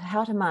report,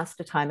 How to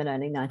Master Time in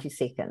Only 90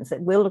 Seconds.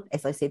 It will,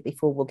 as I said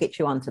before, will get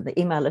you onto the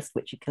email list,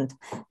 which you can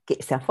get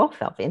yourself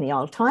off of any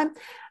old time.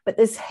 But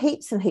there's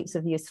heaps and heaps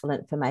of useful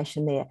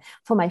information there.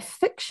 For my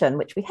fiction,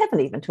 which we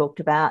haven't even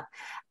talked about,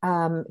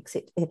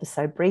 except ever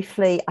so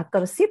briefly, I've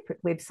got a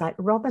separate website,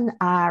 Robyn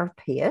R.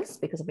 Pearce,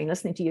 because I've been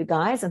listening to you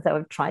guys, and so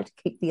I've tried to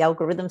keep the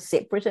algorithm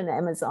separate in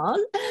Amazon.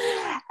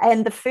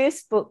 And the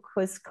first book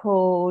was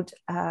called...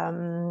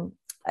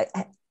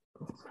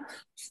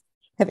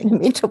 having a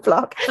mental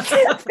block.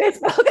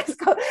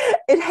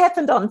 It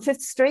Happened on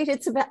Fifth Street.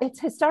 It's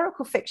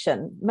historical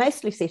fiction,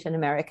 mostly set in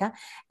America,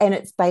 and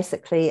it's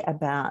basically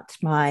about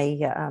my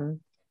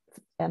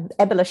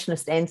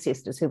abolitionist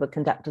ancestors who were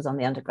conductors on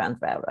the Underground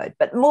Railroad.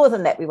 But more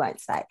than that, we won't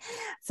say.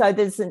 So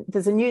there's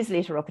a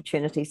newsletter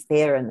opportunities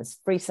there, and there's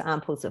free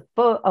samples of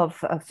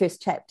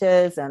first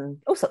chapters and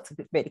all sorts of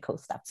really cool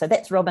stuff. So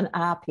that's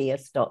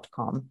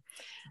robynrpearce.com.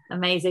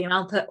 Amazing. And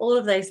I'll put all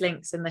of those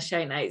links in the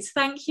show notes.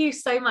 Thank you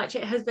so much.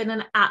 It has been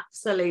an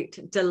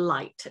absolute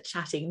delight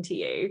chatting to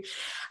you.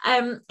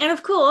 And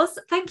of course,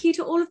 thank you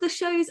to all of the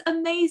show's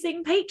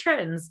amazing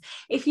patrons.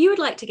 If you would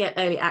like to get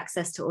early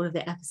access to all of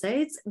the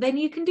episodes, then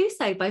you can do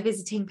so by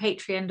visiting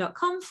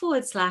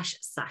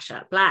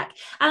patreon.com/Sasha Black.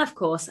 And of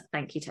course,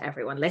 thank you to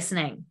everyone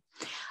listening.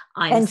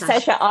 And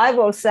Sasha, I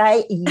will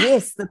say,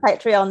 yes, the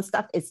Patreon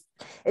stuff is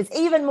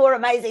even more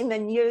amazing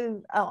than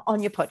you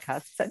on your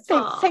podcast. So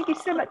thank you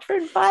so much for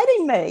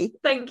inviting me.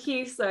 Thank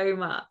you so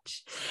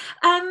much.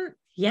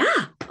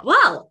 Yeah,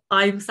 well,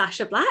 I'm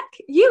Sasha Black.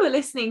 You are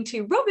listening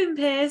to Robyn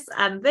Pearce,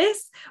 and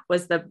this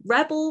was the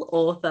Rebel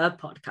Author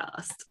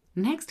Podcast.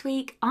 Next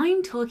week,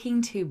 I'm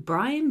talking to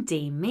Brian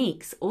D.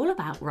 Meeks all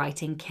about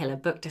writing killer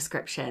book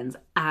descriptions.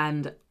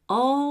 And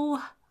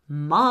oh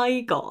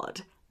my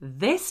God,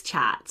 this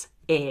chat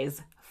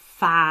is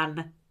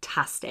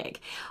fantastic.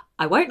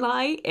 I won't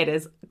lie, it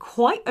is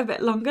quite a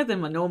bit longer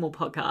than my normal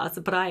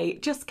podcast, but I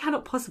just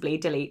cannot possibly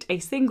delete a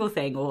single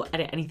thing or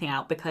edit anything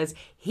out because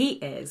he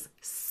is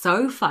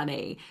so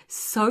funny,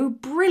 so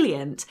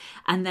brilliant,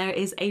 and there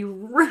is a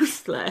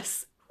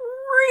ruthless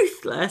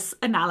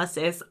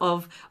analysis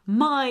of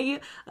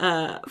my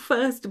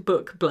first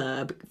book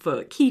blurb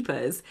for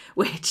Keepers,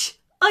 which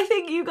I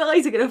think you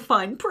guys are going to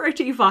find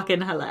pretty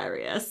fucking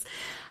hilarious.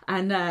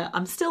 And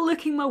I'm still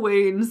licking my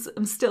wounds.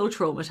 I'm still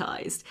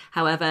traumatized.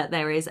 However,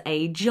 there is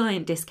a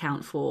giant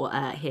discount for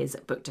his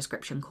book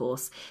description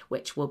course,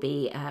 which will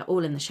be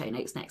all in the show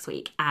notes next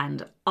week.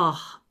 And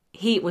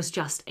he was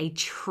just a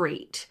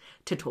treat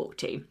to talk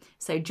to.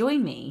 So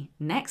join me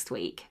next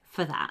week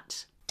for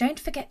that. Don't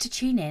forget to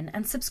tune in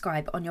and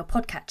subscribe on your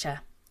podcatcher.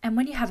 And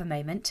when you have a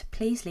moment,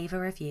 please leave a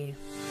review.